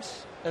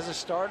 times as a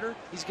starter,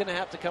 he's going to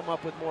have to come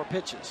up with more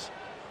pitches.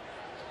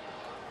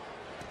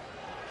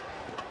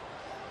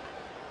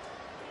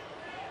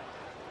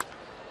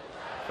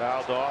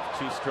 Fouled off,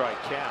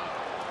 2-strike count.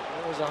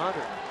 It was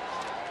 100.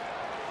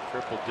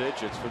 Triple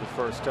digits for the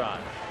first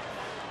time.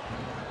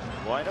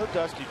 Well, I know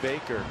Dusty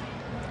Baker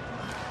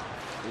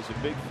is a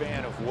big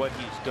fan of what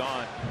he's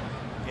done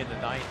in the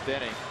 9th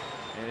inning.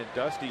 And in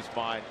Dusty's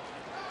mind,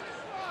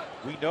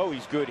 we know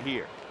he's good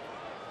here.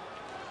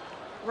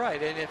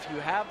 Right, and if you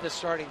have the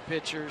starting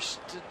pitchers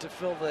to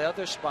fill the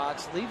other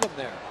spots, leave them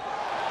there.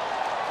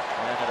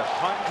 And at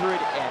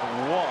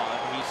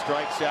 101, he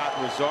strikes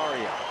out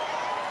Rosario.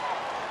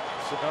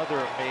 It's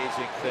another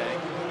amazing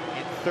thing.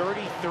 In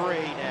 33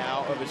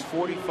 now of his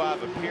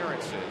 45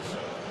 appearances,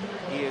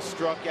 he has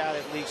struck out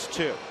at least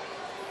 2.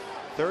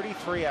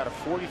 33 out of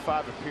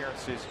 45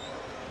 appearances,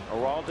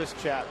 Aroldis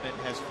Chapman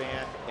has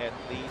fanned at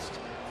least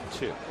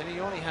 2. And he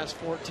only has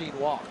 14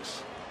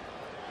 walks.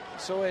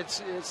 So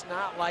it's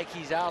not like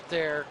he's out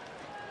there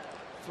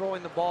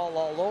throwing the ball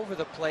all over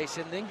the place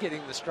and then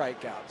getting the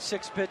strikeout.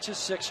 6 pitches,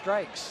 6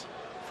 strikes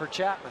for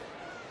Chapman.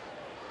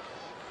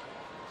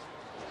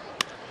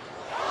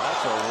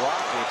 That's a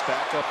rocket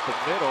back up the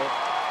middle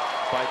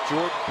by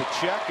Jordan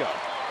Pacheco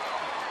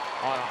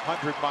on a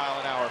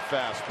 100-mile-an-hour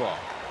fastball.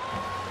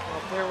 Well,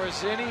 if there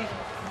was any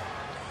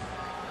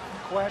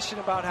question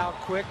about how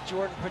quick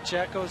Jordan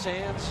Pacheco's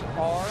hands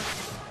are,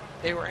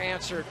 they were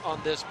answered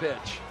on this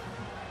pitch.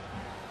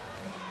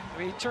 I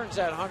mean, he turns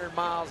that 100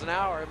 miles an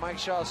hour, and Mike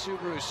Shaw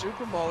Subaru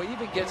Supermo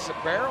even gets the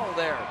barrel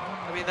there.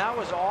 I mean, that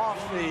was off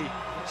the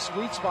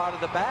sweet spot of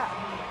the bat.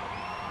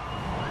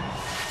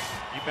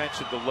 You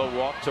mentioned the low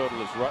walk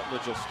total as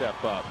Rutledge will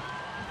step up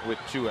with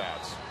 2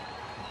 outs.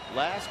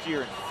 Last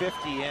year in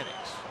 50 innings,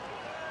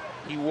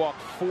 he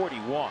walked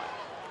 41,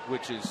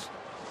 which is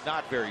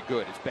not very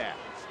good. It's bad.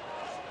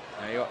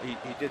 Now, he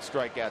did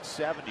strike out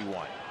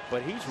 71,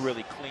 but he's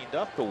really cleaned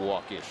up the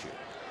walk issue.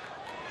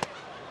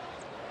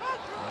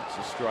 That's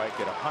a strike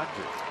at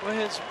 100. Well,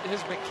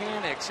 his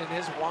mechanics and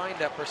his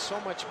windup are so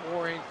much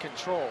more in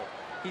control.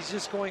 He's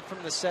just going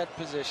from the set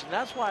position.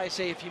 That's why I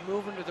say if you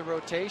move into the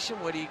rotation,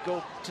 would he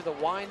go to the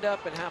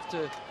windup and have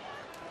to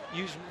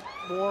use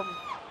more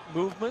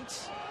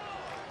movements?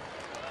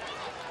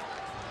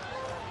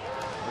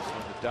 Listen,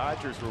 when the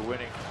Dodgers were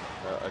winning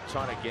a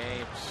ton of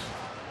games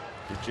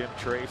for Jim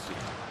Tracy.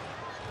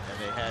 And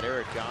they had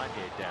Eric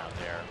Gagne down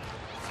there.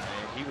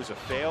 And he was a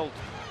failed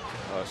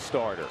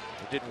starter.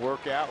 It didn't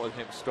work out with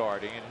him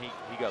starting, and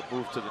he got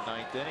moved to the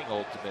 9th inning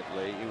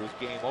ultimately. It was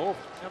game over.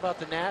 How about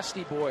the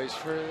Nasty Boys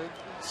for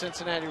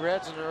Cincinnati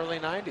Reds in the early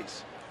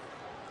 90s?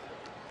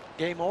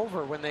 Game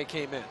over when they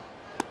came in.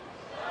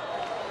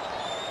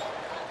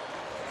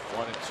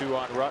 1-2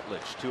 on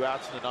Rutledge. 2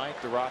 outs in the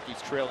 9th. The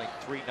Rockies trailing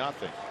 3-0.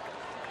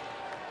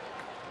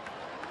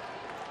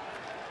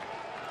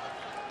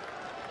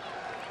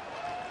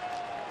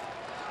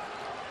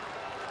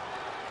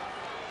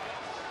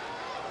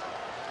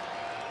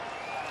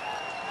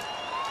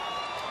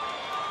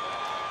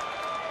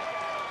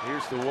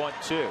 Here's the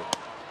 1-2.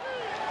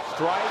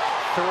 Strike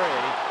 3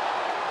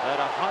 at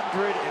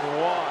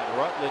 101.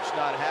 Rutledge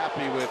not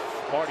happy with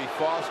Marty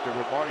Foster,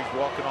 but Marty's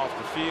walking off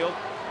the field.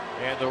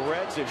 And the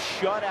Reds have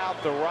shut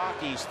out the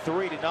Rockies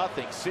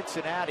 3-0.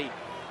 Cincinnati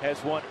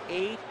has won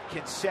 8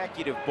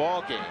 consecutive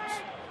ball games.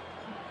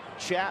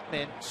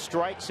 Chapman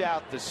strikes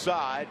out the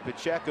side.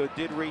 Pacheco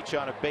did reach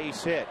on a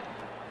base hit.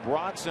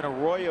 Bronson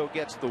Arroyo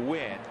gets the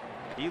win.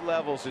 He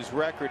levels his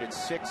record at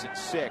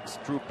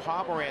 6-6. Drew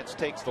Pomerantz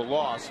takes the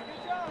loss.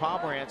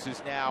 Pomerantz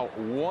is now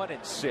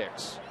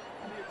 1-6.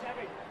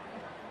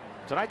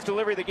 Tonight's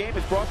delivery of the game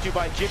is brought to you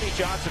by Jimmy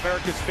John's,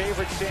 America's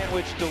favorite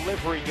sandwich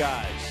delivery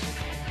guys.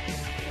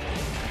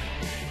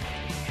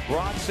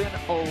 Bronson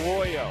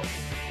Arroyo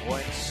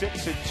went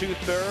 6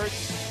 2/3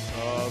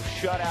 of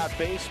shutout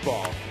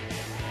baseball.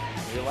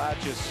 He allowed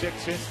just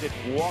 6 hits,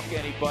 didn't walk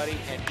anybody,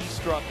 and he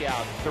struck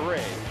out 3.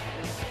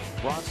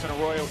 Bronson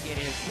Arroyo in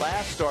his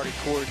last start at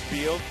Coors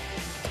Field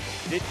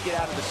didn't get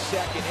out of the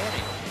 2nd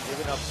inning,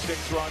 giving up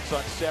 6 runs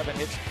on 7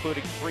 hits,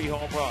 including 3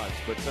 home runs.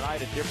 But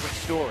tonight, a different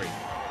story.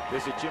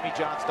 Visit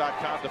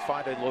JimmyJohns.com to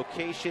find a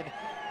location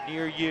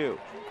near you.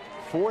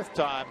 4th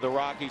time the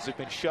Rockies have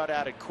been shut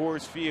out at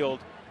Coors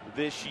Field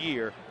this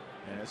year.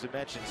 And as I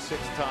mentioned,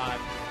 6th time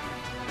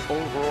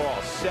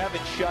overall. 7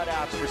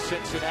 shutouts for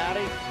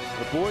Cincinnati.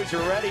 The boys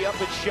are ready up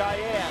at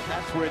Cheyenne.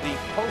 That's where the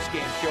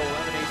postgame show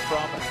emanates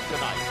from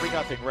tonight.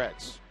 3-0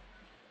 Reds.